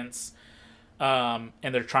students, and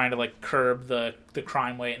they're trying to like curb the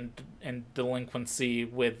crime rate and delinquency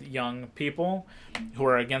with young people who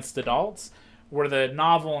are against adults, where the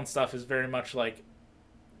novel and stuff is very much like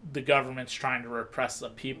the government's trying to repress the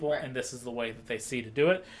people, and this is the way that they see to do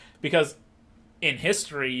it. Because in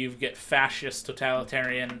history, you get fascist,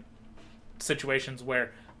 totalitarian situations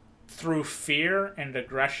where through fear and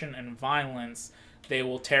aggression and violence, they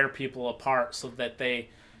will tear people apart so that they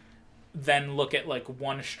then look at like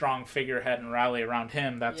one strong figurehead and rally around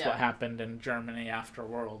him. That's what happened in Germany after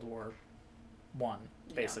World War I,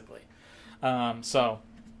 basically. So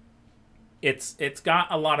it's got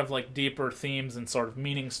a lot of like deeper themes and sort of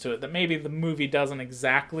meanings to it that maybe the movie doesn't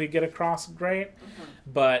exactly get across great,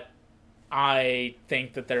 but I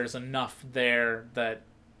think that there's enough there that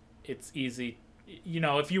it's easy. You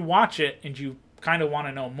know, if you watch it and you kind of want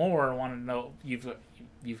to know more, want to know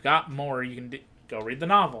you've got more, you can go read the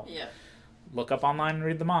novel. Yeah. look up online and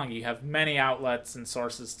read the manga. You have many outlets and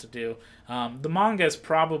sources to do. The manga is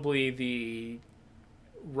probably the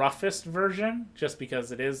roughest version, just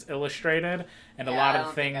because it is illustrated, and a lot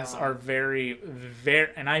of things are very,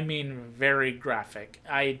 and I mean very graphic.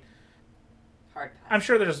 Hard pass. I'm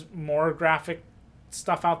sure there's more graphic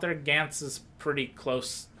stuff out there. Gantz is pretty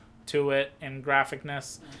close to it in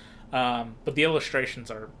graphicness, but the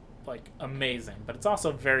illustrations are like amazing. But it's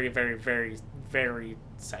also very, very, very, very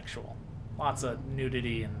sexual. Lots of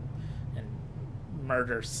nudity and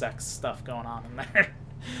murder, sex stuff going on in there.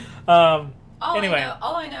 Anyway,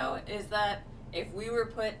 all I know is that if we were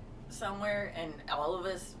put somewhere and all of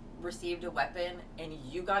us received a weapon and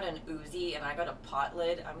you got an Uzi and I got a pot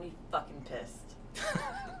lid, I'm gonna be fucking pissed.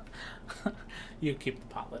 You keep the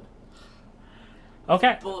pot lid.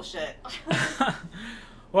 Okay. Bullshit.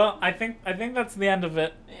 Well, I think that's the end of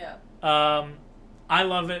it. Yeah. I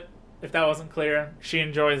love it. If that wasn't clear, she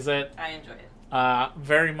enjoys it. I enjoy it.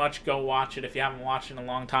 Very much go watch it if you haven't watched it in a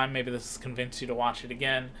long time. Maybe this has convinced you to watch it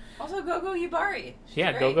again. Also, Gogo Yubari.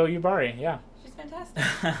 Yeah, Gogo Yubari. Yeah. She's fantastic.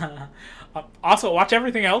 Also, watch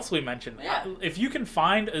everything else we mentioned. Yeah. If you can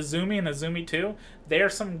find Azumi and Azumi 2, they are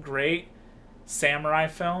some great samurai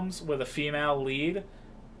films with a female lead.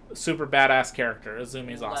 Super badass character.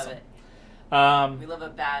 Azumi's awesome. Love it. We love a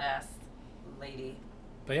badass lady.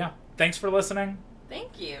 But yeah, thanks for listening.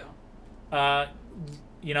 Thank you.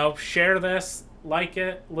 Share this, like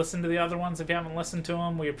it, listen to the other ones if you haven't listened to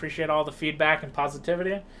them. We appreciate all the feedback and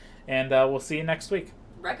positivity, and we'll see you next week.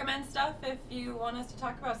 Recommend stuff if you want us to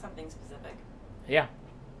talk about something specific. Yeah.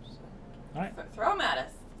 All right. Throw them at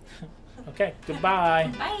us. Okay,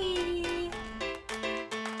 goodbye. Bye.